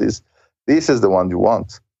 This is the one you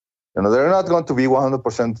want. They're not going to be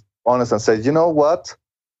 100% honest and say, you know what,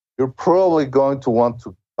 you're probably going to want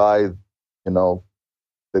to buy, the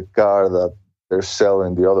car that they're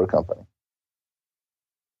selling the other company.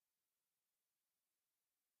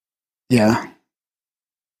 Yeah.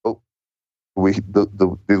 Oh, did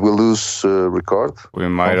we lose Ricard? We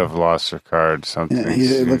might have lost Ricard. Something. Yeah,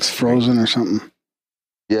 it looks frozen or something.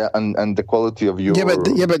 Yeah, and the quality of your Rad,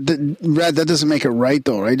 that doesn't make it right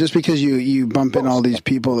though, right? Just because you bump in all these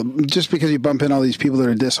people, that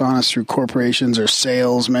are dishonest through corporations or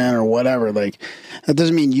salesmen or whatever, like that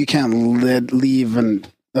doesn't mean you can't live an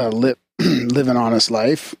honest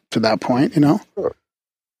life to that point, Sure.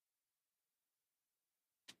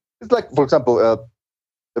 It's like, for example,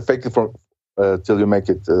 the fake it till you make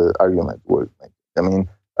it argument. I mean,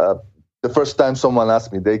 the first time someone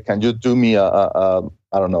asked me, can you do me a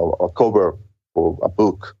cover for a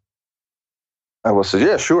book? I would say,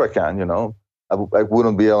 yeah, sure, I can. I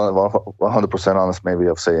wouldn't be 100% honest, maybe,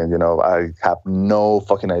 of saying, I have no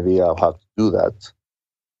fucking idea of how to do that.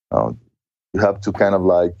 You have to kind of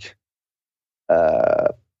like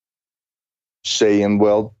saying,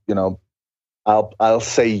 well, I'll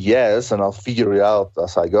say yes, and I'll figure it out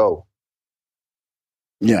as I go.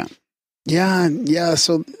 Yeah.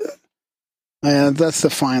 So That's the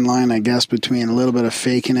fine line, I guess, between a little bit of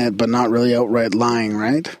faking it, but not really outright lying,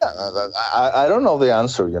 right? I don't know the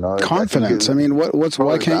answer, Confidence. I mean,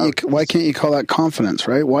 why can't you call that confidence,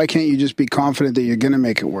 right? Why can't you just be confident that you're going to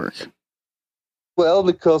make it work? Well,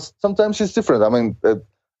 because sometimes it's different. I mean,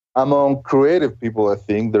 among creative people, I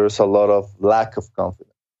think there's a lot of lack of confidence.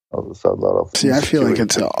 There's a lot of I feel like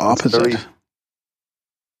it's the opposite.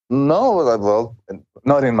 No, well,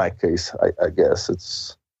 not in my case. I guess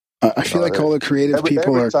it's. I feel like all the creative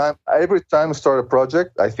people every time I start a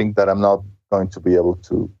project, I think that I'm not going to be able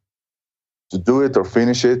to do it or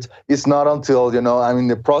finish it. It's not until I'm in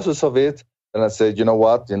the process of it, and I say, you know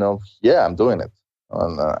what, yeah, I'm doing it,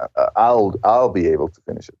 and I'll be able to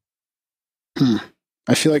finish it.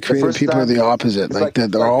 I feel like creative people are the opposite. Like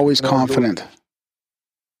they're always confident.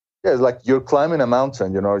 Yeah, it's like you're climbing a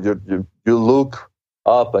mountain. You look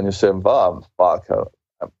up and you say, "Wow, fuck!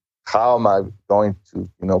 How am I going to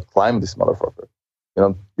climb this motherfucker?"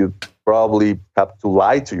 You probably have to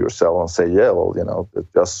lie to yourself and say, "Yeah, well,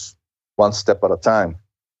 just one step at a time."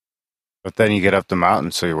 But then you get up the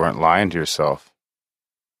mountain, so you weren't lying to yourself.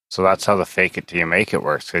 So that's how the fake it till you make it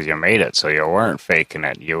works, because you made it, so you weren't faking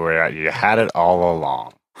it. You had it all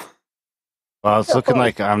along. Well, it's looking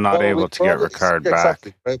like I'm not able to get Ricard back.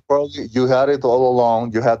 Exactly, right? Probably you had it all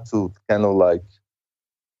along. You had to kind of like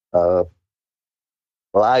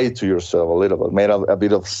lie to yourself a little bit, made a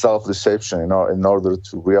bit of self-deception in order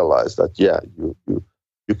to realize that, yeah,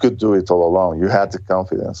 you could do it all along. You had the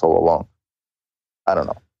confidence all along. I don't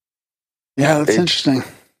know. Yeah, that's interesting.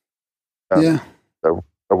 Yeah.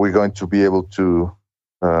 Are we going to be able to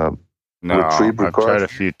No, I've tried a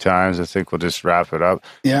few times. I think we'll just wrap it up.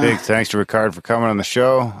 Yeah. Big thanks to Ricard for coming on the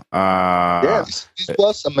show. This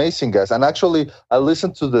was amazing, guys. And actually, I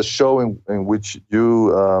listened to the show in which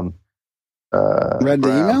you read the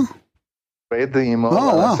email. Read the email.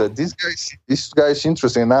 Oh, wow. I said, this guy is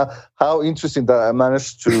interesting. Now, how interesting that I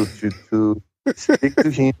managed to speak to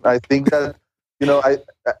him. I think that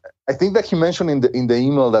I think that he mentioned in the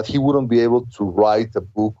email that he wouldn't be able to write a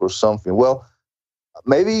book or something. Well,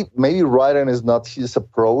 maybe writing is not his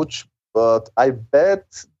approach, but I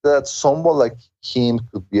bet that someone like him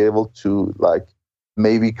could be able to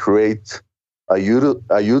maybe create a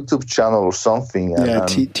YouTube channel or something.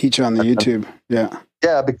 Teach on the YouTube.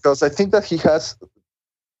 Yeah, because I think that he has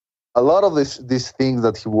a lot of these things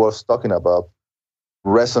that he was talking about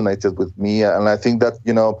resonated with me, and I think that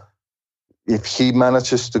if he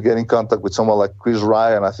manages to get in contact with someone like Chris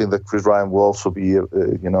Ryan, I think that Chris Ryan will also be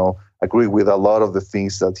agree with a lot of the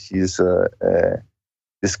things that he's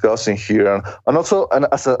discussing here. And also, and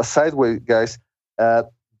as a sideway, guys,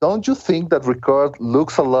 don't you think that Ricard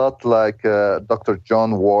looks a lot like Dr.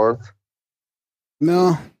 John Ward?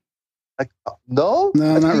 No. No,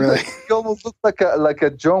 not really. He almost looks like a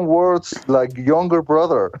John Ward's younger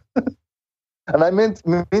brother. And I mean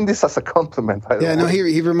this as a compliment. No,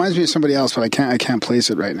 he reminds me of somebody else, but I can't place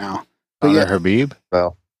it right now. Conor Habib?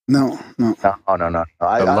 Well. No. No. The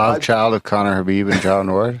love child of Conor Habib and John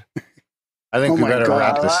Ward. I think we better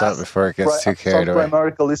wrap this up before it gets too carried away.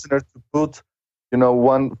 Grimerica listeners to put,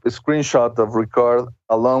 one screenshot of Ricard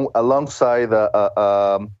alongside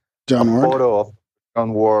a photo of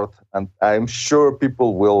John Ward, and I'm sure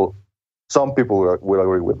some people will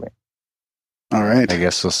agree with me. All right. I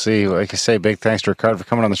guess we'll see. Like I say, big thanks to Ricard for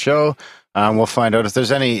coming on the show. We'll find out if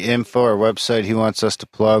there's any info or website he wants us to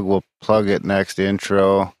plug. We'll plug it next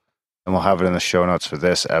intro. And we'll have it in the show notes for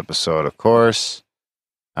this episode, of course.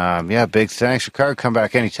 Big thanks, Ricard. Come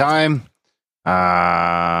back anytime.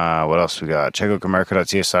 What else we got? Check out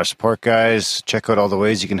GrimericaTalks.ca/support, guys. Check out all the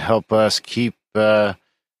ways you can help us keep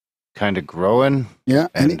kind of growing. Yeah.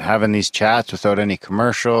 And having these chats without any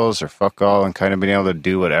commercials or fuck all, and kind of being able to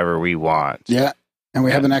do whatever we want. Yeah. And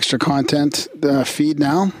we have an extra content feed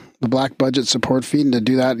now, the Black Budget support feed. And to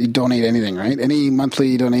do that, you donate anything, right? Any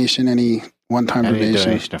monthly donation, any one-time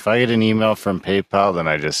donation. If I get an email from PayPal, then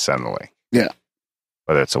I just send the link. Yeah.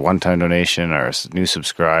 Whether it's a one-time donation or a new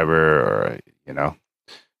subscriber or,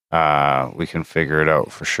 we can figure it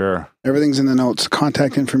out for sure. Everything's in the notes.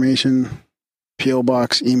 Contact information, P.O.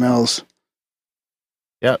 Box, emails.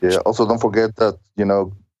 Yeah. Also, don't forget that,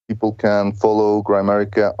 people can follow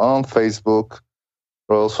Grimerica on Facebook.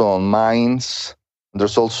 We're also on Minds.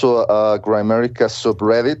 There's also a Grimerica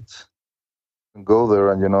subreddit. Go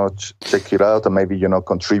there and check it out and maybe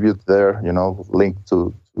contribute there, link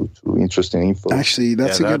to interesting info. Actually,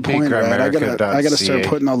 that's a good point, Brad. I gotta start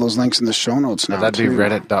putting all those links in the show notes now. That'd be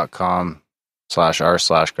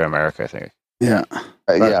reddit.com/r/Grimerica, I think. Yeah.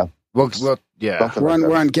 We're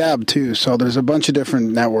on Gab too, so there's a bunch of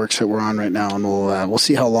different networks that we're on right now, and we'll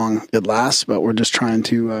see how long it lasts. But we're just trying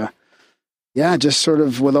to yeah, just sort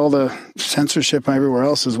of with all the censorship everywhere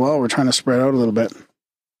else as well, we're trying to spread out a little bit.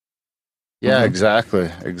 Yeah, exactly.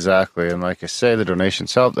 And like I say, the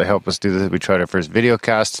donations help. They help us do this. We tried our first video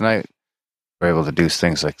cast tonight. We're able to do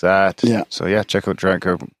things like that. Yeah. So yeah, check out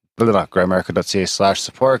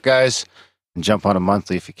GrimericaTalks.ca/support, guys. And jump on a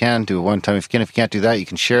monthly if you can. Do it one time if you can. If you can't do that, you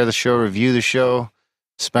can share the show, review the show,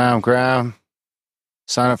 spam Graham,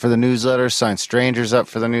 sign up for the newsletter, sign strangers up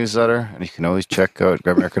for the newsletter. And you can always check out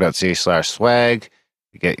GrimericaTalks.ca/swag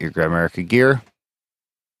to get your Grimerica gear.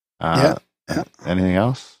 Yeah. Anything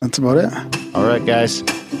else? That's about it. All right, guys.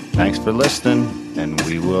 Thanks for listening, and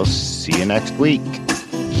we will see you next week.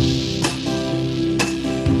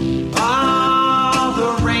 Oh,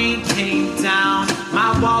 the rain came down.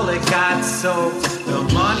 My wallet got soaked. The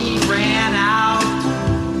money ran out.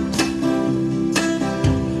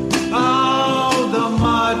 Oh, the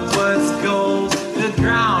mud was gold. The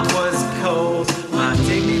ground was cold. My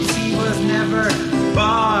dignity was never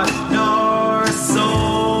bought nor sold.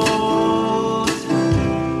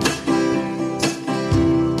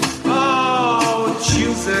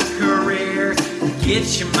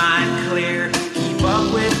 Get your mind clear, keep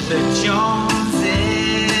up with the Joneses.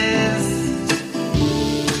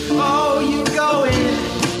 Oh, you go in,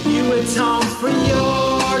 you atone for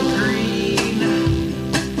your greed.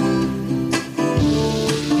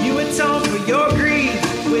 You atone for your greed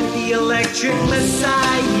with the electric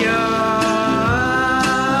messiah.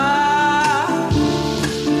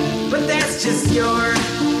 But that's just your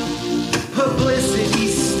publicity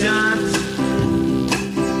stunt.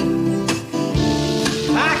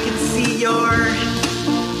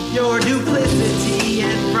 Your duplicity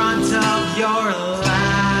in front of your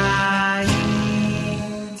lines.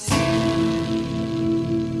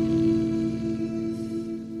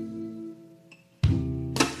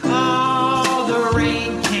 Oh, the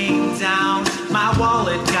rain came down. My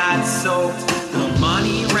wallet got soaked. The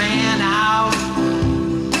money ran out.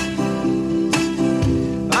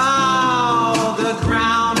 Oh, the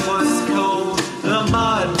ground was cold. The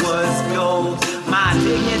mud was gold. My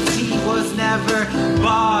dignity was never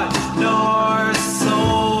bought nor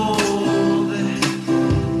sold.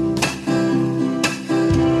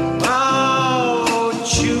 Oh,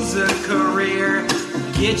 choose a career,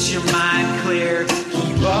 get your mind clear,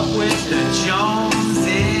 keep up with the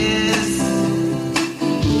Joneses.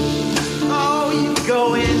 Oh, you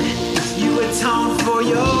go in, you atone for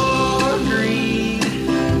your greed.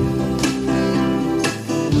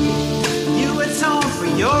 You atone for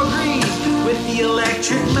your greed with the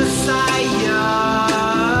electric messiah.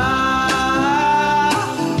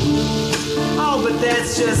 Oh, but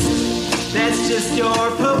that's just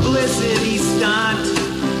your publicity stunt.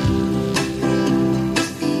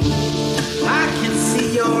 I can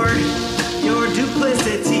see your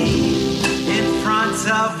duplicity in front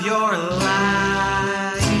of your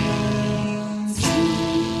lines.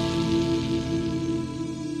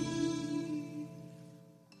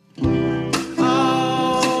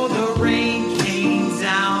 Oh, the rain came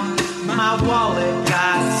down. My wallet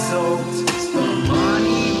got soaked. The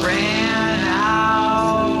money ran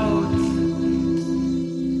out.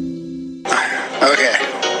 Okay,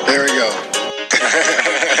 there we go.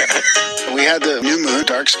 We had the new moon,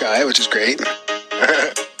 dark sky, which is great.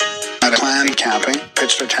 Had a plan camping,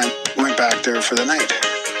 pitched our tent, went back there for the night.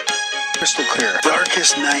 Crystal clear.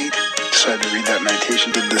 Darkest night. Decided to read that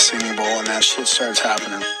meditation, did the singing bowl, and that shit starts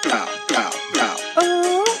happening. Pow, pow, pow.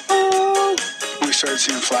 We started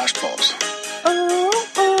seeing flash bulbs.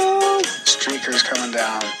 Streakers coming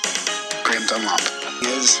down. Graham Dunlop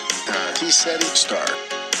is he said he star.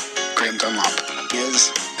 Graham Dunlop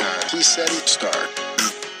is he said he star.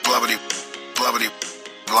 Blubbity, blubbity,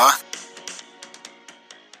 blah.